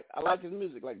that, all right? I like his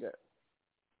music like that.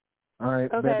 All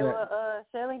right. Okay, well,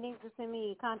 Shelly needs to send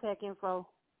me contact info.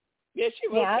 Yeah, she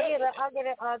will. Yeah, I'll get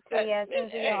it all to you.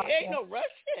 Ain't no rush.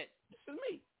 Shit. This is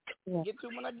me. Yeah. Get to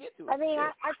it when I get to it. I mean,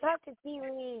 I talk to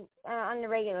Teewee on the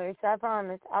regular, so I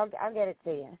promise I'll get it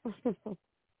to you.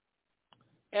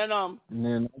 And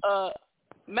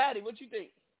Matty, what you think?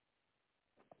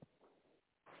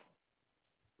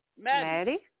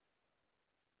 Matty?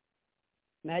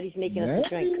 Maddie's making us a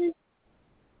drink.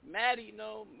 Matty,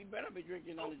 no, you better be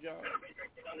drinking on the job.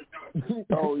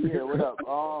 Oh yeah, what up?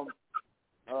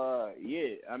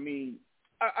 Yeah, I mean,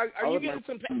 are you getting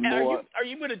some? Are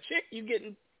you with a chick?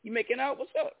 You making out?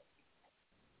 What's up?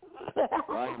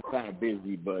 I'm kind of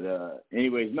busy, but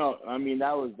anyways, no, I mean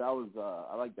that was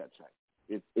I like that track.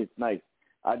 It's nice.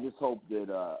 I just hope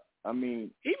that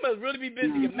he must really be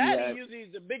busy. Matty usually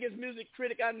is the biggest music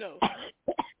critic I know.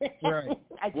 Right.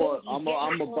 Well, I'm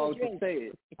about to say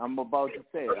it. I'm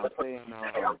saying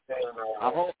I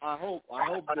hope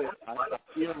that I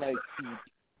feel like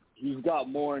he's got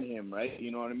more in him, right?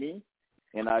 You know what I mean?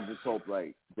 And I just hope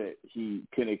like that he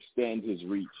can extend his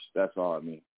reach. That's all I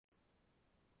mean.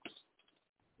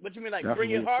 What you mean, like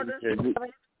bring it harder? You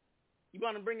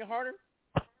want to bring it harder?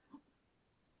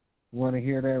 Want to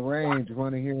hear that range?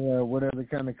 Want to hear whatever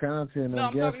kind of content? No,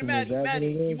 I'm talking to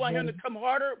Matty. You want him to come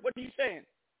harder? What are you saying?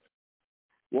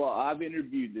 Well, I've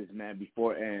interviewed this man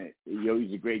before, and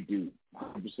he's a great dude,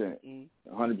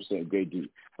 100% great dude.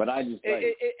 But I just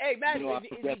hey, Matty, is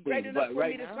he great enough for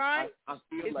me to sign? I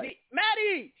feel like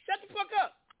Matty, shut the fuck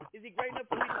up. Is he great enough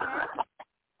for me to sign?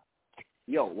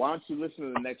 Yo, why don't you listen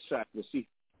to the next track? We'll see.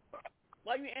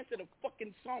 Why you answer the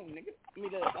fucking song, nigga? I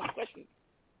mean, the question.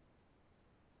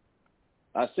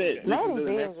 I said, listen to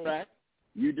the next track.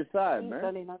 You decide,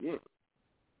 man. Yeah.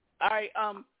 All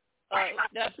right.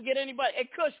 Did I forget anybody? Hey,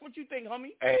 Kush, what you think,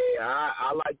 homie? Hey,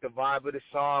 I like the vibe of the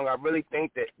song. I really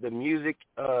think that the music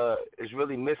is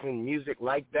really missing music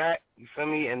like that. You feel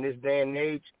me? In this day and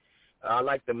age, I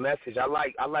like the message. I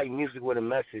like music with a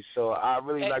message. So I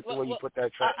really like the way you put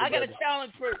that track together. I got a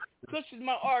challenge for Kush is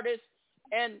my artist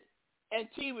and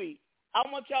Teewee. I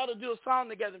want y'all to do a song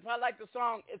together. If I like the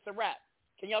song, it's a rap.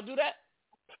 Can y'all do that?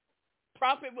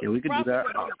 Prophet, yeah, we can do that.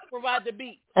 Provide the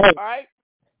beat. Hey. All right.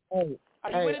 Hey. Are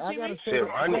you with it, Teewee?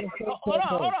 Hold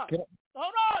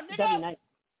on, nigga.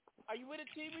 Are you with it,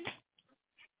 Teewee?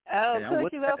 Oh,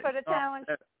 Kush, you up for the challenge?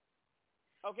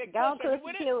 Okay, go Kush, you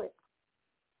with it?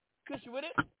 Kush, you with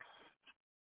it?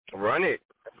 Run it.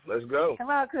 Let's go.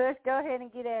 Come on, Kush. Go ahead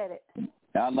and get at it.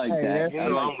 I like that. You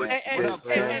know I'm with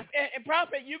and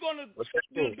Prophet, you're gonna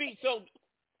do the beat. So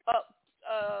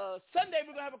Sunday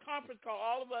we're gonna have a conference call,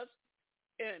 all of us,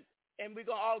 and we're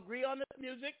gonna all agree on the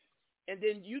music, and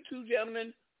then you two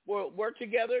gentlemen will work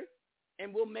together,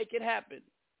 and we'll make it happen.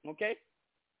 Okay?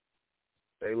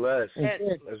 Say less.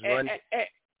 Let's run it.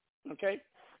 Okay.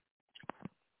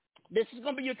 This is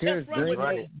gonna be your test run with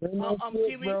me,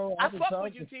 Teewee. I fuck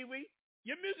with you, Teewee.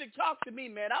 Your music talks to me,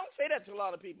 man. I don't say that to a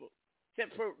lot of people,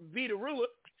 except for V the Ruler.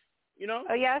 You know?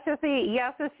 Oh, y'all should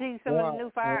see some of the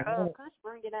new fire. Kush,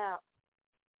 bring it out.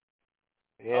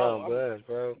 Yeah, I'm glad,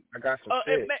 bro. I got some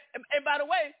shit. And by the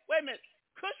way, wait a minute.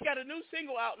 Kush got a new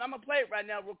single out, and I'm gonna play it right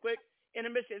now, real quick.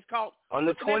 Intermission. It's called on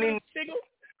the 20 single.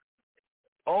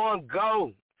 On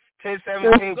go.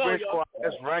 1017 Brick Squad.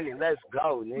 Let's run it. Let's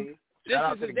go, nigga. This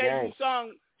is his debut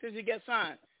song since he gets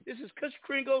signed. This is Kush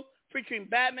Kringle featuring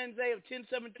Batman Zay of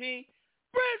 1017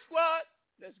 Brick Squad.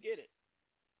 Let's get it.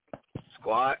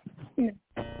 Squad.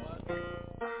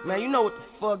 Man, you know what the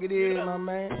fuck it is, my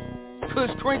man.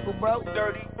 Kush Crinkle, bro.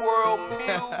 Dirty World Music.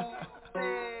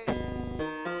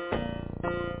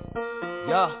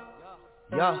 Yeah.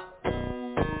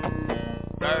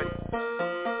 Dirty.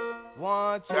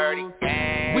 1, 2. Dirty.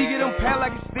 We get them pat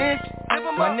like a stench.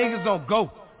 My niggas don't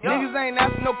go. Niggas ain't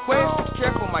asking no questions.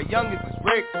 Careful, my youngest is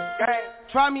Rick.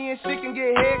 Try me and shit can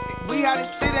get hectic. We how this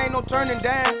shit ain't no turning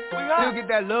down. Still get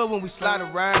that love when we slide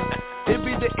around. It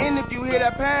be the end if you hear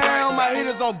that pound. My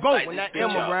hitters don't go when that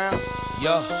M around.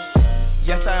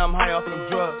 Yes, I am high off some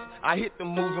drugs. I hit the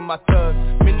moves with my thugs.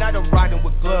 Midnight I'm riding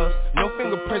with gloves. No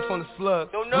fingerprints on the slug.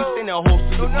 We send our hoes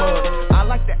to the mud. I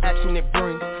like the action it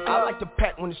brings. I like the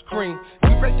pack when it's cream.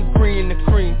 We break the green and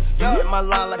the cream. You hit my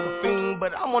line like a fiend,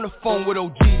 but I'm on the phone with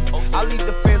OGs. I leave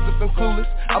the feds looking clueless.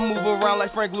 I move around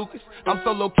like Frank Lucas. I'm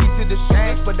so low key to the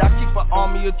shooters, but I keep an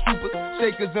army of troopers,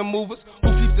 shakers and movers who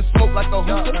keep the smoke like a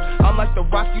hookah. I'm like the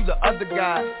Rock, you the other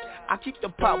guys. I keep the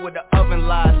pot where the oven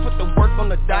lies. Put the work on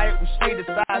the diet, we shade the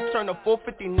size. Turn a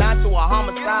 459 to a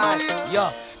homicide.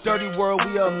 Dirty World,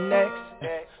 we up next.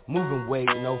 Moving weight,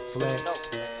 no flex.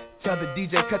 Tell the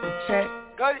DJ cut the check,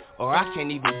 or I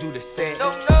can't even do the set.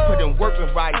 Put in work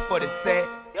and riding for the set.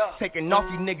 Taking off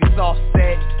you niggas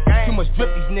offset. Too much drip,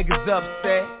 these niggas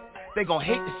upset. They gon'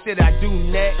 hate the shit I do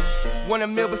next. Want a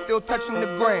meal but still touching the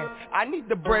gram. I need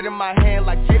the bread in my hand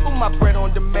like cable, my bread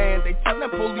on demand. They tellin'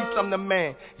 police I'm the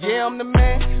man. Yeah, I'm the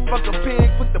man. Fuck a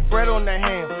pig, put the bread on the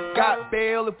ham. Got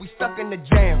bail if we stuck in the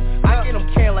jam. I get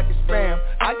them canned like it's spam.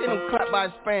 I get them clapped by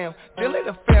his fam. Then let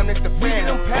the fam, that's the fam. We get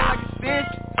them pat like a stench.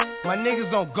 My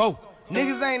niggas don't go.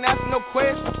 Niggas ain't asking no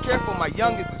questions. Careful, my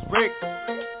youngest is Rick.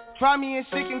 Try me and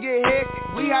shit can get hectic.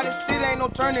 We how this shit ain't no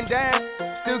turning down.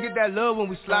 Still get that love when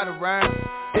we slide around.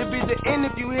 It be the end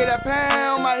if you hear that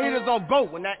pound. My hitters don't go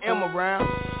when that M around.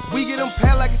 We get them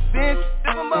pat like a stench.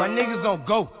 My niggas don't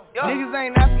go. Niggas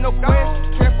ain't asking no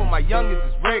questions. Careful, my youngest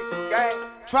is Rick.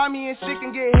 Try me and shit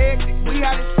can get hectic. We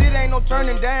how this shit ain't no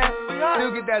turning down.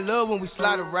 Still get that love when we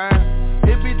slide around.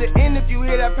 It be the end if you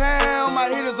hear that pound. My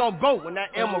hitters don't go when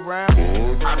that M around.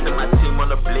 I send my team on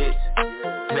the blitz.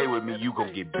 Play with me, you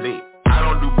gon' get blitzed. I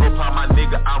don't do broke on my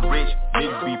nigga, I'm rich.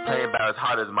 Niggas be playing about as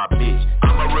hard as my bitch.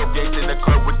 I'm a real gangster in the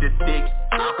club with the stick.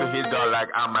 I put his dog like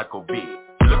I'm Michael Vick.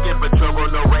 Looking for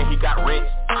trouble, no rain, he got rent.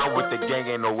 I'm with the gang,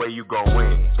 ain't no way you gon'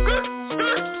 win.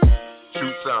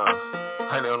 Shoot some,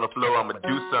 honey on the floor, I'ma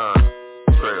do some.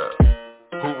 Straight up,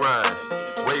 who run?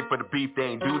 Wait for the beef, they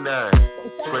ain't do none.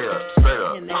 Straight up, straight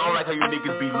up. I don't like how you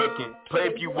niggas be looking. Play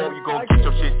if you want, you gon' get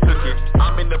your shit cooking.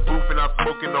 I'm in the booth and I'm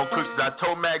smoking on cookies. I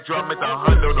told Mack drop it to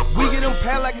 100 the We get them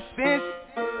pat like a stench.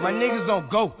 My niggas don't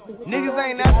go. Niggas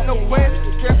ain't asking no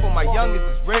questions. Careful, my youngest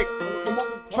is Rick.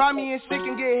 Try me and shit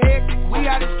can get hectic. We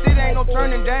how this shit ain't no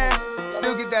turning down.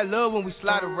 Still get that love when we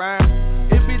slide around.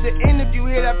 It be the end if you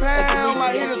hear that pound.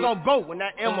 My hitters don't go when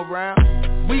that M around.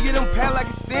 We get them pat like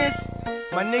a stench.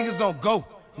 My niggas don't go.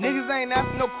 Niggas ain't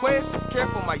asking no questions.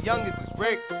 Careful, my youngest is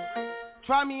Rick.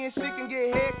 Try me and shit can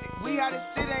get hectic. We how this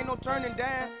shit ain't no turning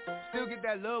down. Still get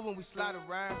that love when we slide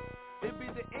around. It be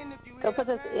the end if you hear put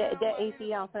that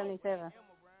AC on 77.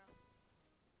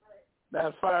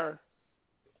 That's fire.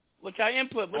 What's your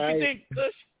input? What you think,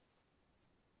 Kush?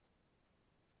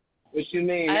 What you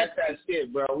mean? That's that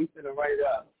shit, bro. We finna write it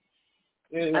up.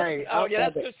 Hey, oh yeah,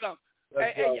 that's a good song.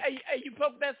 Hey, you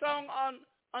poked that song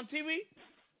on TV?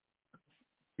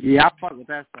 Yeah, I fuck with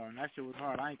that song. That shit was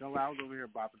hard. I ain't gonna lie, I was over here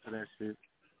bopping to that shit.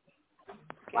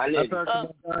 I talked to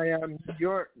my guy out in New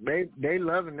York. They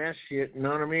loving that shit. You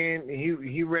know what I mean?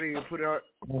 He ready to put it out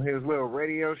on his little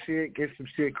radio shit, get some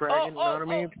shit cracking. You know what I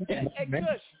mean?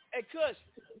 Hey Kush.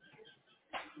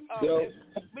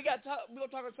 We gonna talk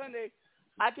on Sunday.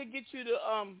 I could get you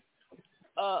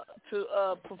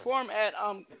perform at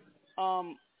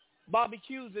Bobby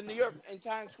Q's in New York in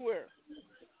Times Square.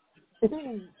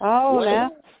 Oh,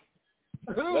 now.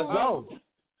 Let's go.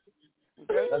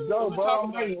 Okay. Let's go, bro.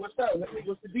 I'm ready. What's up?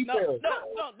 What's the details?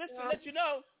 No. Just to let you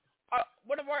know,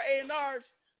 one of our A&Rs,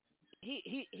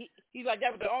 he's like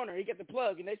that with the owner. He gets the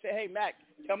plug, and they say, "Hey, Mack,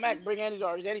 tell Mack bring any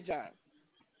artists anytime."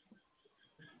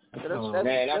 So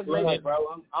that's right,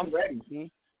 bro. I'm ready. Mm-hmm.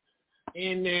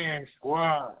 In there,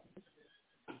 squad.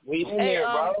 We in there,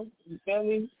 bro. You feel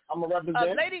me? I'm gonna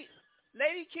represent.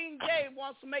 Lady King J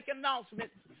wants to make an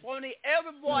announcement for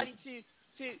everybody to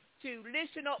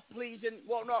listen up, please, and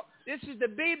whatnot. This is the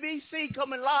BBC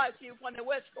coming live to you from the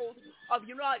West Coast of the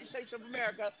United States of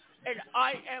America, and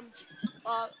I am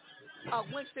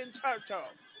Winston Churchill.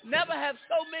 Never have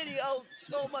so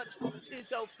much to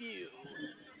so few.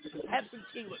 Have some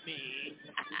tea with me.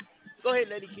 Go ahead,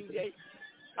 Lady King J.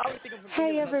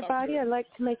 Hey everybody, I'd like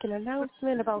to make an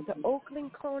announcement about the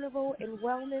Oakland Carnival and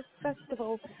Wellness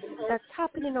Festival that's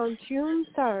happening on June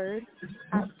 3rd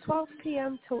at 12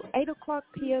 p.m. till 8 o'clock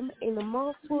p.m. in the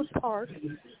Mosswood Park,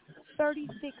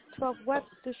 3612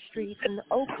 Webster Street in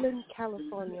Oakland,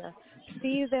 California. See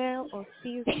you there or see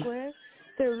you square.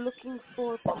 They're looking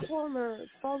for performers,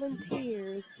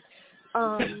 volunteers,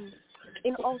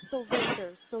 and also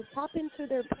vendors. So tap into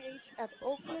their page at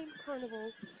Oakland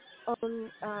Carnival on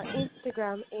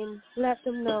Instagram and let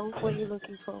them know what you're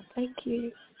looking for. Thank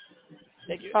you.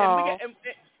 Thank you.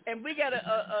 And we got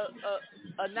a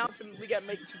announcement we got to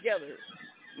make together,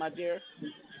 my dear.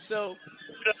 So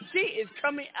she is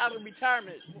coming out of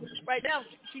retirement. Right now,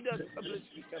 she does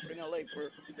publicity stuff in L.A.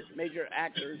 for major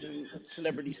actors and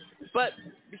celebrities. But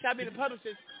besides being a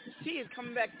publicist, she is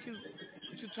coming back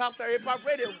to Top Star Hip Hop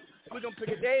Radio. We're gonna pick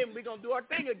a day and we're gonna do our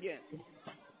thing again.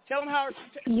 Tell them how.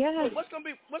 What's gonna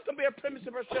be our premise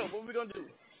of our show? What are we gonna do?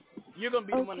 You're gonna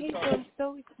be the one to talk. I'm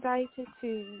so excited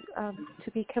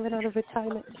to be coming out of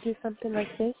retirement to do something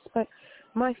like this. But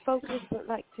my focus would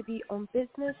like to be on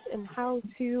business and how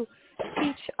to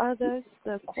teach others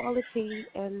the quality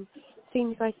and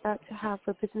things like that to have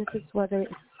for businesses, whether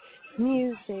it's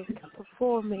music,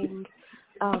 performing,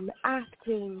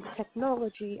 acting,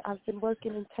 technology. I've been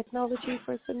working in technology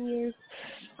for some years.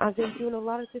 I've been doing a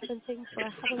lot of different things, so I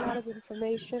have a lot of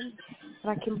information that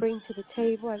I can bring to the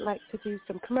table. I'd like to do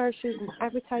some commercials and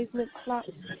advertisement slots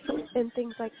and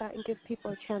things like that and give people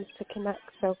a chance to connect.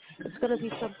 So it's going to be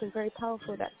something very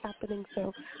powerful that's happening,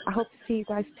 so I hope to see you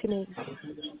guys tune in.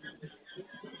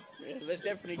 Yeah, let's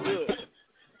definitely do it.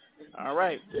 All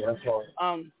right. Yeah, that's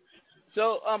hard.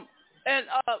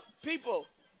 People,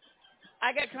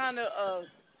 I got kind of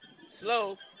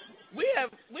slow. We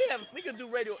can do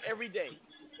radio every day.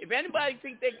 If anybody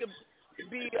think they could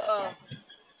be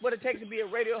what it takes to be a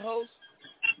radio host,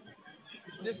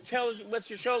 just tell us what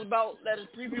your show's about. Let us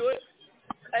preview it.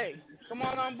 Hey, come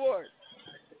on board.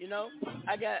 You know,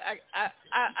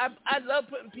 I love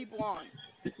putting people on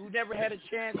who never had a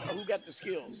chance or who got the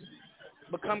skills.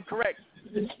 Become correct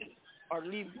or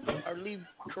leave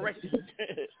corrected.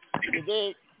 You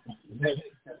dig?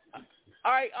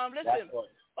 All right, listen.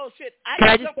 Oh shit!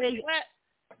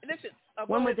 Listen.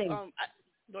 One more thing.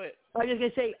 Go ahead. I was just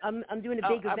gonna say I'm doing a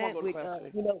big event with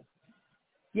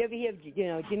you ever hear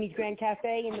Jimmy's Grand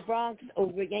Cafe in the Bronx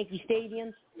over at Yankee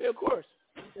Stadium? Yeah, of course.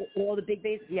 All the big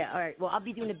bass. Yeah, all right. Well, I'll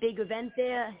be doing a big event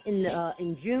there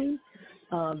in June,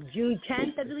 June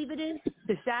 10th, I believe it is,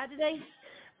 the Saturday.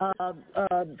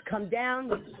 Come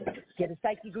down, get a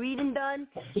psychic reading done,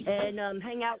 and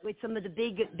hang out with some of the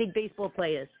big baseball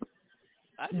players.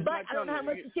 But I don't know how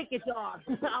much the tickets are.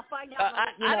 I'll find out.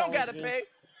 I don't gotta pay.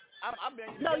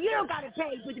 No, you don't gotta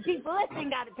pay, but the people listening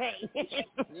gotta pay.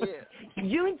 Yeah.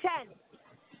 June 10th.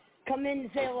 Come in and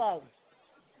say hello.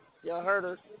 Y'all heard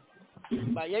her.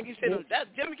 By Yankee Stadium.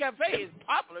 That Jimmy Cafe is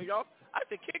popular, y'all. I have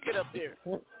to kick it up there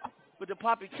with the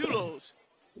Poppy Chulos.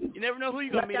 You never know who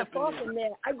you're gonna meet up in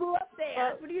there. I grew up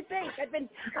there. What do you think?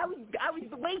 I was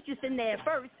the waitress in there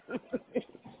first.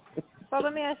 Well,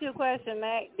 let me ask you a question,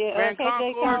 Mac. Did Grand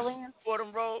KJ call in?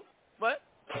 Fordham Road. What?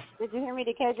 Did you hear me?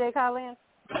 Did KJ call in?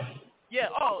 Yeah.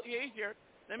 Oh, yeah, he's here.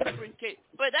 Let me bring K.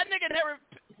 But that nigga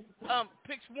never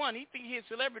picks one. He think he's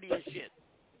a celebrity and shit.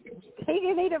 He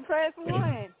didn't need to press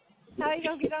one. How you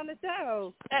gonna get on the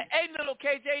show? Hey, little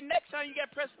KJ, next time you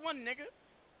got press one, nigga.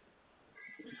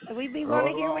 We want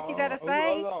to hear what you gotta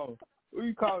say. Hold on. Who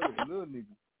you calling a little nigga?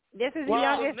 This is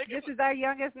This is our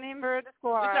youngest member of the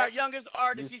squad. This is our youngest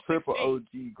artist. This He's triple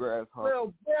 16. OG grasshopper.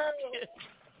 Well,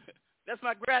 that's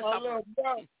my grasshopper.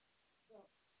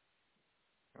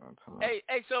 Hey,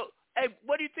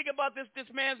 what do you think about this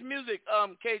man's music,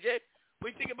 KJ? What do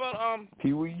you think about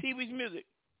Teewee? Teewee's music?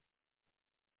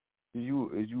 Is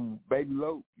you Baby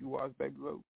Loke? You watch Baby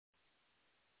Loke?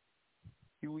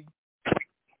 Teewee?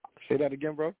 Say that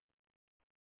again, bro.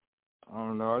 I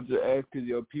don't know. I just asked because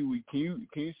you're Pee-wee. Can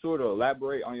you sort of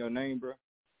elaborate on your name, bro?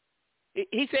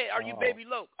 He said, "Are you Baby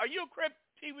Loke? Are you a Crip,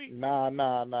 Teewee?" Nah.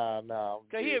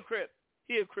 Cause he a Crip.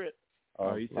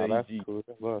 Oh, he said that's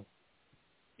cool.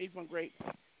 He's from great.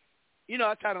 You know,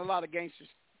 I kind of a lot of gangsters.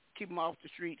 Keep them off the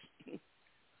streets.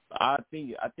 I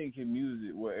think his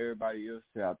music, what everybody else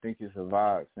said, I think it's a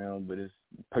vibe sound, but it's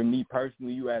for me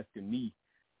personally. You asking me,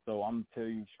 so I'm gonna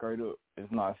tell you straight up,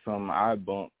 it's not something I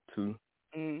bump to.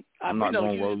 I'm not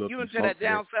gonna roll up. You into that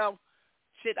down south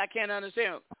shit? I can't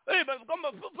understand. Hey, but come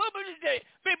on,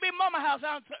 big mama house,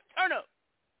 turn up.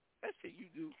 That's shit you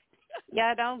do.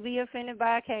 Yeah, don't be offended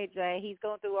by KJ. He's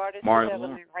going through artist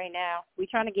development right now. We're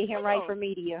trying to get him right for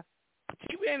media.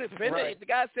 He ain't offended. Right. If the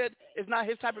guy said it's not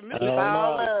his type of music,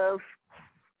 Yeah.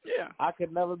 I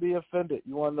could never be offended.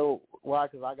 You want to know why?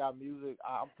 Because I got music.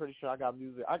 I'm pretty sure I got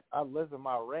music. I listen,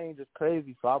 my range is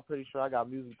crazy, so I'm pretty sure I got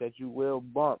music that you will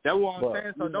bump. That's what I'm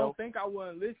saying. So don't think I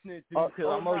wasn't listening to you,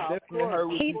 because I most definitely heard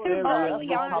what you said. Let me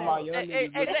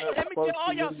tell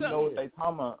all y'all something. Know what they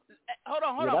talking about. Hold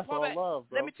on. That's all love,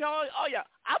 bro. Let me tell all y'all.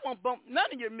 I won't bump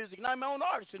none of your music, not my own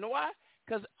artists. You know why?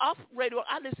 Because off radio,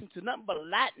 I listen to nothing but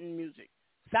Latin music.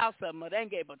 Salsa,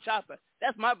 merengue, bachata.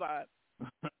 That's my vibe.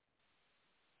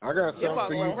 I got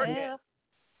something for you.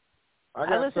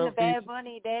 I listen to Bad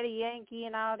Bunny, Daddy Yankee,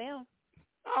 and all them.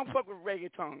 I don't fuck with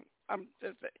reggaeton. I'm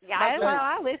just saying. Yeah, that's what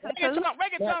I listen to.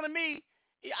 Reggaeton to me,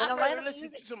 I'd rather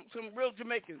listen to some real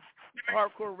Jamaican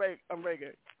hardcore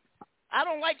reggae. I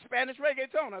don't like Spanish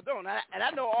reggaeton. I don't. And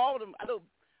I know all of them.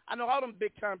 I know all them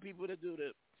big time people that do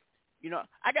this. You know,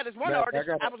 I got this one artist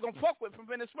I was gonna fuck with from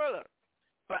Venezuela,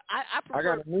 but I prefer. I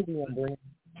got a newbie I'm bringing.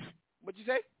 What'd you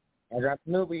say? I got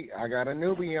a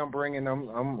newbie I'm bringing.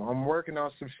 I'm working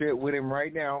on some shit with him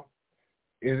right now.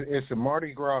 It's a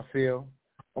Mardi Gras feel.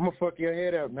 I'm gonna fuck your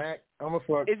head up, Mack. I'm gonna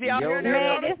fuck. Is he out here?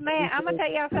 Man, this man. I'm gonna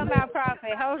tell y'all something about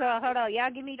Prophet. Hold on.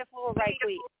 Y'all give me the floor right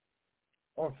quick.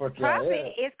 I'm fuck your head.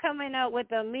 Prophet is coming up with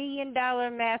 $1 million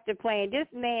master plan. This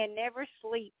man never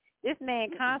sleeps. This man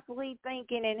constantly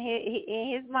thinking in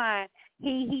his mind.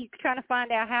 He's trying to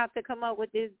find out how to come up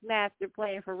with this master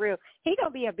plan for real. He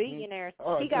gonna be a billionaire.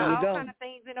 He got all kind of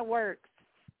things in the works.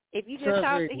 If you just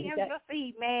talk to him, you'll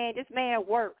see, man. This man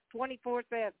works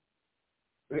 24/7.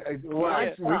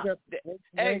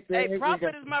 Hey,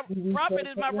 Prophet is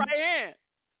my right hand.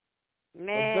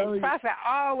 Man, Prophet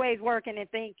always working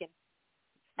and thinking.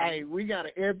 Hey, we got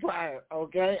an empire,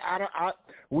 okay?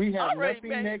 We have nothing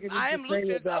negative to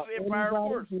say about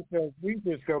anybody because we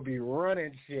just gonna be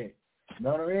running shit.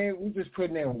 Know what I mean? We just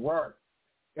putting in work.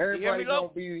 Everybody gonna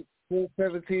be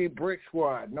 17 Brick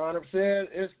Squad. Know what I'm saying?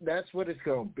 That's what it's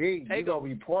gonna be. You gonna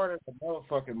be part of the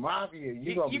motherfucking mafia.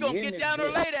 You gonna get down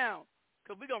or lay down,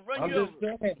 cause we gonna run you over. I'm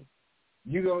just saying.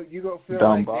 You gonna feel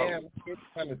like, damn, it's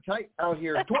kind of tight out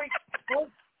here. Tweet.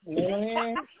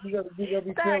 Man, you gotta be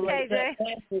feeling like that.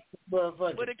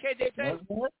 What did KJ say?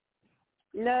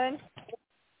 None.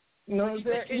 No,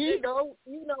 he know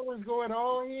what's going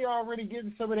on. He already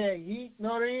getting some of that heat.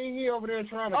 No, he over there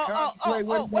trying to concentrate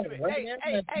with wait a minute.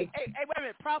 Hey, wait a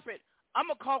minute, Prophet. I'm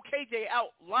gonna call KJ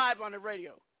out live on the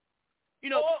radio. You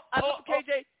know, I love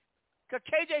KJ because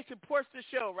KJ supports the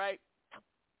show, right?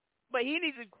 But he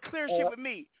needs to clear shit with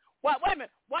me. Wait a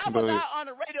minute. Why was I on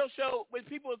a radio show with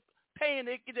people paying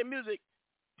to get their music?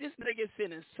 This nigga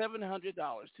sending $700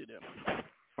 to them.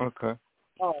 Okay.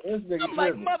 Oh, this nigga. I'm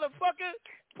like, motherfucker,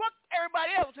 fuck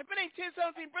everybody else. If it ain't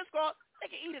 10-17 Briscoe, they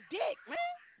can eat a dick, man.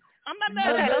 I'm not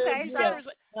mad at that.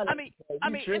 I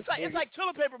mean, it's like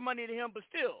toilet paper money to him, but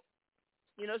still,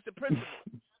 you know, it's the principle.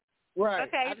 Right.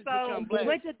 Okay, so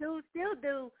what the dude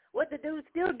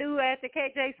still do after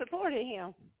KJ supported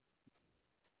him?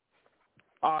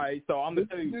 All right, so I'm gonna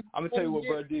tell you what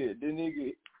bro did. The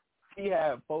nigga, he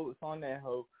had folks on that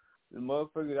hoe. The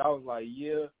motherfucker, I was like,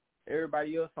 yeah.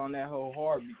 Everybody else on that hoe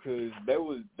hard because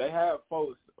they had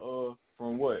folks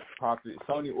from what Prophet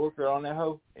Sony Orchard on that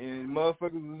hoe, and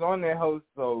motherfuckers was on that hoe.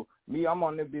 So me, I'm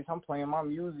on that bitch. I'm playing my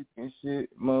music and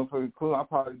shit. Motherfucker, cool. I'll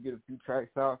probably get a few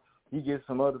tracks out. He gets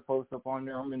some other folks up on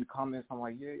there. I'm in the comments. I'm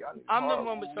like, yeah, y'all. I'm the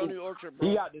one with Sony Orchard, bro.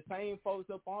 He got the same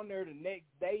folks up on there the next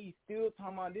day. He's still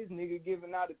talking about this nigga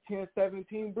giving out a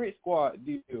 10-17 Brit Squad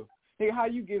deal. Nigga, how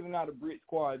you giving out a Brit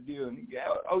Squad deal?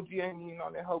 Nigga, OG ain't even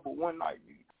on that hoe but one night,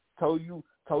 nigga. Told you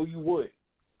what?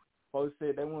 Folks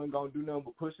said they wasn't gonna do nothing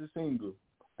but push a single.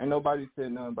 Ain't nobody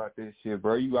said nothing about that shit,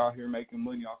 bro. You out here making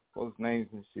money off of folks'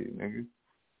 names and shit, nigga.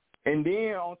 And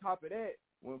then on top of that,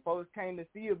 when folks came to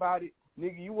see about it,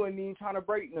 nigga, you wasn't even trying to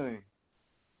break nothing.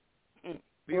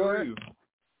 Be real.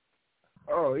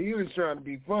 Oh, he was trying to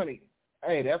be funny.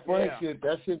 Hey, that funny shit,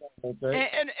 that shit. Okay.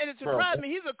 And it surprised me.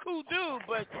 He's a cool dude,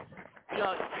 but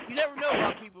you never know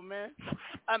about people, man.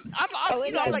 I'm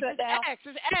like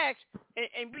just ask,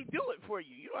 and we do it for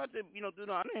you. You don't have to, do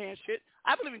the underhand shit.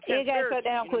 I believe in transparency. It got shut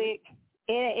down quick.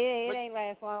 It ain't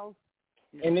last long.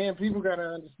 And then people gotta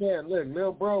understand. Look,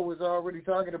 Lil Bro was already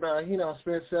talking about he done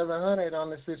spent $700 on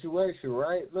the situation,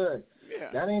 right? Look,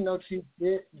 that ain't no cheap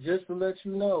shit. Just to let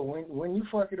you know, when you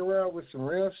fucking around with some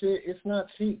real shit, it's not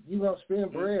cheap. You gonna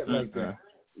spend bread like that.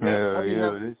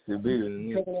 This shit bigger than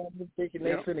me. Thinking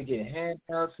they finna get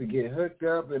handouts to get hooked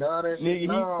up and all that shit. Nigga, he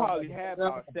probably had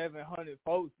about 700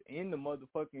 folks in the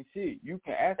motherfucking shit. You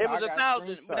can ask. It was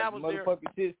 1,000 when I was there.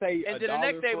 Motherfucking shit say and then the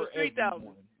next day was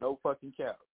 3,000. No fucking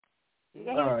cap. Yeah, he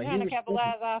was trying to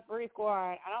capitalize off Free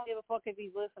Squad. I don't give a fuck if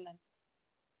he's listening.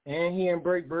 And he ain't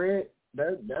break bread.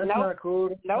 That's not cool.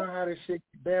 That's not how this shit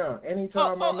get down.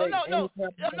 Anytime No,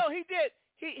 he did.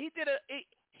 He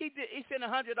sent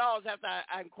 $100 after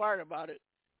I inquired about it,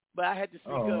 but I had to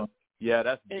speak up. Yeah,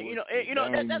 that's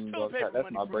that's true paper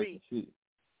money for me. Shit.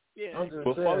 Yeah,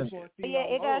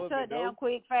 it got shut down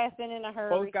quick, fast, and in a hurry.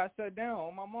 Folks got shut down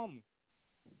on my mama.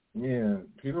 Yeah,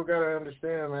 people gotta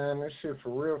understand, man. This shit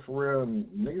for real.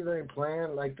 Niggas ain't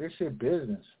playing like this shit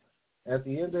business. At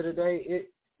the end of the day,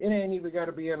 it ain't even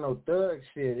gotta be on no thug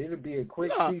shit. It'll be a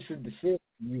quick piece of the shit.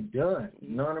 You done.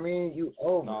 You know what I mean? You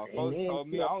over. No, folks told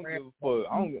me I don't give a fuck.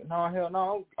 I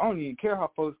don't even care how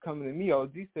folks coming to me.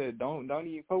 OG said don't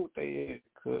even fuck with they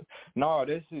ass. No,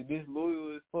 this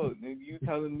loyal as fuck, nigga. You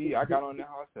telling me I got on that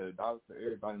house at $1 for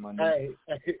everybody, my nigga.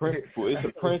 Hey. Principle. It's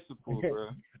a principle, bro.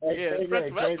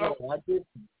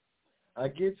 I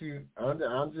get you.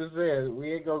 I'm just saying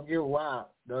we ain't gonna get wild.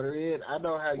 I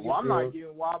know how you feel. I'm not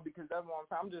getting wild because that's what I'm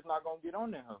saying. I'm just not gonna get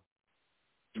on that house.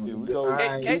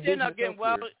 KJ not getting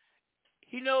wild.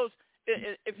 He knows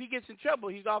if he gets in trouble,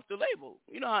 he's off the label.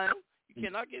 You know how I am. You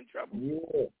cannot get in trouble.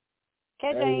 Yeah.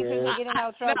 KJ ain't finna get in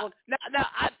no trouble. Now,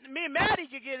 me and Matty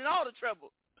could get in all the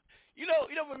trouble. You know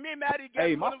when me and Matty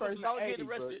get my first getting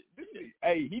arrested.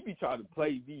 Hey, he be trying to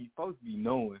play me. Supposed to be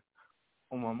knowing.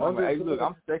 Oh my mama. Hey, look,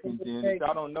 I'm second gen. If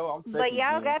y'all don't know, I'm second gen. But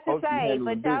y'all got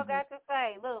to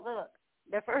say, look.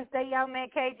 The first day y'all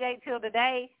met KJ till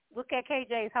today, look at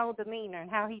KJ's whole demeanor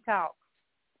and how he talks.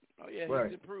 Oh yeah,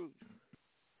 he's improved.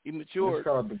 He matured.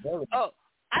 Oh,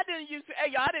 I didn't used to.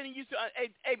 Hey,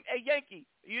 Yankee,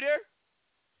 you there?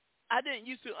 I didn't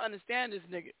used to understand this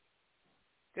nigga.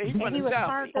 He from the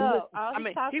South.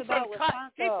 He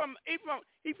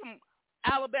from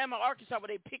Alabama, Arkansas, where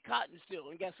they pick cotton still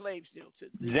and got slaves still.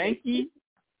 Janky,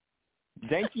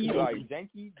 like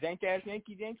jank ass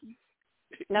Yankee.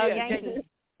 No, Yankee.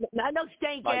 I know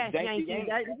stank ass Yankee.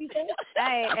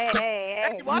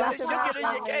 Hey. Watch it, you'll get in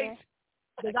your case.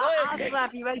 I'll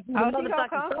slap you right through the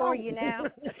motherfucking for you now.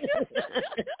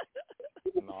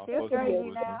 She'll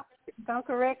crazy now. Don't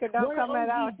correct her. Don't come at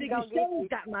all. She gonna get you.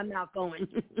 Got my mouth going.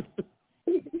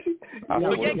 I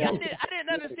didn't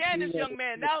understand this young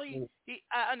man. Now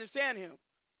I understand him.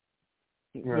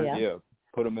 Yeah.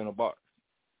 Put him in a box.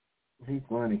 He's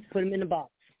funny. Put him in a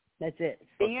box. That's it.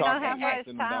 You know how much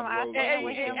time I spent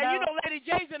with him. And you know Lady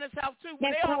J's in the South too.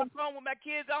 When they on the phone with my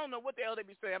kids, I don't know what the hell they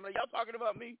be saying. I'm like, y'all talking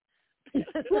about me? I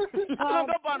hung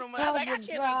up on them. I can't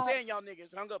understand y'all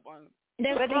niggas. Hung up on them.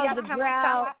 But do y'all know how much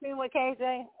time I spent with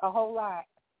KJ? A whole lot.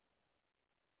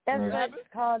 That's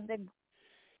called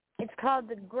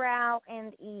the growl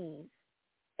and ease.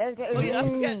 I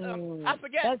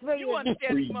forget. You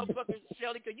understand these motherfuckers,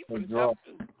 Shelly, because you from the South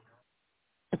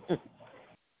too.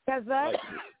 That's what?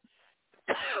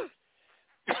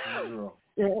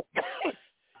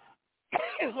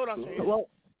 Hold on, Shelly. Well,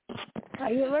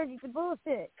 are you allergic to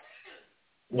bullshit?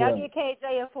 Y'all get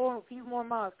KJ for a few more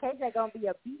months. KJ gonna be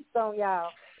a beast on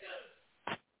y'all.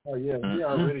 Oh yeah, we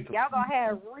already. Y'all gonna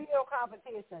have real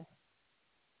competition.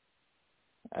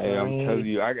 Hey, I'm telling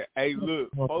you, Hey,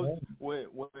 look, folks, when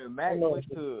Mack went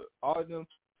to all them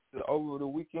over the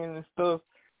weekend and stuff,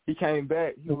 he came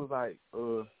back. He was like,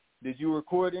 "Did you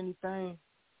record anything?"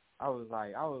 I was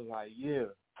like, "Yeah."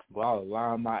 But I was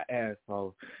lying my ass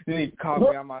off. Then he called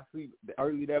me out my sleep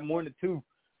early that morning too.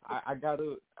 I got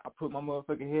up, I put my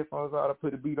motherfucking headphones out, I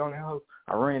put a beat on that hoe,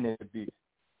 I ran that bitch.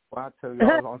 Well, I tell you,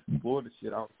 I was on some Florida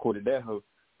shit, I recorded that hoe.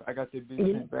 I got that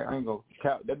bitch back, I ain't gonna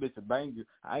count, that bitch a banger.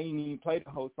 I ain't even played the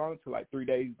whole song until like 3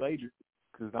 days later,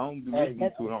 because I don't be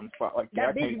listening to it on the spot like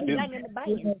that. That bitch be banging the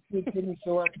banger.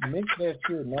 So I can mix that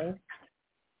shit, man.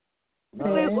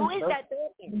 Who is that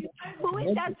talking? Who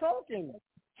is that talking?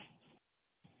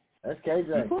 That's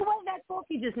KJ. Who was that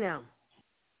talking just now?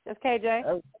 That's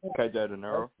KJ. KJ De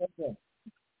Niro.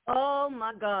 Oh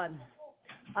my God!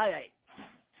 All right.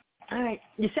 All right.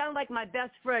 You sound like my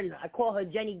best friend. I call her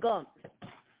Jenny Gump.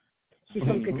 She's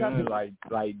from Kentucky. like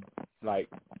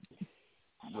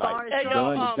Hey,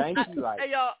 y'all, hey,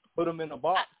 y'all, put them in a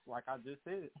box, like I just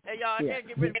said. Hey, y'all, I can't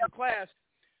get ready for class.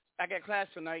 I got class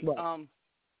tonight. What?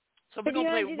 So we're going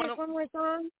to play one more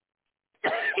song?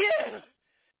 Yeah.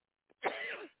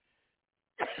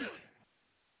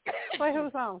 Play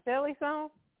whose song? Philly song?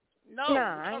 No,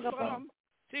 I ain't gonna play.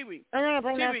 Teewee. I'm not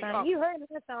gonna play Teewee, that song. You heard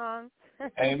that song.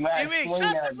 Hey, Matt, Teewee, swing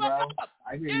shut that, the fuck bro. up.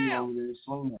 I hear you over there.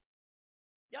 Swing that.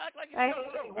 Y'all act like it's Hey,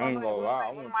 I ain't gonna lie.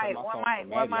 I want to play my song for Matty. I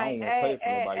don't want to play it for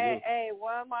nobody else. Hey,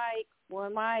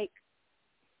 one mic.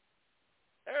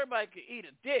 Everybody can eat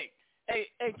a dick. Hey,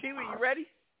 Teewee, you ready?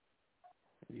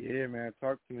 Yeah, man.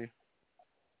 Talk to me.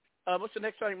 What's the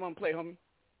next song you want to play, homie?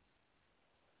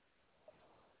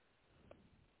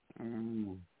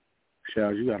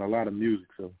 Charles, you got a lot of music,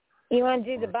 so. You want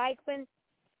to do the bike one?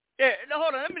 Yeah, no,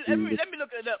 hold on. Let me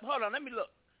look it up. Hold on, let me look.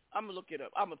 I'm gonna look it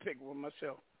up. I'm gonna pick one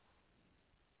myself.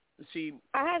 Let's see.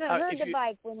 I haven't heard the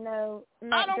bike one though.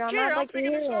 I don't care. I'm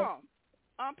picking the song. song.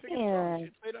 I'm picking the song.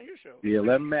 Shit played on your show. Yeah,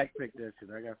 let Mack pick that shit.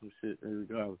 I got some shit. There we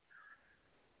go.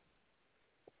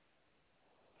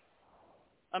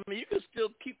 I mean, you can still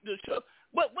keep the show.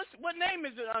 What name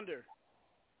is it under?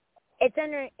 It's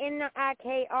under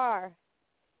NIKR.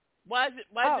 Why is it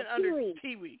under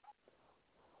Teewee?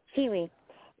 Teewee.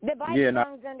 The bike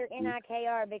song's under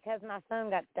NIKR because my phone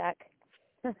got stuck.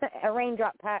 A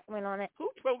raindrop pack went on it.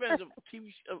 Who programs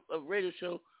a radio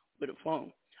show with a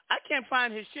phone? I can't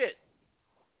find his shit.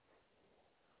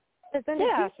 It's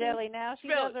under Shelly now. She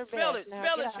does her best. Spell it,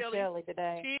 Shelly. Shelly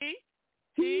today.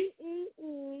 TEEWEE.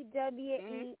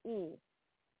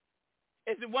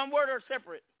 Is it one word or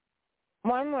separate?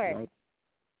 One word.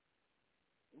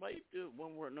 Why you do it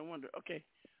one word? No wonder. Okay,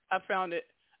 I found it.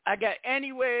 I got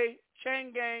Anyway,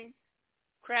 Chain Gang,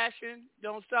 Crashing,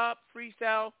 Don't Stop,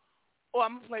 Freestyle. Oh,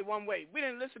 I'm going to play One Way. We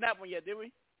didn't listen to that one yet, did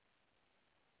we?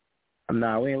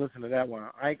 Nah, we ain't listening to that one.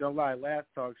 I ain't gonna lie. Last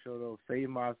talk show, though, Save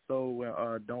My Soul when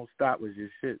Don't Stop was your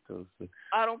shit, though. So.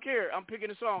 I don't care. I'm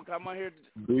picking a song because I'm on here to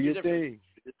do your thing.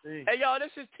 Hey, y'all,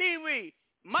 this is Teewee.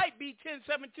 Might be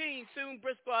 1017, soon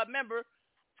Bristol member.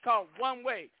 It's called One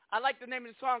Way. I like the name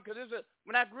of the song because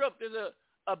when I grew up, there's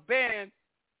a band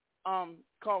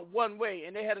called One Way,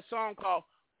 and they had a song called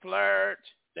Flirt.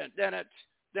 I'm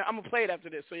going to play it after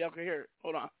this so y'all can hear it.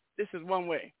 Hold on. This is One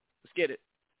Way. Let's get it.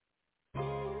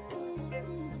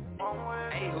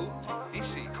 Hey, who? This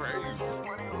shit crazy.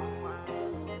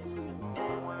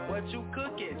 What you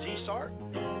cooking, G-Sharp?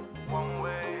 One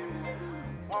way.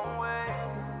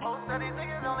 Most of these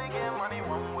niggas only get money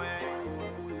one way.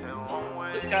 One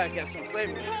way. This guy got some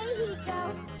flavor.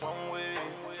 One way.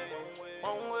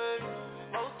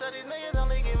 Most of these niggas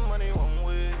only get money one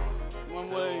way. One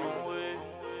way.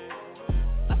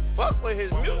 Fuck with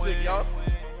his music, y'all.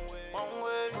 One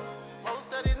way.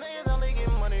 Most of these niggas only get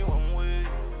money one way.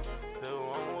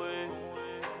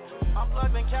 I'm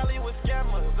plugged in Cali with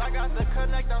scammers. I got the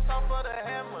connect on top of the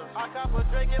hammer. I cop a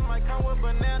drink, it might come with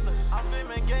bananas. I'm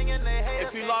filming gang and they hate us.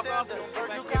 If you log off,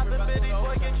 you got the bitty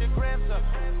boy, get your grams up.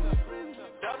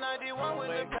 Dub 91 with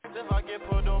the packs. If I get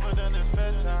pulled over, then it's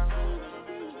bedtime.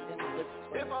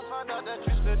 If I find out that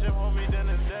you snitching for me, then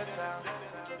it's dead time.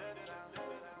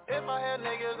 If I had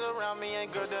niggas around me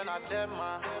ain't good, then I dead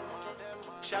mine.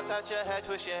 Shout out your head,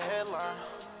 twist your headline.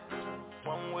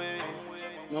 One way.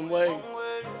 One way.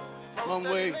 One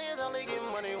way.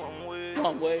 One way.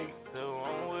 One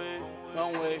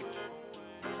way.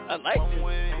 I like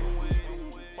this.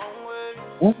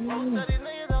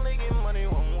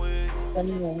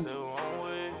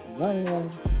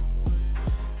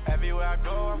 Everywhere I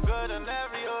go, I'm good in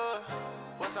every hood.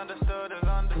 What's understood is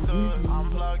understood.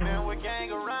 I'm plugged in with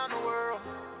gang around the world.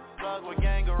 Plugged with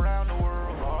gang around the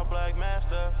world. All black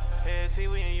master. Hey,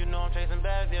 Teewee, and you know I'm chasing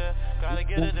bags, yeah. Gotta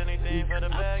get it, anything for the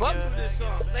bag, yeah. Fuck with this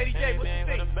song. Lady J, what you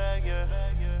think?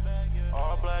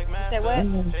 All black master.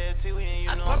 Hey, Teewee, and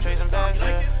you know I'm chasing bags,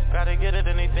 yeah. Gotta get it,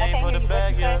 anything for the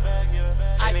bag, yeah.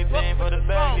 Anything for the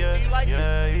bag, yeah.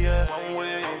 Yeah. One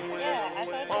way.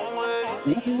 One way.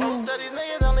 Most of these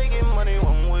niggas only get money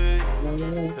one way.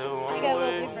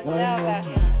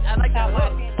 I like that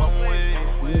one. One way.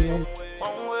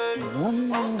 One way.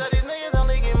 Most of these niggas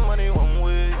only get money one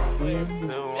way.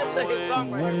 That's a hit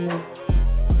song right here.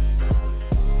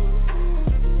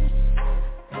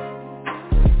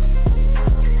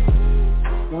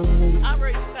 I'm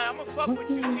ready to start. I'm gonna fuck with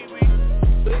you, Teewee.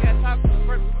 We gotta talk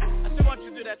first. I still want you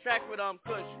to do that track with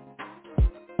Kush.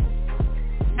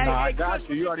 Nah, I got Kush,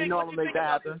 you. You already know I'm gonna make that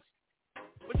happen.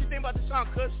 What you think about the song,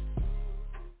 Kush?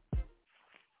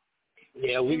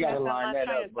 Yeah, we gotta line that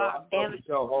up, bro. Damn it.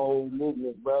 Your whole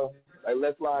movement, bro. Like,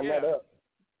 let's line that up.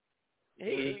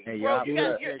 Hey, bro, you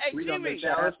got Teewee.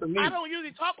 I don't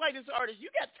usually talk like this artist. You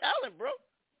got talent, bro.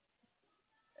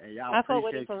 Hey, y'all I fuck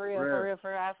with it for real.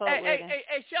 I fuck with it.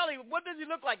 Hey, Shelly, what does he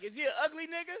look like? Is he an ugly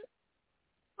nigga?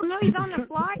 Oh, no, he's on the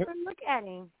fly. Look at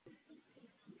him.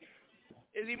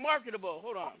 Is he marketable?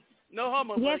 Hold on. No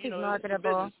homo. Yes, but, he's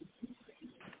marketable.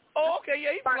 Oh, okay.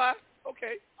 Yeah, he's fly.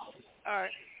 Okay. All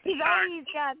right. He's always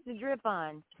got the drip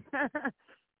on.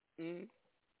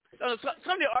 So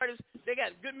some of the artists, they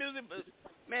got good music, but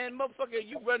man, motherfucker,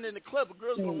 you run in the club, a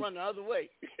girl's gonna run the other way.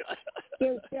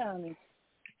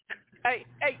 Hey,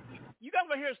 you guys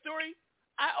wanna hear a story?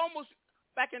 I almost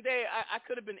back in the day, I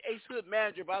could have been Ace Hood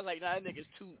manager, but I was like, nah, that nigga's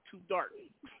too dark.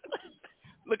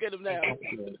 Look at him now.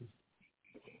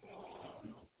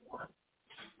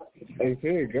 Hey,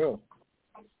 here you go.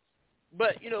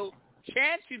 But you know,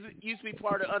 Chance used to be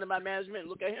part of under my management.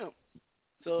 Look at him.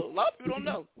 So a lot of people don't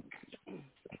know.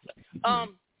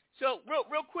 So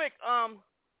real quick,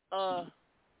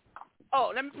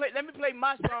 let me play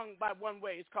my song by One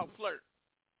Way. It's called Flirt.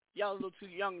 Y'all a little too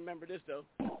young to remember this though.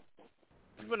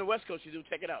 It's from the West Coast. You do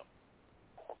check it out.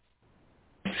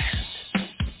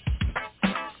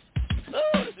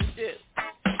 Oh, this is shit.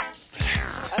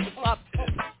 I have to flop to this.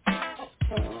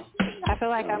 I feel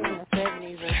like I'm in the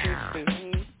 70s or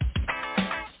 60s.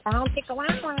 I don't think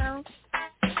around.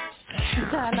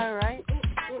 I know, right?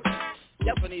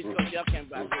 Japanese Coast, y'all can't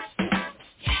buy this.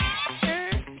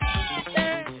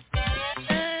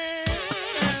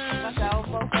 Watch out,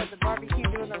 folks at the barbecue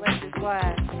doing the electric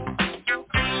slide.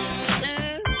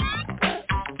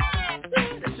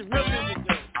 This is real music,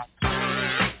 though.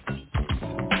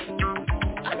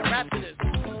 I can rap to this.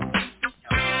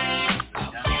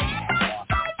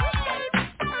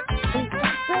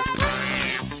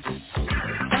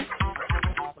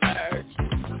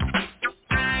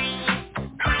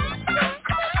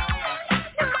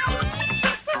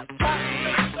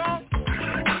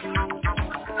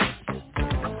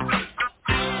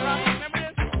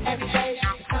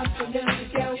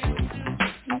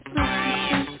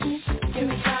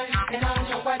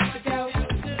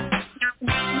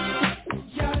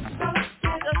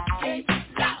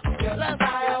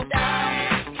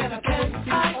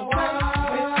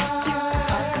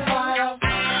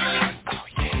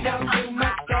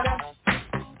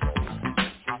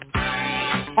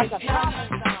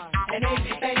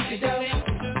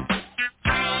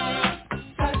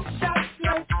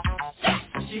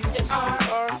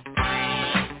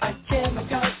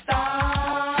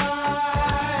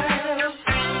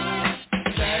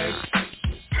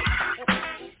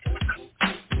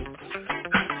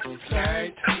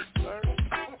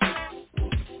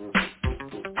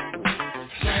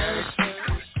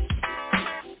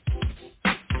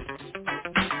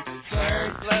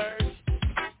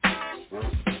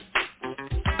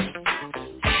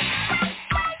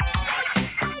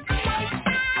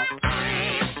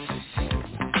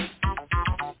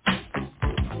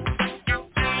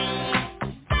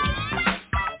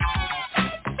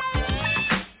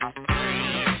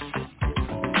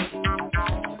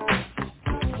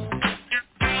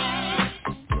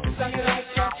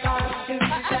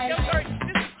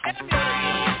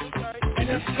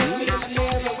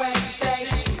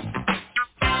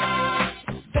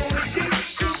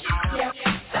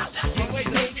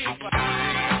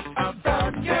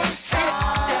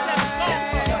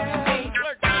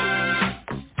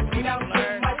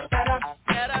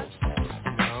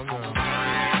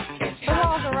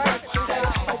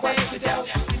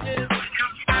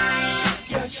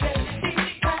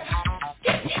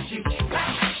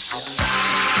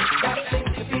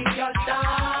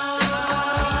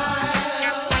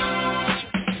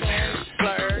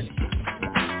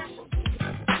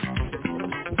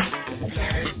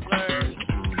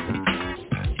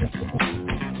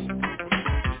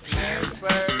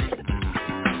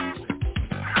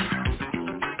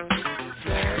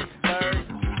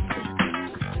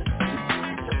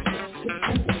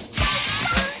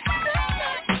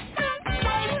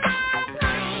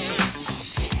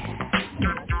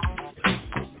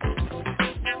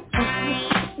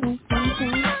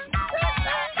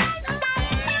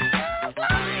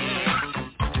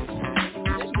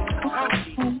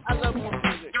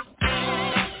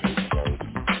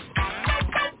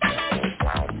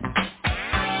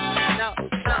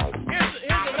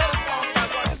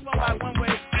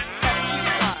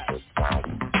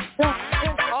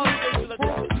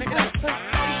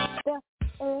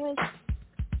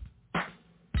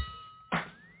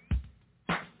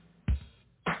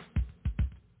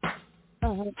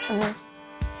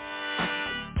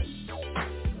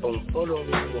 You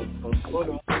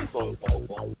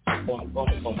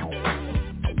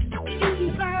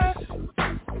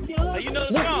know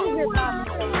the song.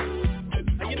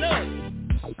 How you know it?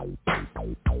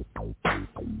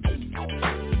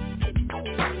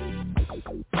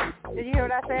 Did you hear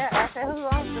what I said? I said, who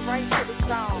owns the right to the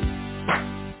song?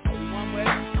 One way.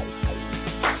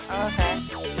 Okay.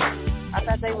 I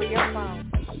thought they were your phone.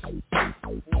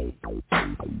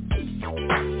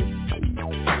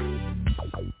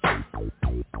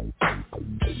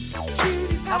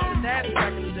 I was a dancer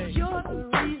back in the day. You're the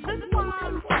reason why I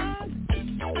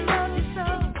love you so.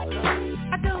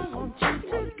 I don't want you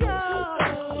to go.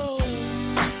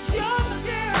 You're the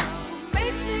girl who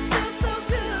makes me feel so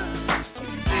good.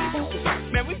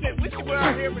 Man, we should go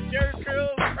out here with jerry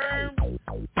curls, perms,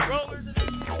 rollers,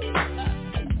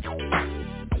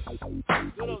 and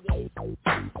good old days.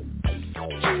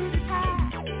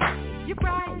 You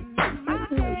brighten my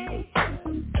day.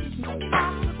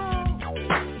 Impossible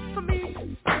for me to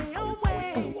stay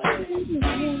away.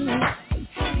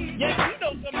 Yeah, you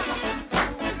know something.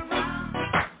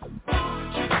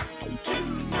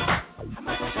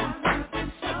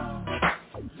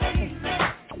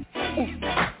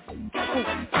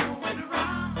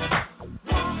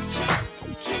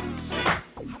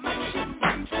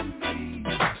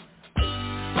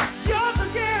 You're the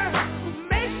girl who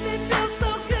makes me feel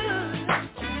so good.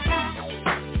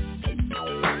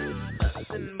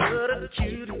 Nothing but a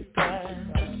cutie pie.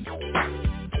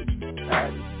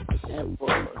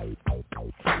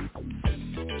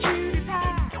 Cutie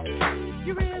pie,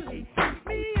 you really hook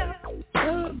me up.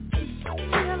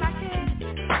 Feel I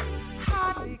can't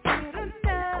hardly get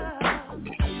enough.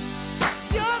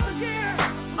 You're the girl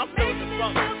who makes me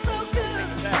feel so good.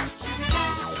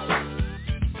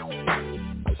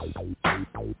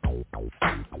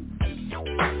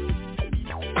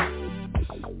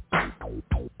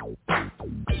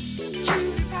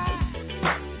 Cutie pie,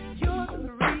 you're the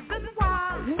reason why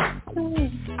I'm full of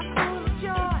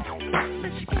joy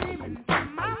that you came into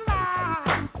my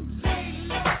life.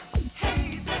 Lately,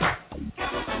 hazy,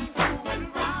 got me going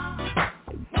round.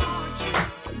 Want you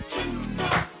to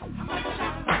know how much I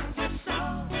love you so.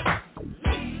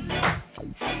 Lately,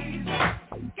 hazy,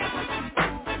 got me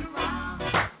going round.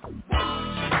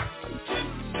 Want you to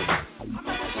see how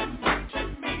much you mean to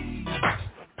me.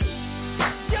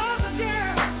 You're the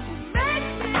girl who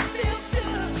makes me feel good.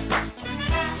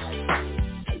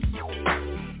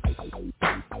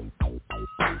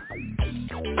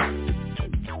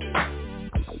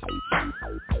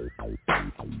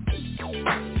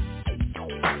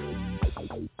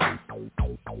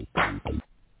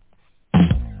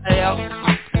 Hey, yo.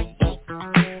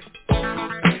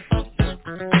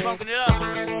 Smoking it up.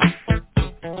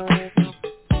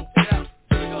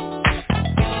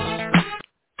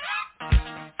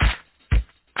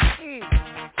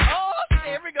 Oh,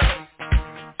 there we go.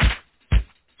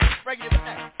 Bring it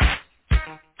back.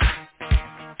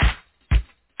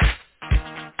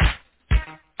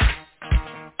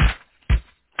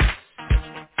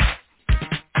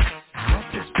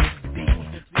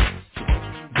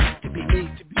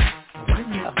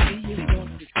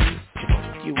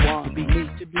 You want to be me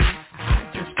to be. I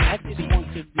just want to be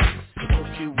what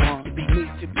you want to be me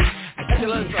to be. I just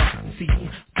want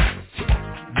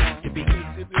to be me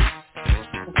to be.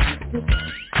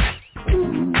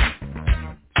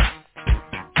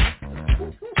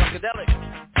 Funkadelic.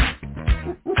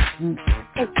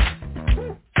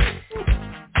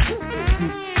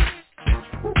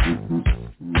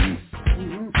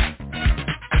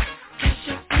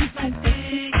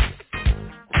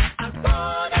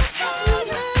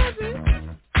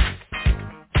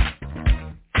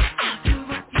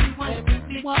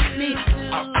 Want me to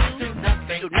do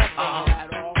nothing at all.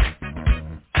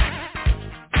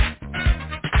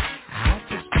 I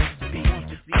just want to be what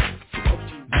you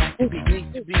want to be me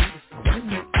to be.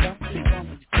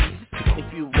 If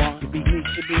you want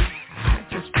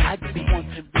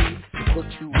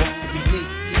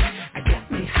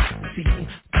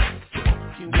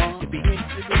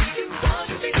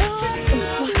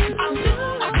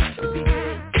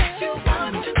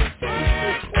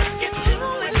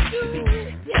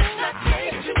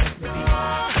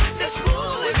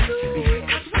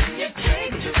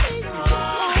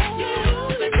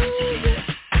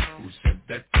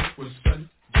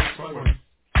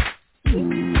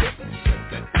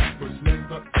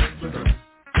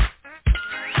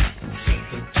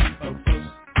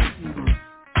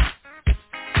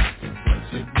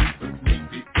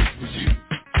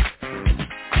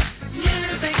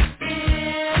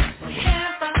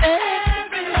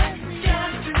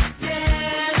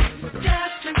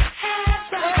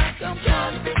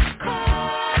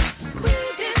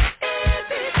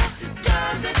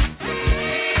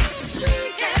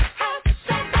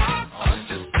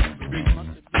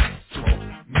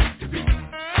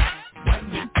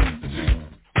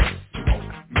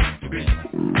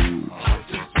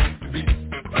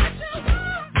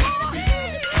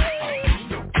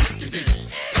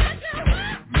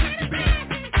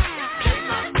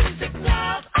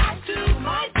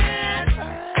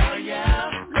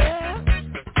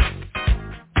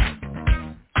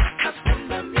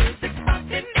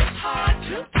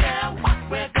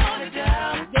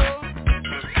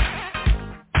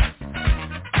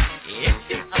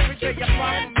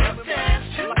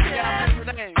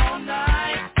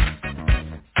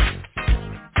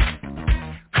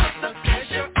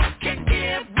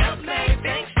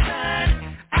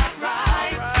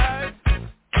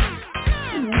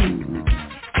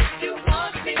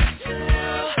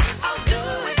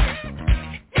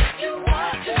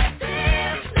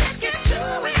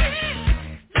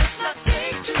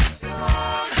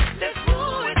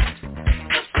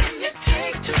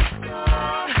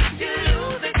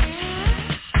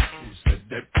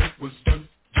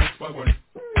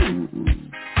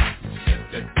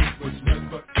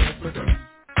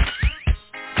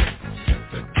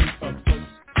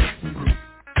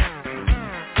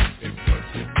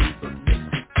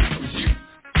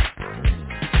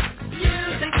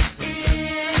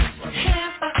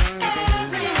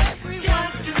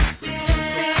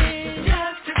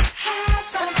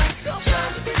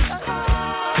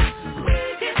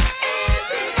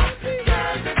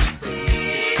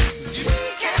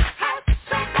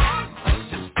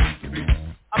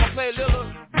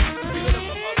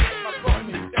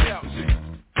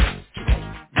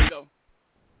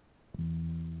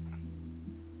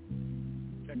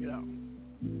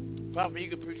Papa, you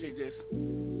can appreciate this.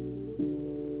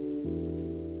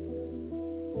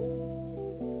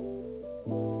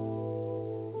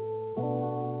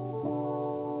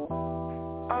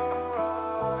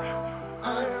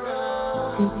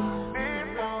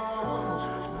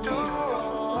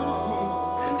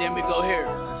 And then we go here.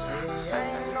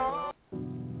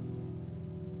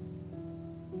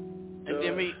 And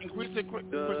then we increase the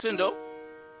crescendo.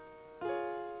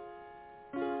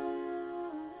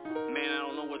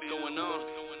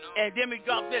 And then we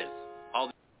drop this.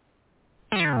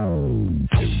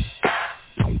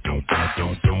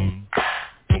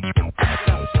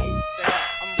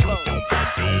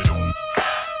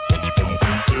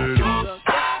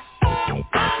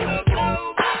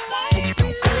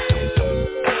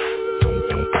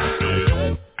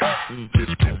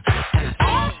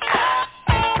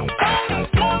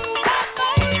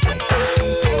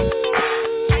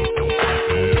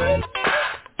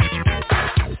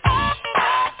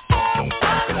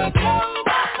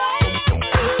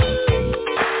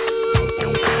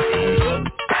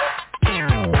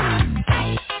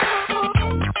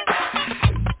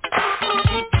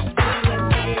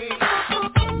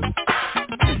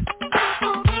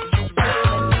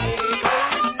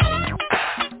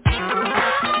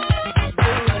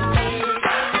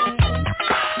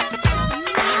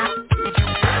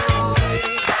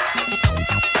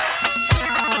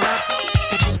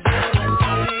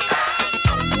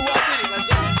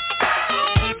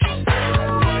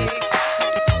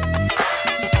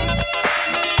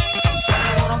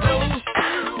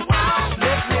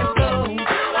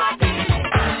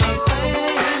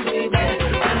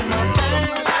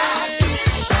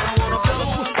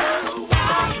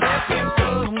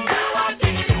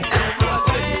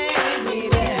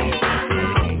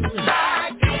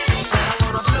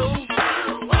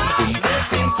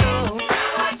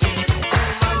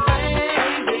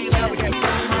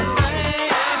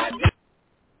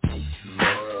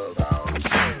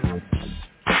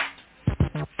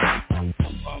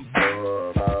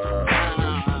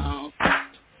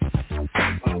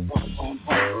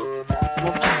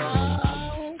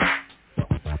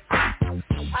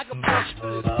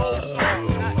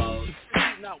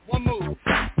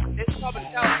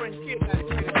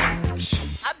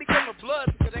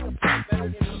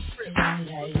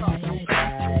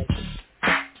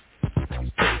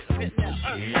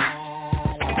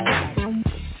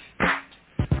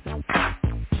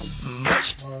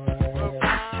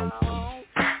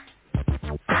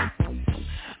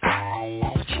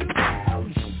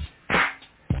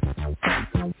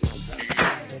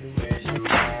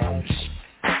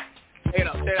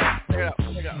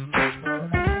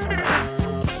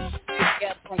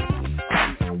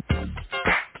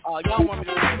 Y'all want me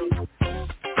to do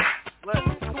Let's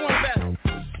do one better.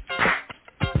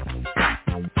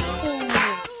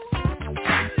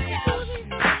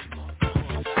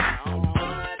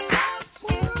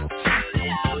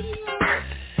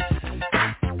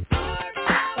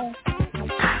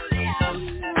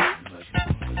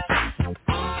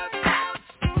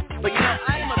 But you know,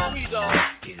 I am a free dog.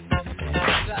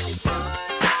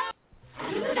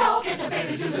 Do the dog and the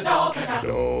baby, do the dog and the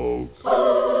dog.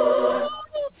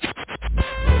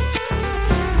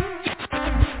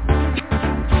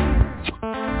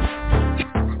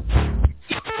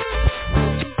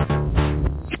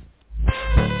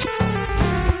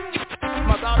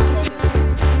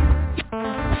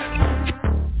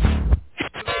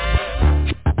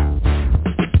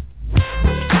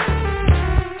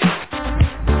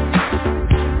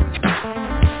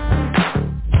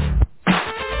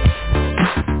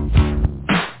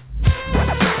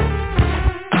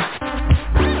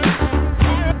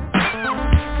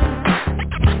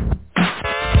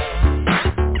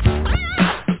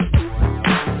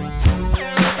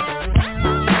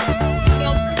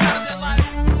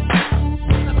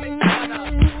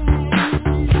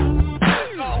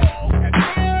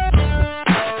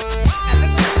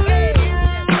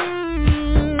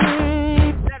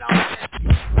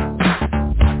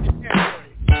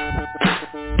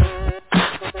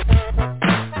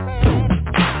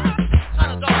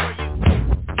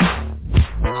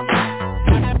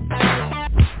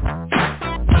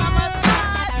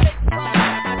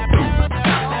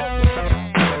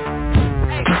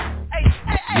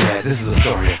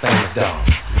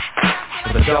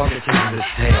 dog that chases his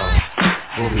tail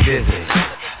will be busy.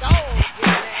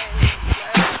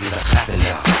 He's a clapping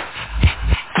dog,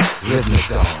 rhythmic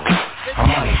dog,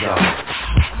 harmonic dog,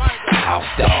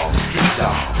 house dog, street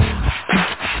dog,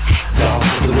 dogs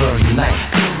of the world unite,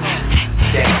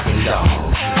 dancing dog.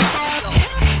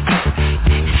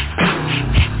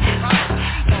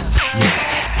 Yeah,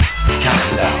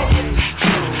 counting dog,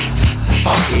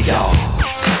 funky dog,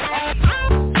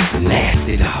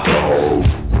 nasty dog.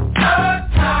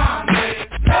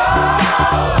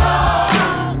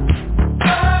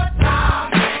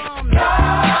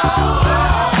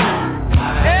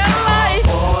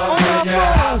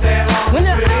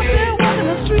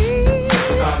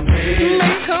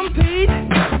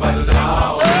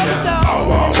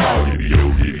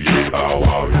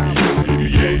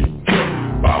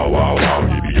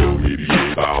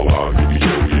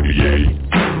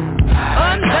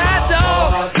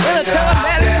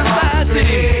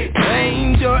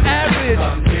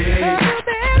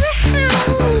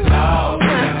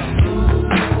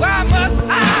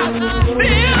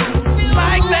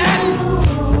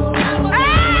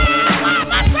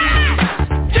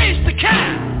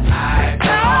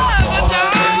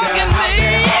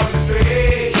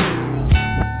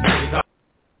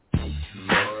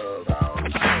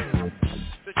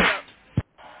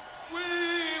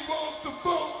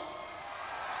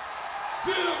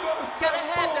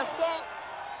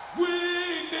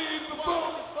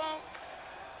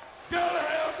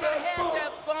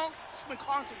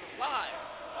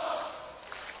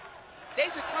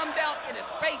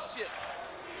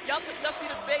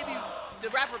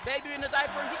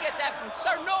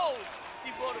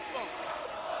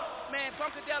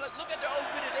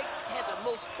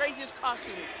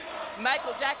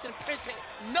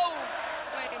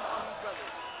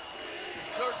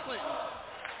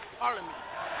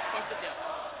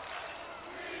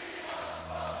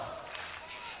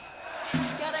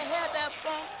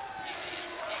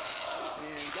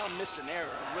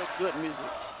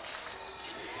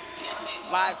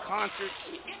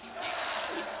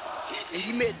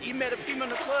 He met a female in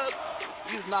the club,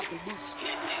 he was knocking boots.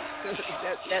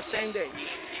 that same day.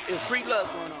 It was free love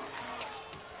going on.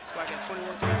 So I got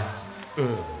 21 tickets.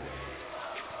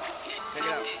 Check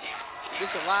it out. This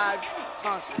is a live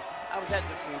concert. I was at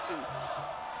this one too.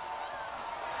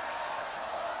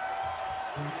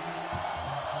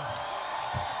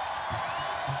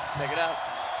 Check it out.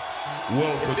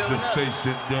 Welcome to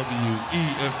station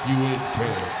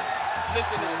WEFUNK.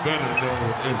 Better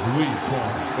known as We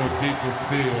Farm, or deeper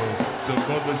still, the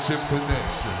Mothership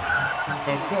Connection.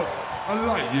 A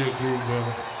light year groover,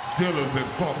 dealers in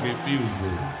funky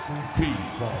music,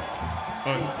 P-Farm,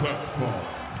 Uncut Farm,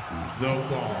 The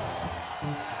Farm.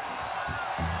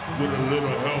 With a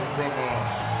little help from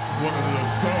one of the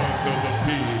sons of the P,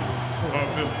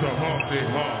 Mr. Humpty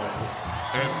Hall,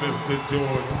 and Mr.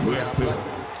 George Clinton.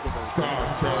 Star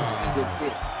Child.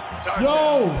 Yo!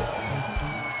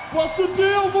 What's the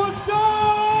deal? What's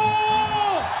up?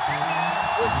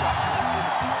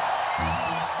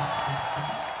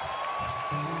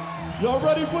 Y'all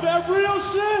ready for that real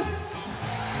shit?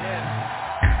 Yeah.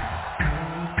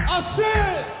 I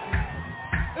said,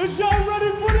 is y'all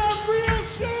ready for that real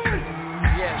shit?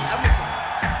 Yeah,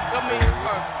 come in the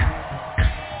car.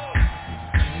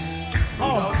 Oh.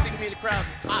 You know, me in the crowd.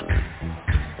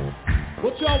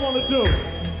 What y'all want to do?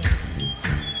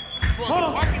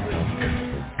 Huh?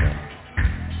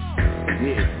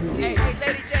 Hey,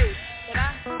 Lady J, can I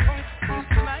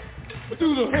tonight? Do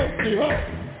the Humpty Hump.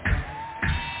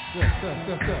 Yes.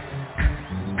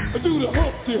 Do the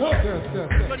Humpty Hump. Yes.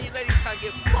 One of you ladies trying to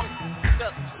get funked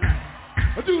up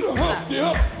tonight. Do the Humpty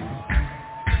Hump.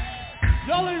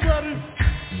 Y'all ain't ready.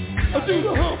 Do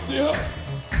the Humpty Hump.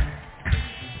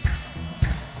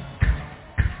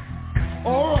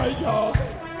 All right, y'all.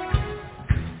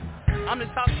 I'm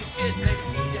just talking shit, Lady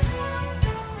DJ.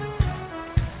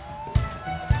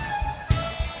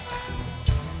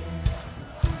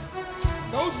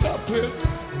 Don't stop it.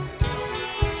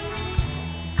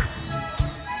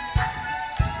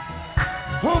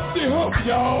 Humpty Hump,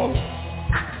 y'all.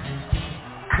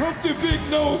 Humpty Big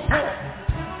Nose Hump.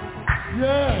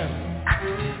 Yeah.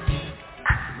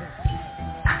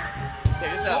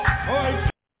 Check this out. All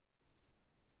right.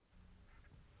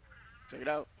 Check it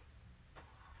out.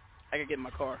 I gotta get in my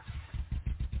car.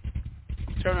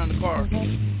 Turn on the car.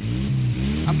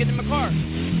 I'm getting in my car.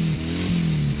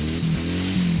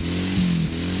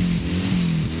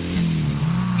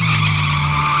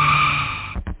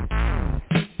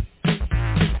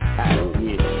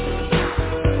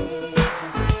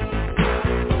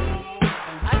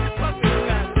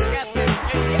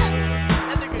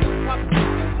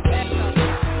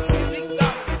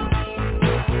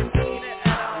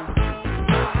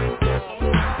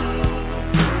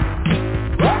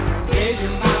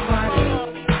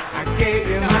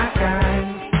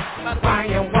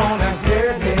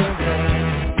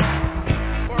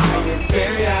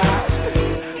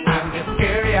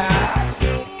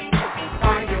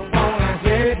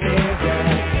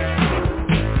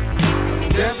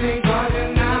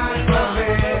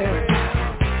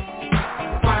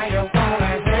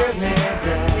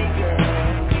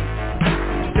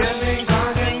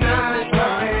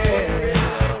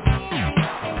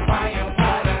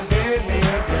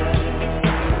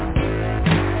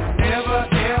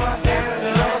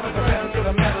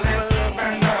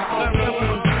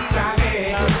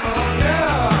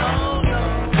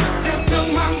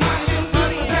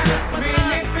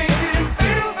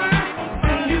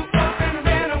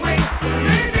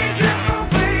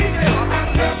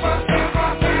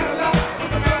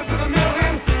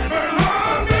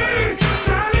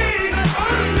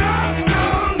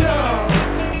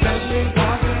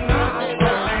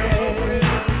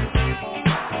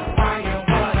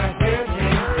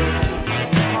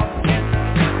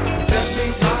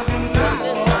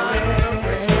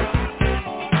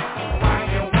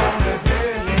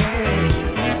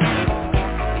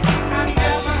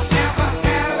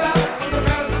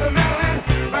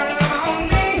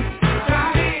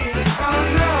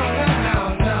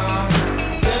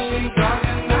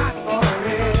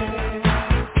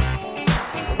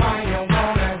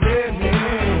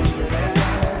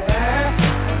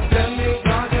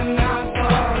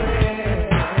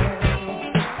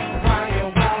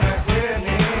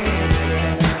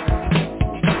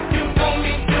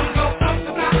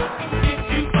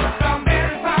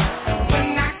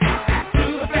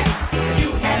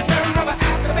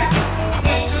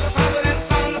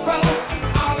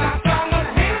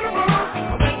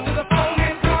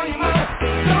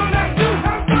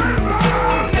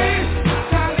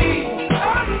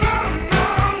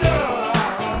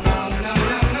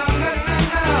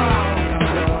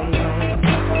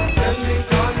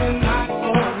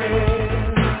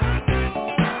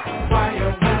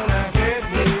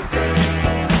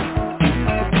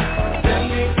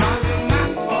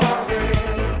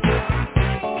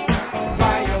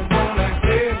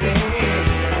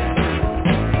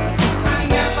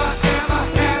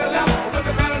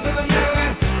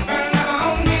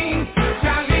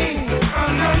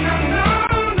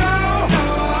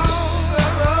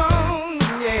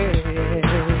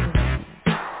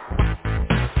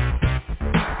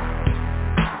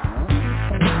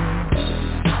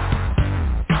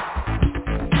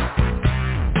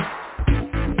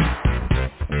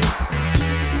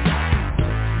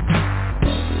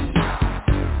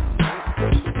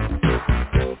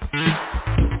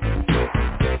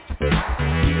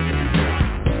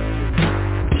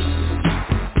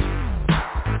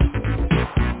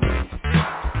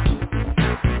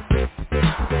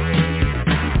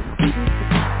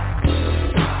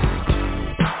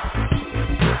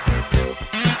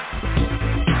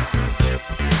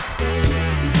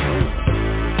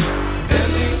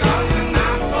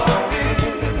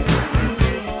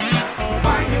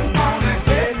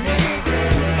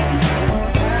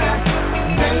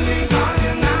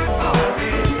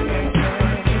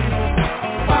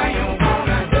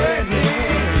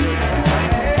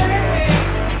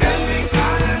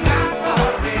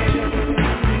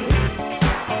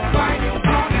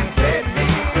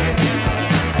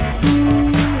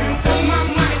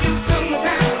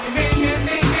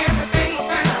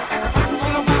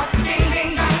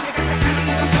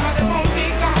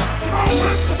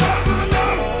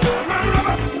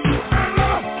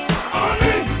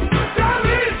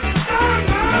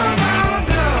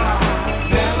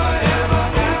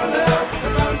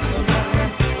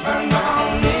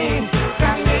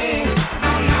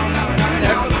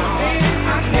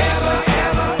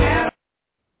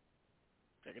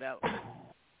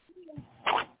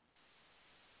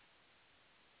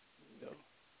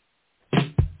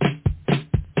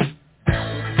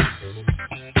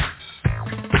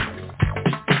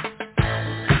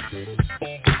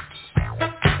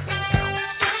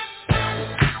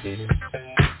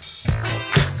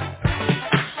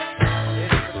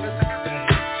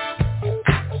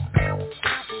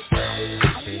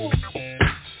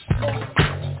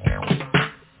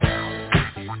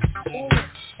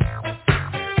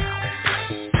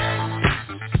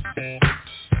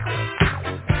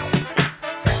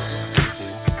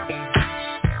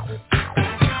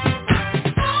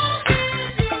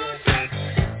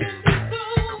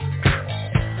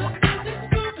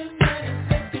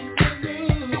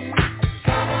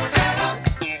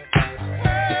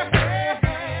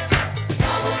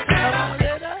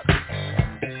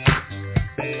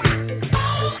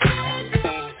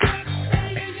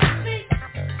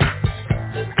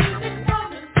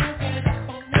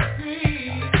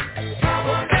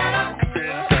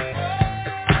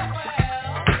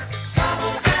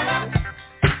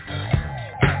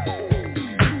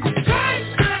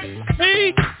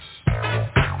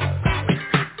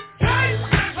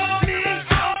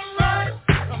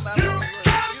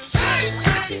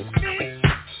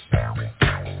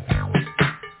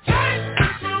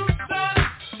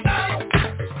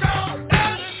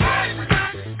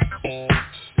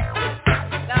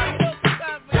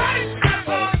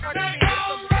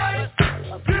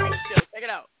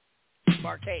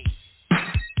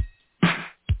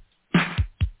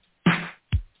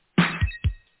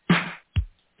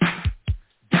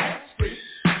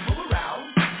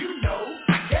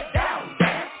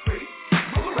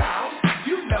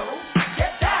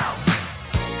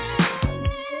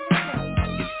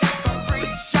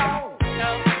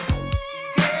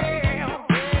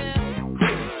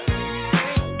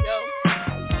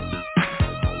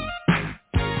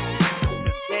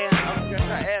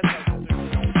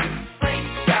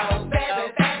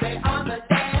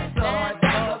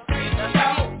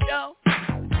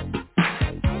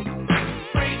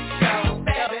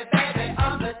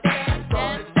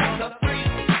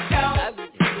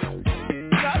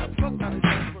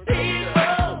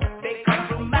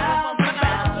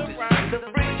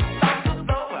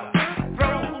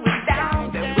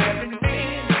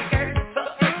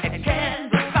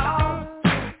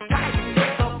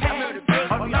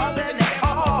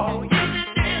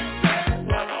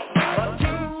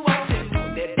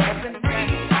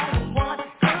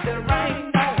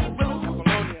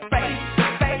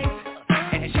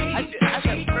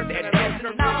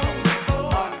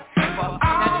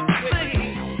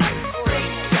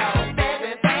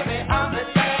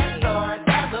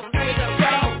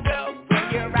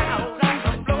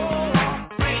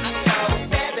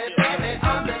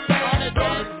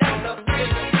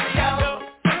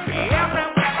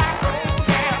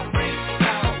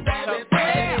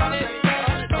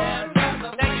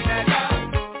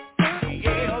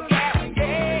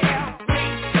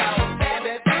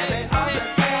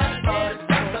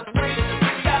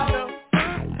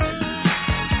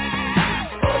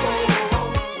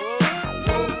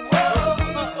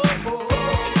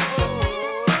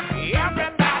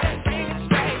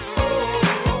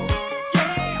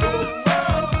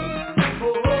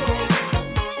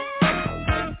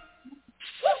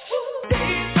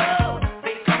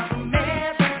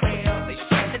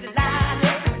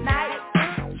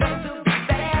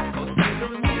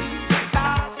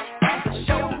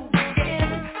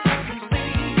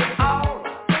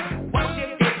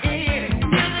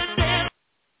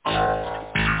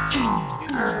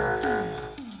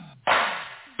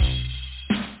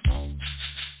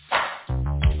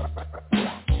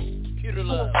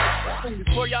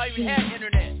 Before y'all even had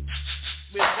internet.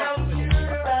 We're fucking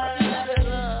with it.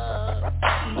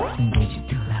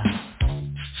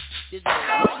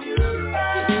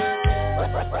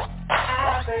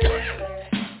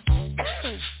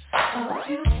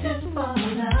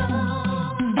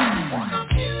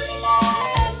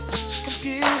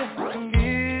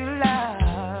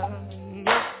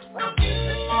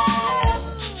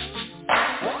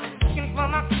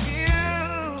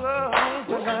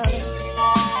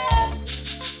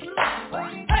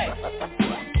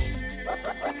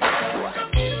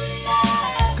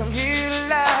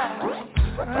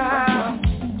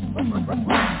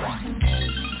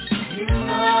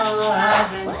 I've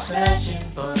been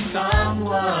searching for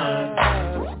someone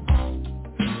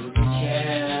who can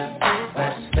share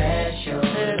that special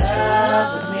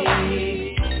love with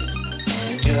me.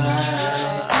 And your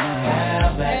eyes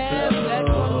have that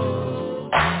glow.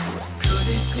 Could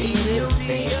it be the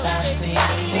face I see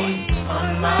on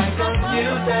my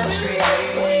computer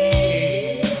screen?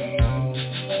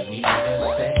 Need a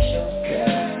special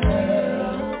girl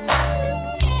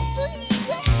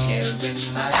sharing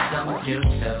my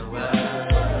computer world.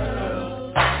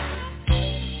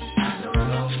 I no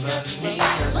longer need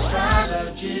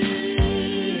astrology.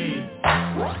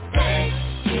 Thank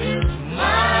you, my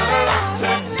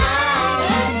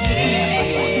technology.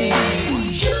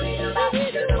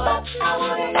 I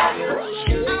wanna love you.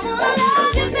 I wanna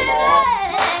love you, baby.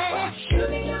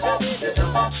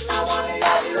 I wanna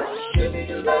love you.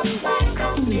 My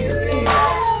computer.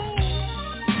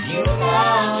 You know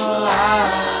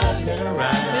I've been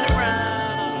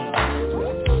around.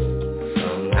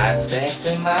 From hot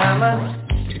sexy mama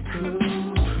to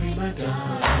cool prima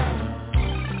donna.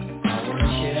 I wanna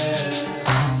share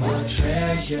your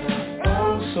treasure, oh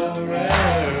so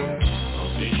rare. I'll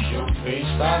see your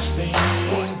face last thing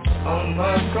on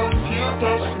my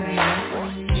computer screen.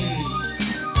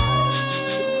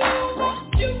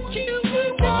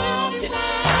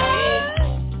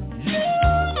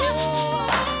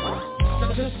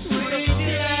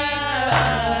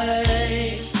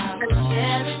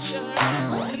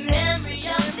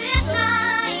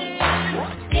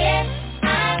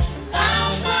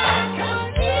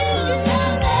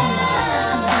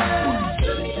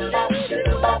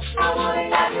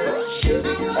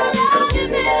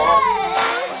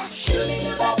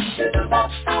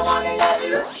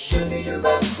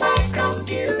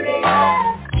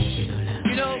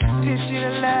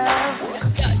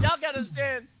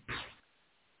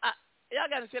 Y'all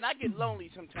gotta understand, I get lonely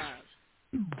sometimes.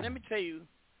 Let me tell you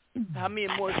how me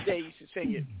and Morris Day used to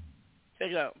sing it.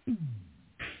 Check it out.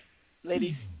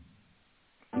 Ladies.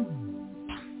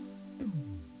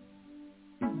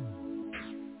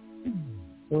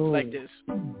 Like this.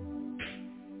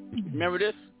 Remember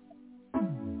this?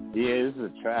 Yeah, this is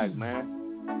a track, man.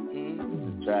 This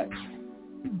is a track.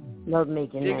 Love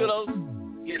making Gigolos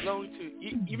get lonely too.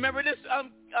 You remember this,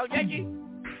 Yankee?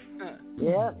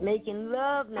 Yeah, making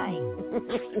love night.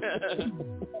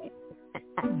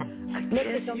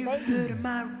 Making some baby.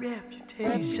 My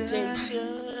reputation.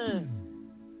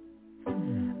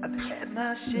 I've had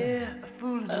my share of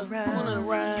fooling around.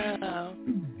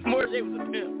 More than was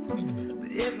a pimp.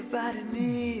 But everybody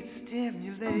needs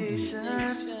stimulation.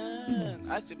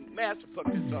 I said, man, I should fuck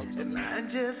this song tonight. Mine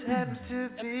just happens to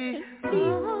be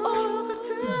all the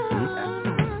time.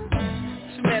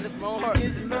 She mad at my heart.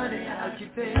 Get the money,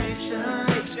 occupation.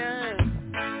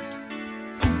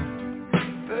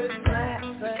 First class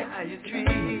psychiatry.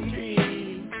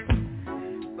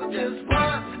 But just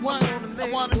once, I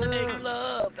wanna make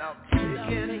love.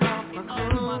 Taking off my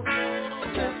clothes.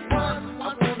 Just once, I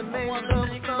wanna make love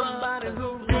with somebody who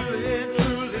really,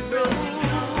 truly knows.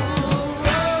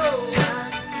 I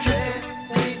can't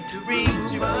wait to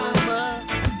reach you, mama.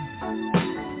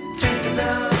 Take it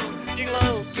out. Get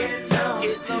low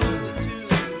with you.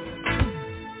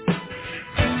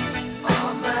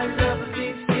 All my love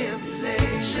needs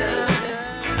stimulation.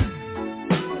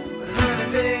 But honey,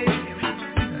 baby,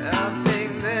 I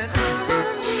think that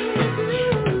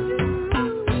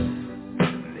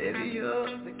maybe you're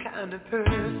the kind of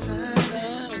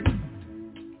person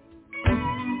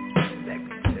that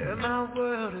can turn my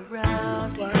world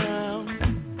around.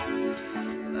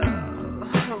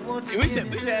 I want to We should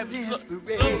have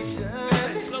inspiration.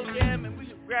 slow jam and we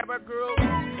should grab our girl and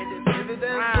then Maybe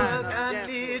that's what I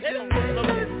need to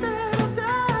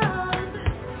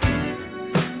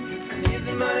Give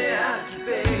me my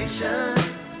occupation.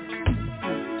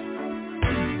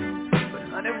 But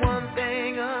honey, one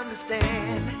thing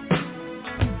understand.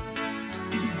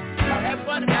 have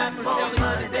fun. Got more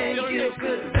money than you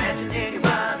could imagine any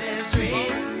wildest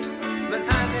dream. But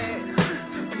honey,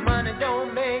 money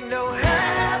don't make no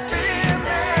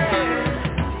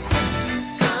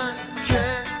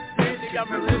y'all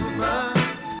remember this one?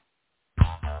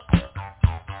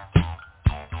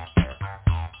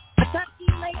 I'll talk to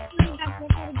you later. I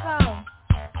gotta go.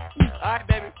 Alright,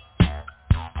 baby.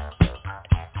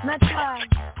 Much love.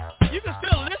 You can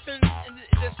still listen and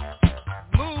just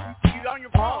move you on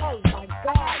your phone. Oh my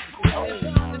God.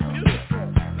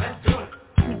 Let's do it.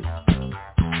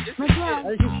 Much love.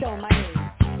 This is showing my name.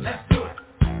 Let's do it.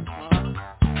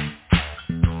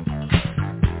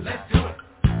 Let's do it.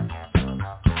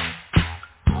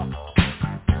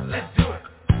 Let's do it.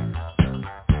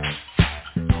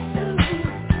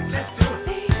 Let's do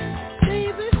it.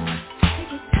 Baby,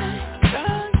 take your time.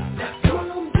 Let's do it.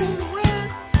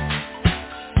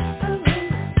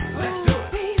 Let's do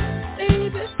it.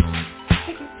 Baby,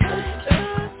 take your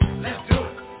time. Let's do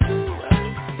it.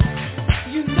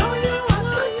 You know you want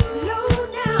to slow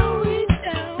down, reach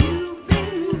down. You've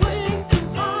been way too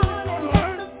hard and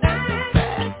hurt the back.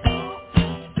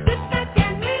 Sit back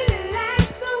and relax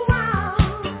a while.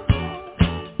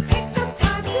 Take some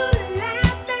time to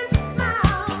laugh and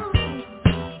smile.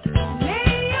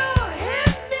 Lay your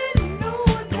head and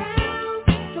lower down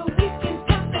so we can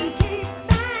talk and kick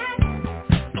back.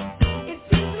 It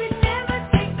seems we never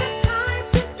take the time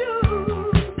to do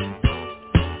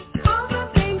all the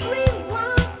things we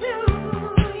want to,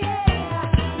 yeah.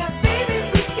 Now baby,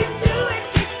 we can do it.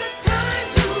 Take the time,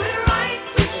 do it right.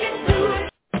 We can do it.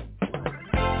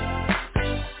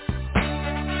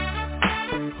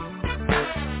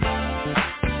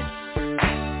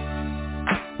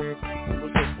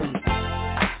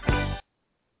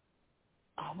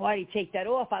 Oh, why did you take that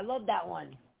off? I love that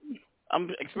one. I'm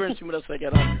experiencing what else I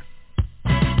got on here.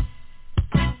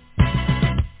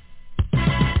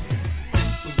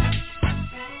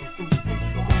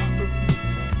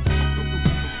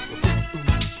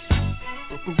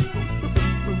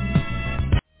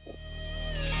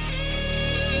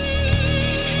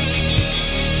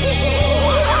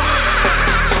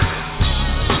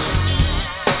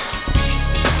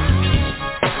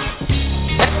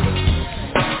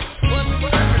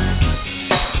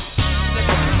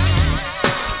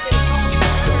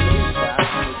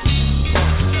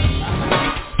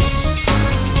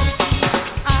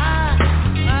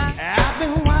 I've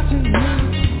been watching you.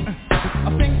 I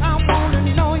think I wanna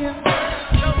know you.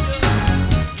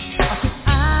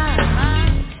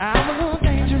 I'm a little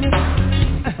dangerous.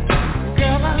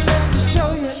 Girl, I love to show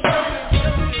you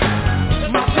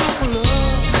my true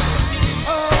love.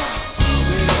 Oh,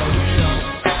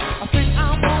 I think I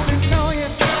wanna know you.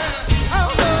 Oh,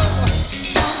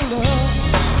 my love.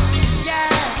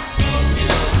 Yeah.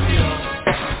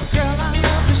 Girl, I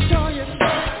love to show you.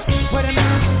 Wait a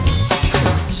minute.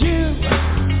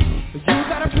 You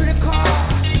got a pretty car.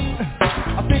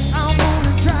 I think I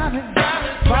wanna drive it.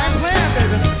 Right plan,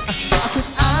 baby.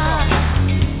 I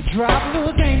drive a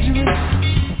little dangerous.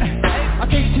 I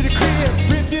take you to the crib,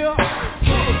 rip you up,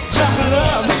 drop it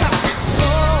up.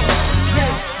 Oh,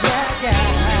 yeah, yeah.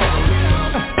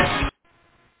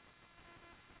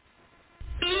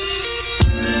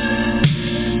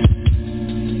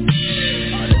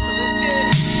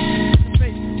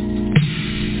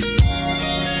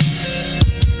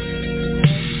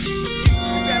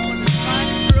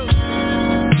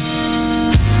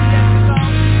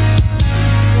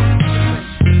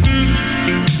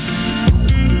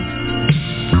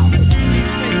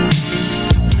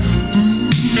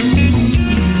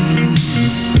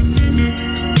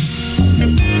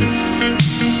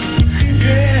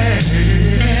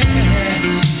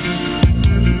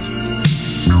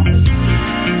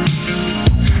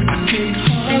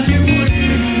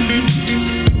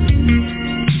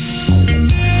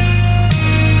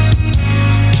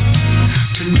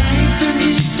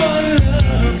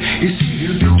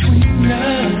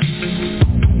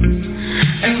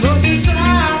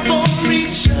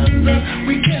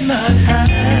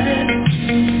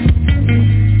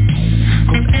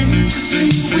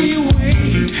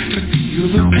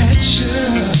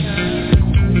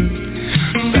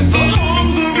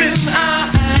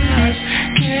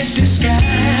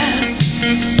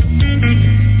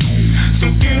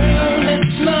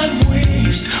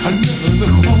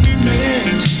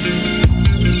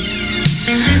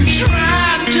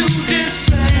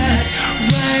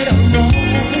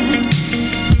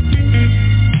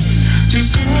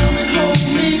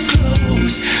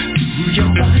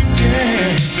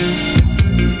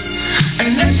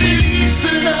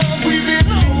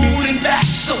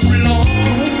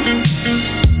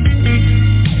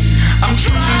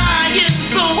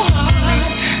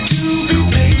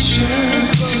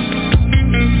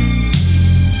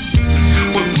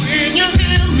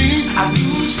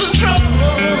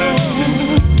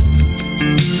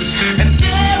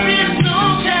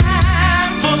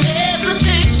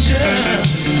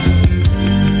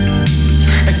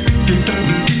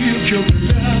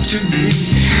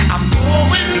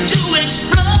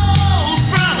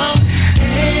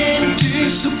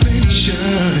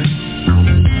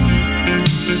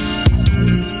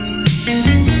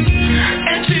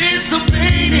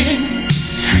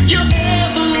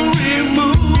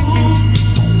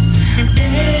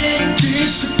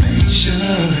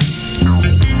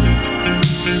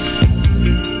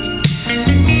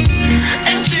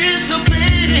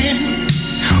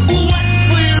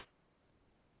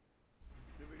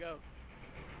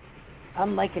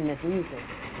 I'm liking this music.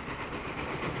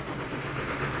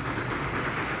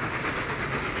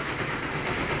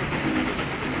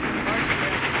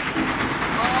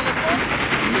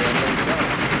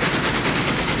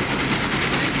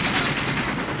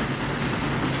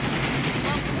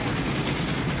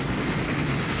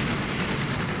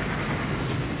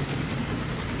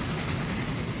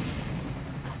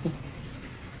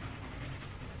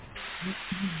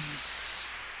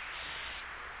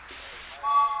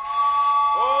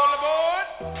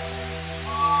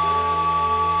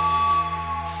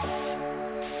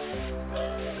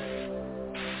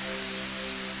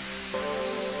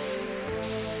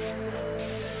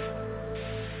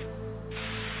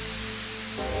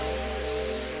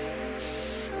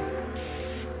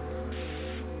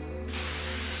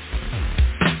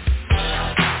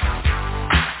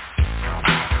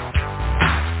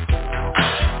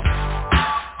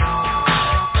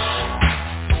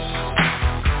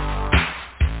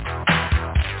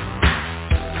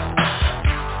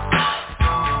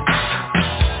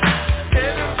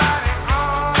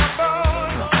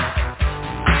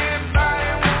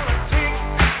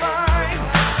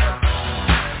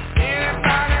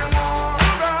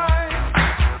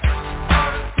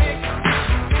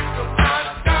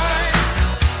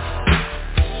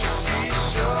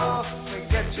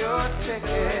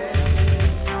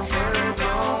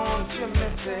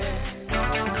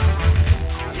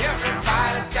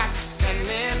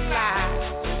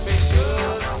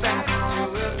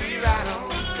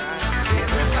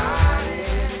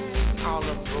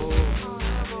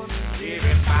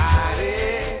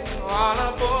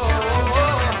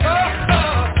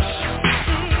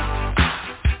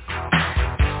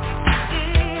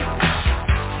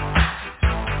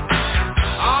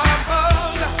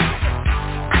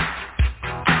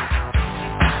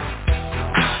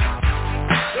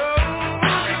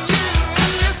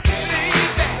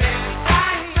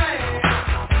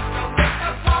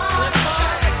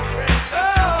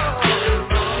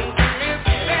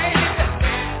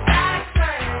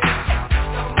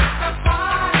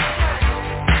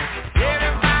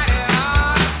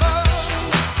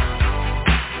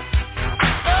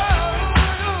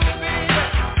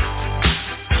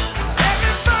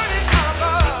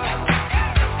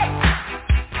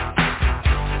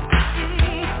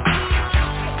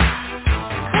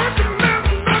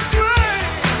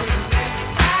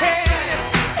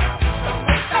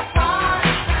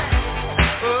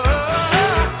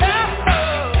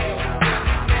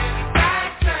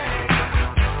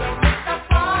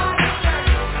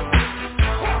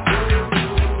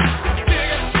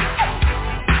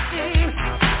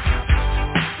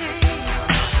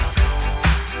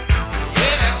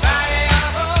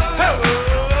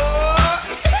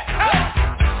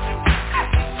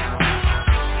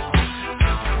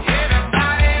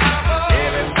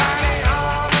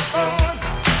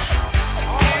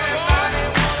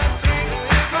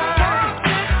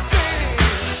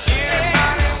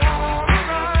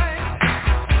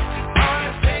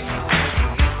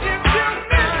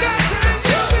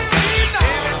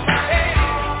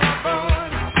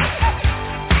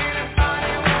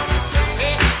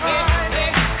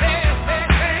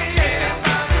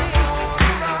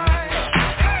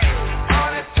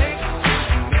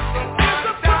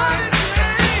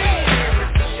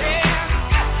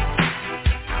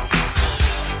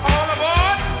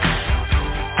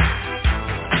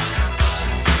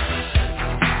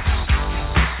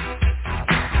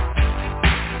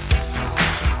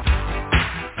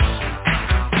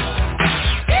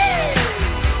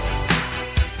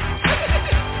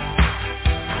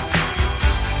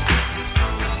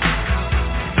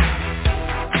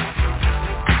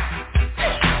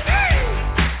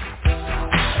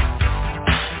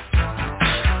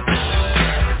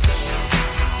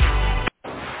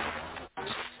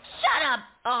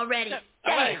 already.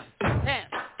 Damn.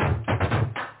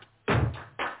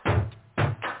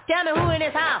 Tell me who in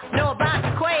this house know about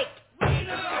the quake.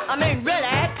 I mean, really?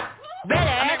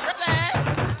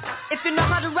 If you know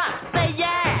how to rock, say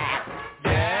yeah.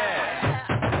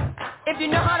 Yeah. If you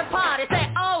know how to party,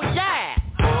 say oh yeah.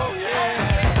 Oh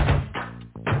yeah.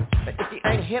 But if you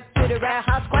ain't hip to the rare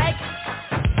house quake,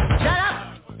 shut up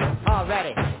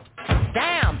already.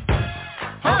 Damn.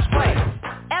 House quake.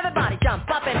 Everybody jump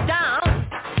up and down.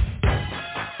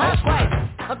 House quake.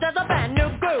 There's a brand new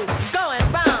groove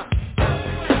going round.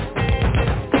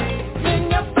 In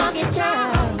your funky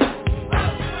town.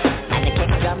 And the kick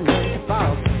drum music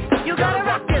falls. You gotta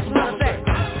rock this motherfucker.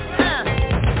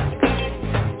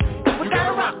 We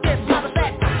gotta rock this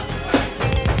motherfucker.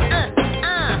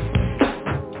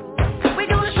 We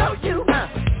gonna show you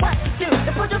what to do.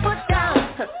 To put your foot down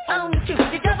on the shoe.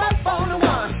 You jump up on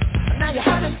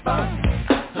boss.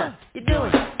 You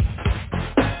doing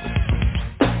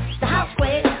the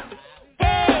housequake?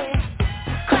 Hey,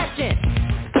 question.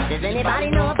 Does anybody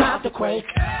know about the quake?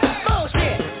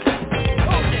 Bullshit.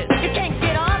 You can't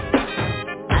get off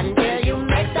until you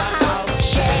make the house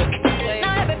shake.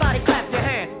 Now everybody clap your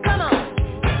hands. Come on.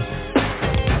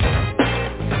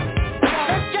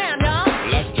 Let's jam, y'all.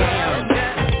 Let's jam.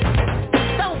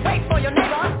 Don't wait for your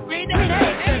neighbor. Renege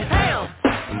and pound.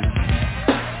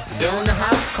 Doing the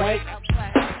housequake.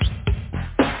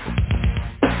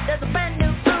 There's a brand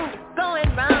new groove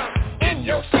going round in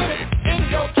your city, in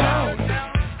your town.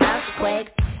 Housequake.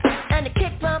 And the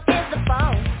kick drum is the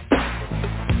ball.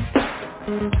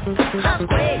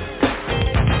 Housequake.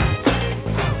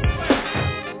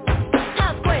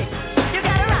 Housequake. You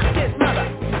gotta rock this mother.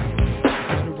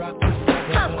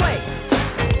 Housequake.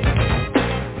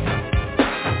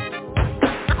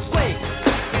 Housequake.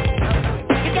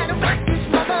 You gotta rock this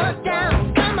mother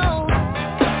down. Come on.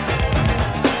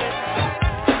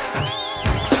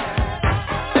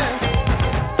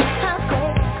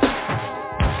 Housequake.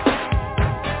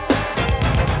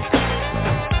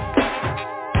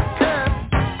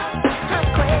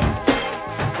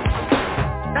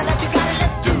 Now that you got it,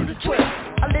 let's do the twist.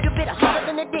 A little bit harder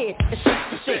than it did in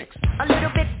 66. A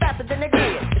little bit faster than it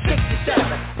did in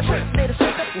 67. The twist, little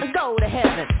shaker, and go to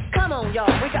heaven. Come on, y'all,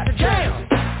 we got to jam.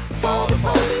 For the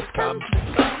police come,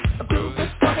 a group is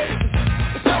funky.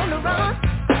 It's on the run.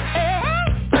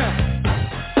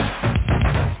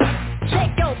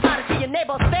 Shake your body till your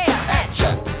neighbor stare at you.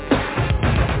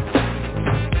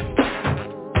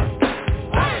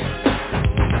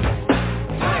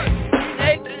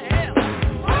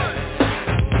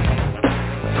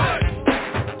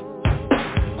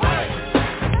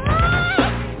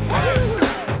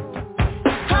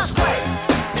 Housequake.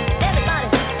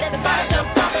 Everybody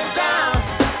jump up and down.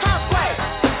 Housequake.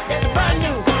 There's a brand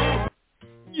new.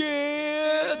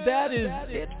 Yeah, that is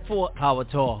it for Power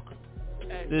Talk.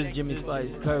 This is Jimmy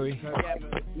Spice Curry.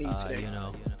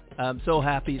 I'm so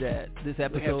happy that this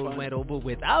episode went over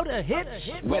without a hitch,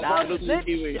 without a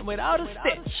stitch, without a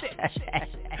stitch.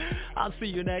 I'll see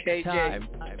you next time.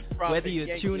 Whether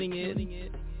you're tuning in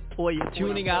or you're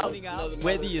tuning out,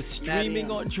 whether you're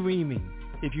streaming or dreaming,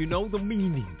 if you know the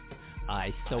meaning,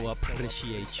 I so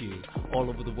appreciate you all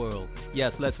over the world.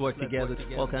 Yes, let's work together.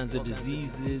 All kinds of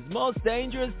diseases, most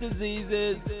dangerous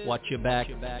diseases. Watch your back,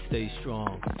 stay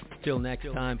strong. Till next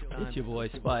time, it's your boy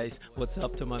Spice. What's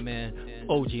up to my man,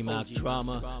 OG Mack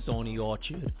Drama, Sony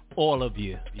Orchard, all of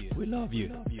you. We love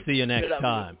you. See you next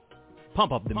time.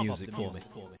 Pump up the music for me.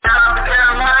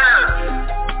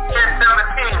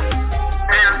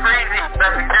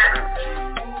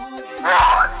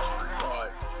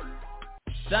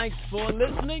 Thanks for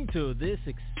listening to this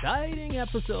exciting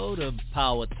episode of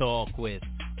Power Talk with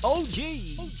OG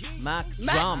Mack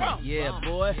Drama. Yeah,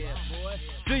 boy.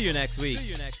 See you next week.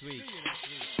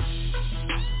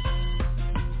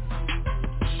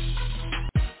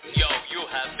 You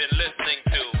have been listening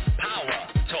to Power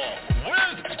Talk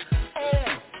with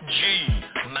OG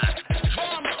Mack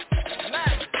Drama.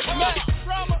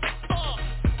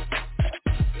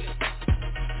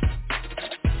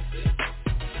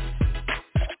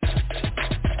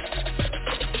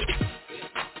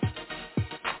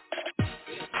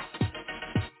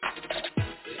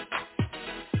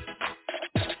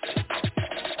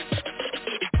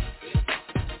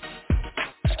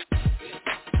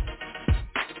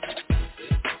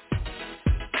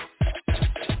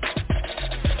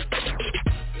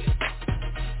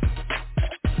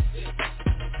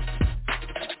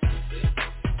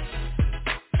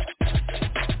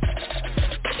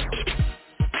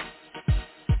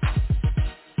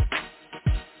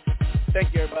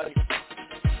 Thank you, everybody.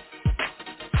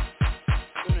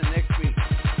 Tune in next week.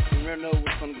 You never know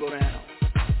what's going to go down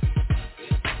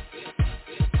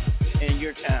in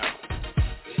your town.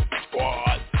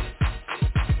 Squad.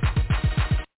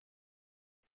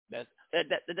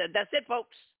 That's it,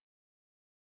 folks.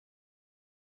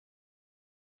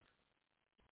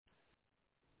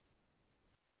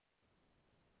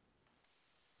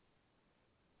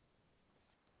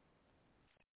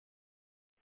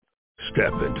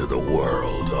 Step into the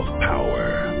world of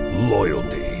power,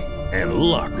 loyalty, and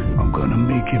luck. I'm gonna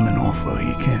make him an offer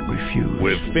he can't refuse.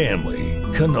 With family,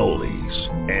 cannolis,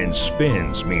 and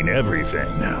spins mean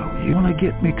everything. Now, you wanna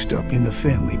get mixed up in the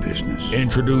family business.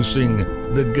 Introducing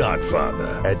The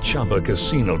Godfather at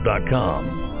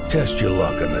ChumbaCasino.com. Test your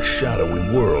luck in the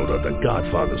shadowy world of The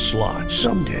Godfather slot.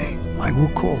 Someday, I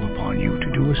will call upon you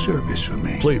to do a service for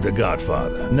me. Play The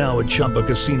Godfather, now at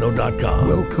ChumbaCasino.com.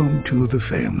 Welcome to the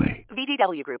family.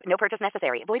 VGW Group. No purchase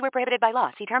necessary. Void where prohibited by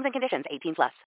law. See terms and conditions. 18+.